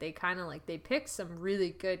 too, that they kind of, like, they picked some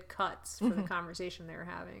really good cuts for the conversation they were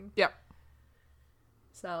having. Yep.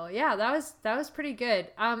 So, yeah, that was pretty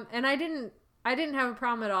good. And I didn't have a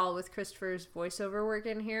problem at all with Christopher's voiceover work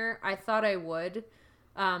in here. I thought I would.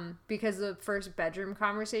 Because the first bedroom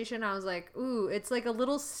conversation, I was like, ooh, it's like a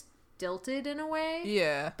little stilted in a way.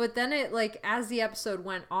 Yeah. But then it, like, as the episode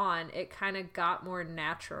went on, it kind of got more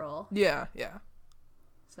natural. Yeah.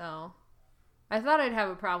 So I thought I'd have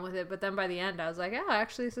a problem with it, but then by the end, I was like, oh,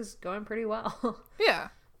 actually, this is going pretty well. Yeah.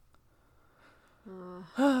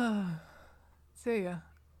 So, yeah.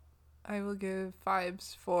 I will give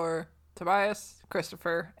 5s for Tobias,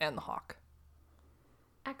 Christopher, and the Hawk.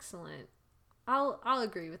 Excellent. I'll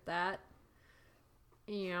agree with that.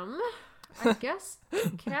 I guess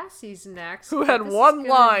Cassie's next. Who had one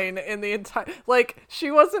line in the entire... Like, she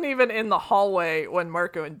wasn't even in the hallway when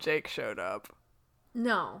Marco and Jake showed up.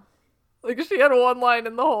 No. Like, she had one line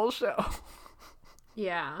in the whole show.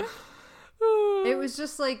 Yeah. It was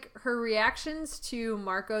just, like, her reactions to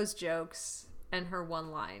Marco's jokes and her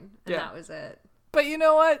one line. And that was it. But you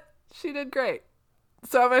know what? She did great.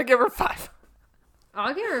 So I'm going to give her 5.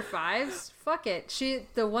 I'll give her 5s. Fuck it.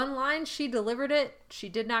 The one line, she delivered it. She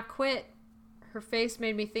did not quit. Her face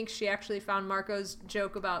made me think she actually found Marco's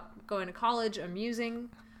joke about going to college amusing.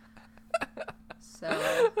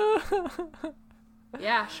 So,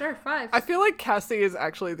 yeah, sure, 5. I feel like Cassie is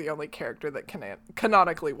actually the only character that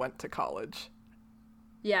canonically went to college.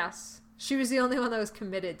 Yes. She was the only one that was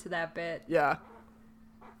committed to that bit. Yeah.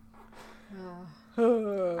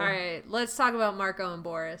 All right, let's talk about Marco and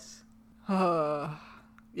Boris.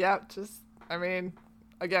 Yeah, just, I mean,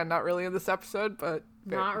 again, not really in this episode, but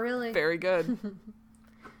not really. Very good.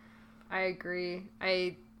 I agree.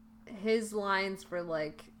 His lines were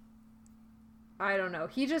like, I don't know.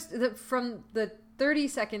 He just, from the 30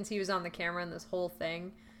 seconds he was on the camera in this whole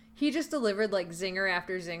thing, he just delivered like zinger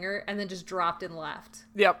after zinger and then just dropped and left.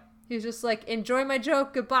 Yep. He was just like, enjoy my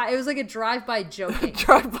joke, goodbye. It was like a drive-by joking.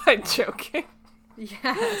 Drive-by joking?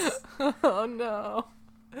 Yes. Oh, no.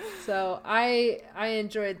 So I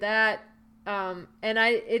enjoyed that. And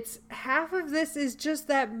it's half of this is just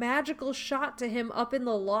that magical shot to him up in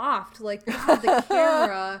the loft. Like, God, the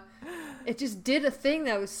camera, it just did a thing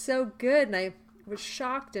that was so good. And I was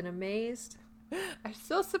shocked and amazed. I'm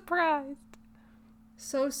so surprised.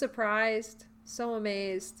 So surprised. So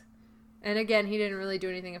amazed. And again, he didn't really do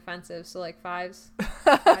anything offensive. So like 5s.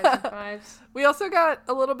 5s and 5s. We also got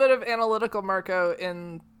a little bit of analytical Marco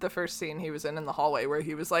in the first scene he was in the hallway where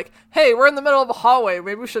he was like, hey, we're in the middle of a hallway.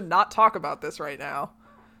 Maybe we should not talk about this right now.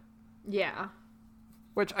 Yeah.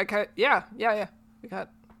 Which I got, yeah. We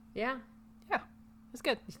got. Yeah. Yeah. It's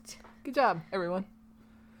good. Good job, everyone.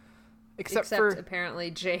 Except for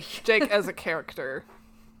apparently Jake. Jake as a character.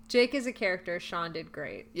 Jake as a character, Sean did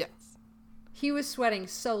great. Yes. He was sweating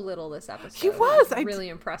so little this episode. He was. Really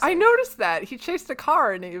impressive. I noticed that. He chased a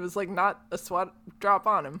car and it was like not a sweat drop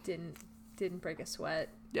on him. Didn't break a sweat.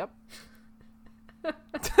 Yep.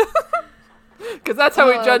 Because that's how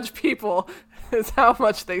we judge people, is how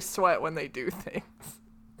much they sweat when they do things.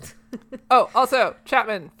 Oh, also,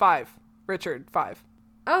 Chapman, 5. Richard, 5.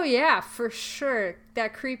 Oh, yeah, for sure.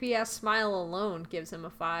 That creepy-ass smile alone gives him a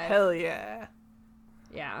 5. Hell yeah.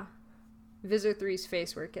 Yeah. Visitor 3's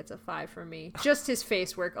face work gets a 5 from me. Just his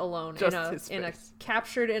face work alone. In a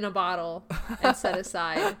captured in a bottle and set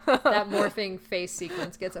aside. That morphing face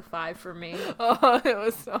sequence gets a 5 from me. Oh, it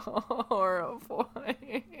was so horrible.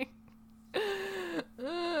 I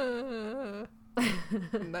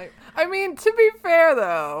mean, to be fair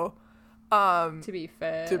though, morphing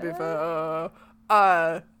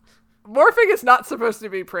is not supposed to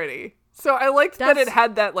be pretty. So I liked that it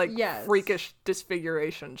had that freakish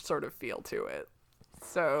disfiguration sort of feel to it.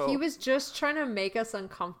 So he was just trying to make us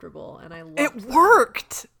uncomfortable, and I loved it.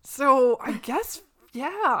 Worked. So I guess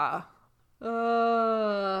yeah.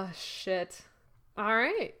 Shit. All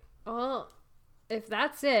right. Well, if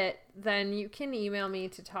that's it, then you can email me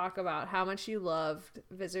to talk about how much you loved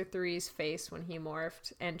Visitor 3's face when he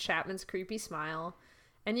morphed and Chapman's creepy smile.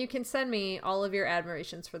 And you can send me all of your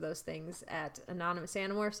admirations for those things at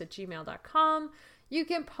anonymousanimorphs@gmail.com. You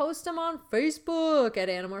can post them on Facebook at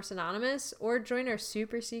Animorphs Anonymous, or join our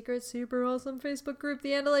super secret, super awesome Facebook group,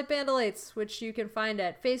 the Andalite Bandalites, which you can find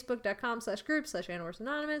at facebook.com/group/Animorphs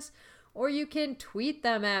Anonymous, or you can tweet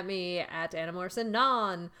them at me at Animorphs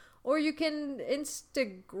or you can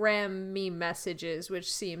Instagram me messages,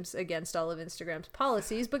 which seems against all of Instagram's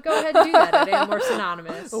policies, but go ahead and do that at Animorphs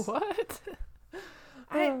Anonymous. What?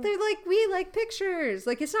 They're like, we like pictures.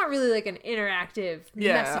 Like, it's not really like an interactive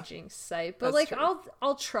messaging site, but like, true.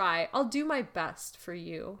 I'll try. I'll do my best for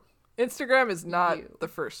you. Instagram is not the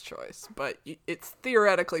first choice, but it's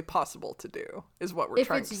theoretically possible to do, is what we're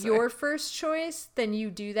trying to say. If it's your first choice, then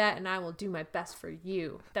you do that, and I will do my best for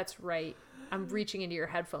you. That's right. I'm reaching into your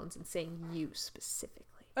headphones and saying you specifically.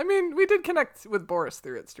 I mean, we did connect with Boris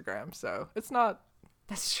through Instagram, so it's not...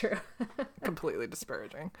 That's true. completely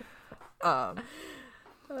disparaging.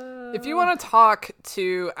 If you want to talk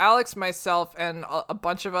to Alex, myself, and a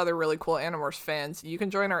bunch of other really cool Animorphs fans, you can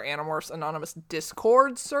join our Animorphs Anonymous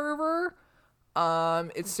Discord server.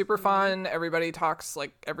 It's super fun. Everybody talks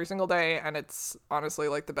like every single day, and it's honestly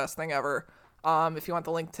like the best thing ever. If you want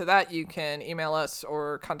the link to that, you can email us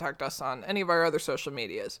or contact us on any of our other social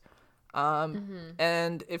medias.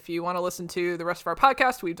 And if you want to listen to the rest of our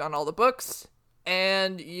podcast, we've done all the books,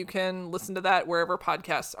 and you can listen to that wherever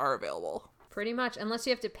podcasts are available. Pretty much, unless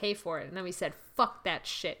you have to pay for it. And then we said, fuck that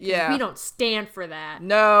shit. Yeah. We don't stand for that.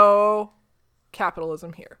 No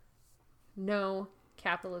capitalism here. No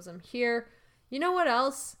capitalism here. You know what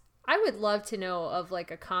else? I would love to know of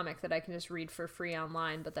like a comic that I can just read for free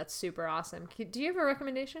online, but that's super awesome. Do you have a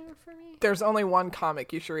recommendation for me? There's only one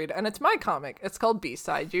comic you should read, and it's my comic. It's called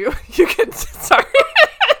B-Side You. You can... Sorry.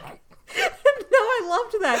 No, I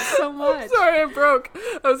loved that so much. I'm sorry, I'm broke.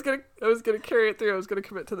 I was gonna carry it through. I was gonna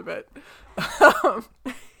commit to the bit.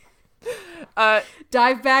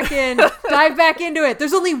 Dive back into it.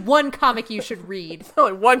 There's only one comic you should read. There's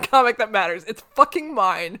only one comic that matters. It's fucking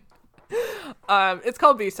mine. It's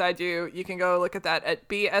called B-Side You. You can go look at that at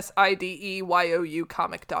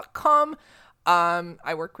bsideyouyoucomic.com.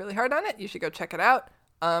 I work really hard on it. You should go check it out.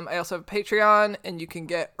 I also have a Patreon, and you can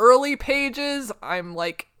get early pages. I'm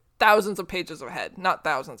like thousands of pages ahead. Not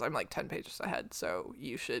thousands. I'm like 10 pages ahead. So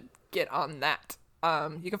you should get on that.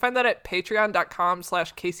 You can find that at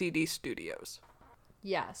patreon.com/KCD Studios.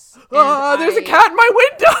 Yes. There's a cat in my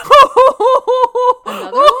window!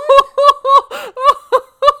 Another one?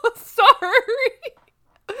 Sorry.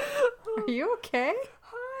 Are you okay?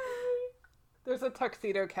 Hi. There's a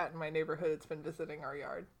tuxedo cat in my neighborhood. It's been visiting our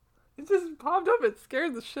yard. It just popped up. It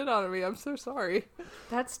scared the shit out of me. I'm so sorry.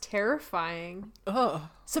 That's terrifying. Ugh.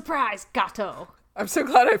 Surprise, gato. I'm so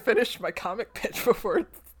glad I finished my comic pitch before it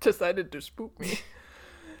decided to spook me.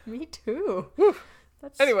 Me too.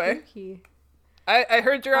 That's anyway, spooky. I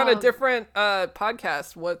heard you're on a different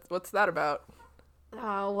podcast. What's that about?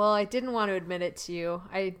 Well, I didn't want to admit it to you.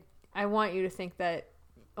 I want you to think that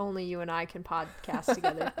only you and I can podcast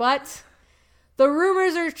together. But the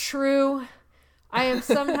rumors are true. I am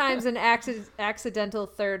sometimes an accidental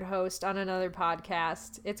third host on another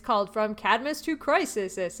podcast. It's called From Cadmus to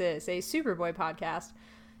Crisis. This is a Superboy podcast.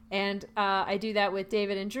 And I do that with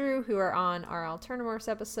David and Drew, who are on our Alternomorphs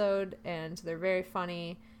episode, and they're very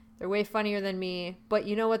funny. They're way funnier than me. But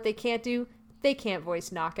you know what they can't do? They can't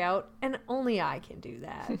voice Knockout. And only I can do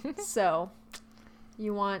that. So,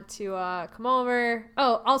 you want to come over.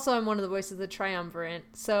 Oh, also I'm one of the voices of the Triumvirate.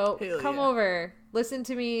 So, come over. Listen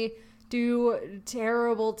to me do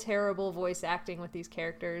terrible, terrible voice acting with these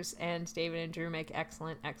characters. And David and Drew make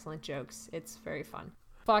excellent, excellent jokes. It's very fun.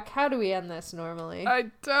 Fuck, how do we end this normally?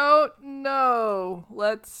 I don't know.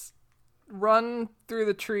 Let's run through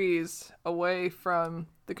the trees away from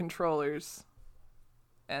the controllers.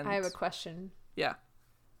 And I have a question. Yeah.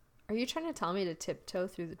 Are you trying to tell me to tiptoe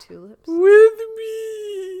through the tulips? With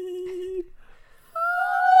me.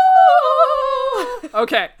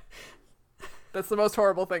 Okay. That's the most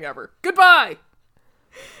horrible thing ever. Goodbye.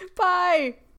 Bye.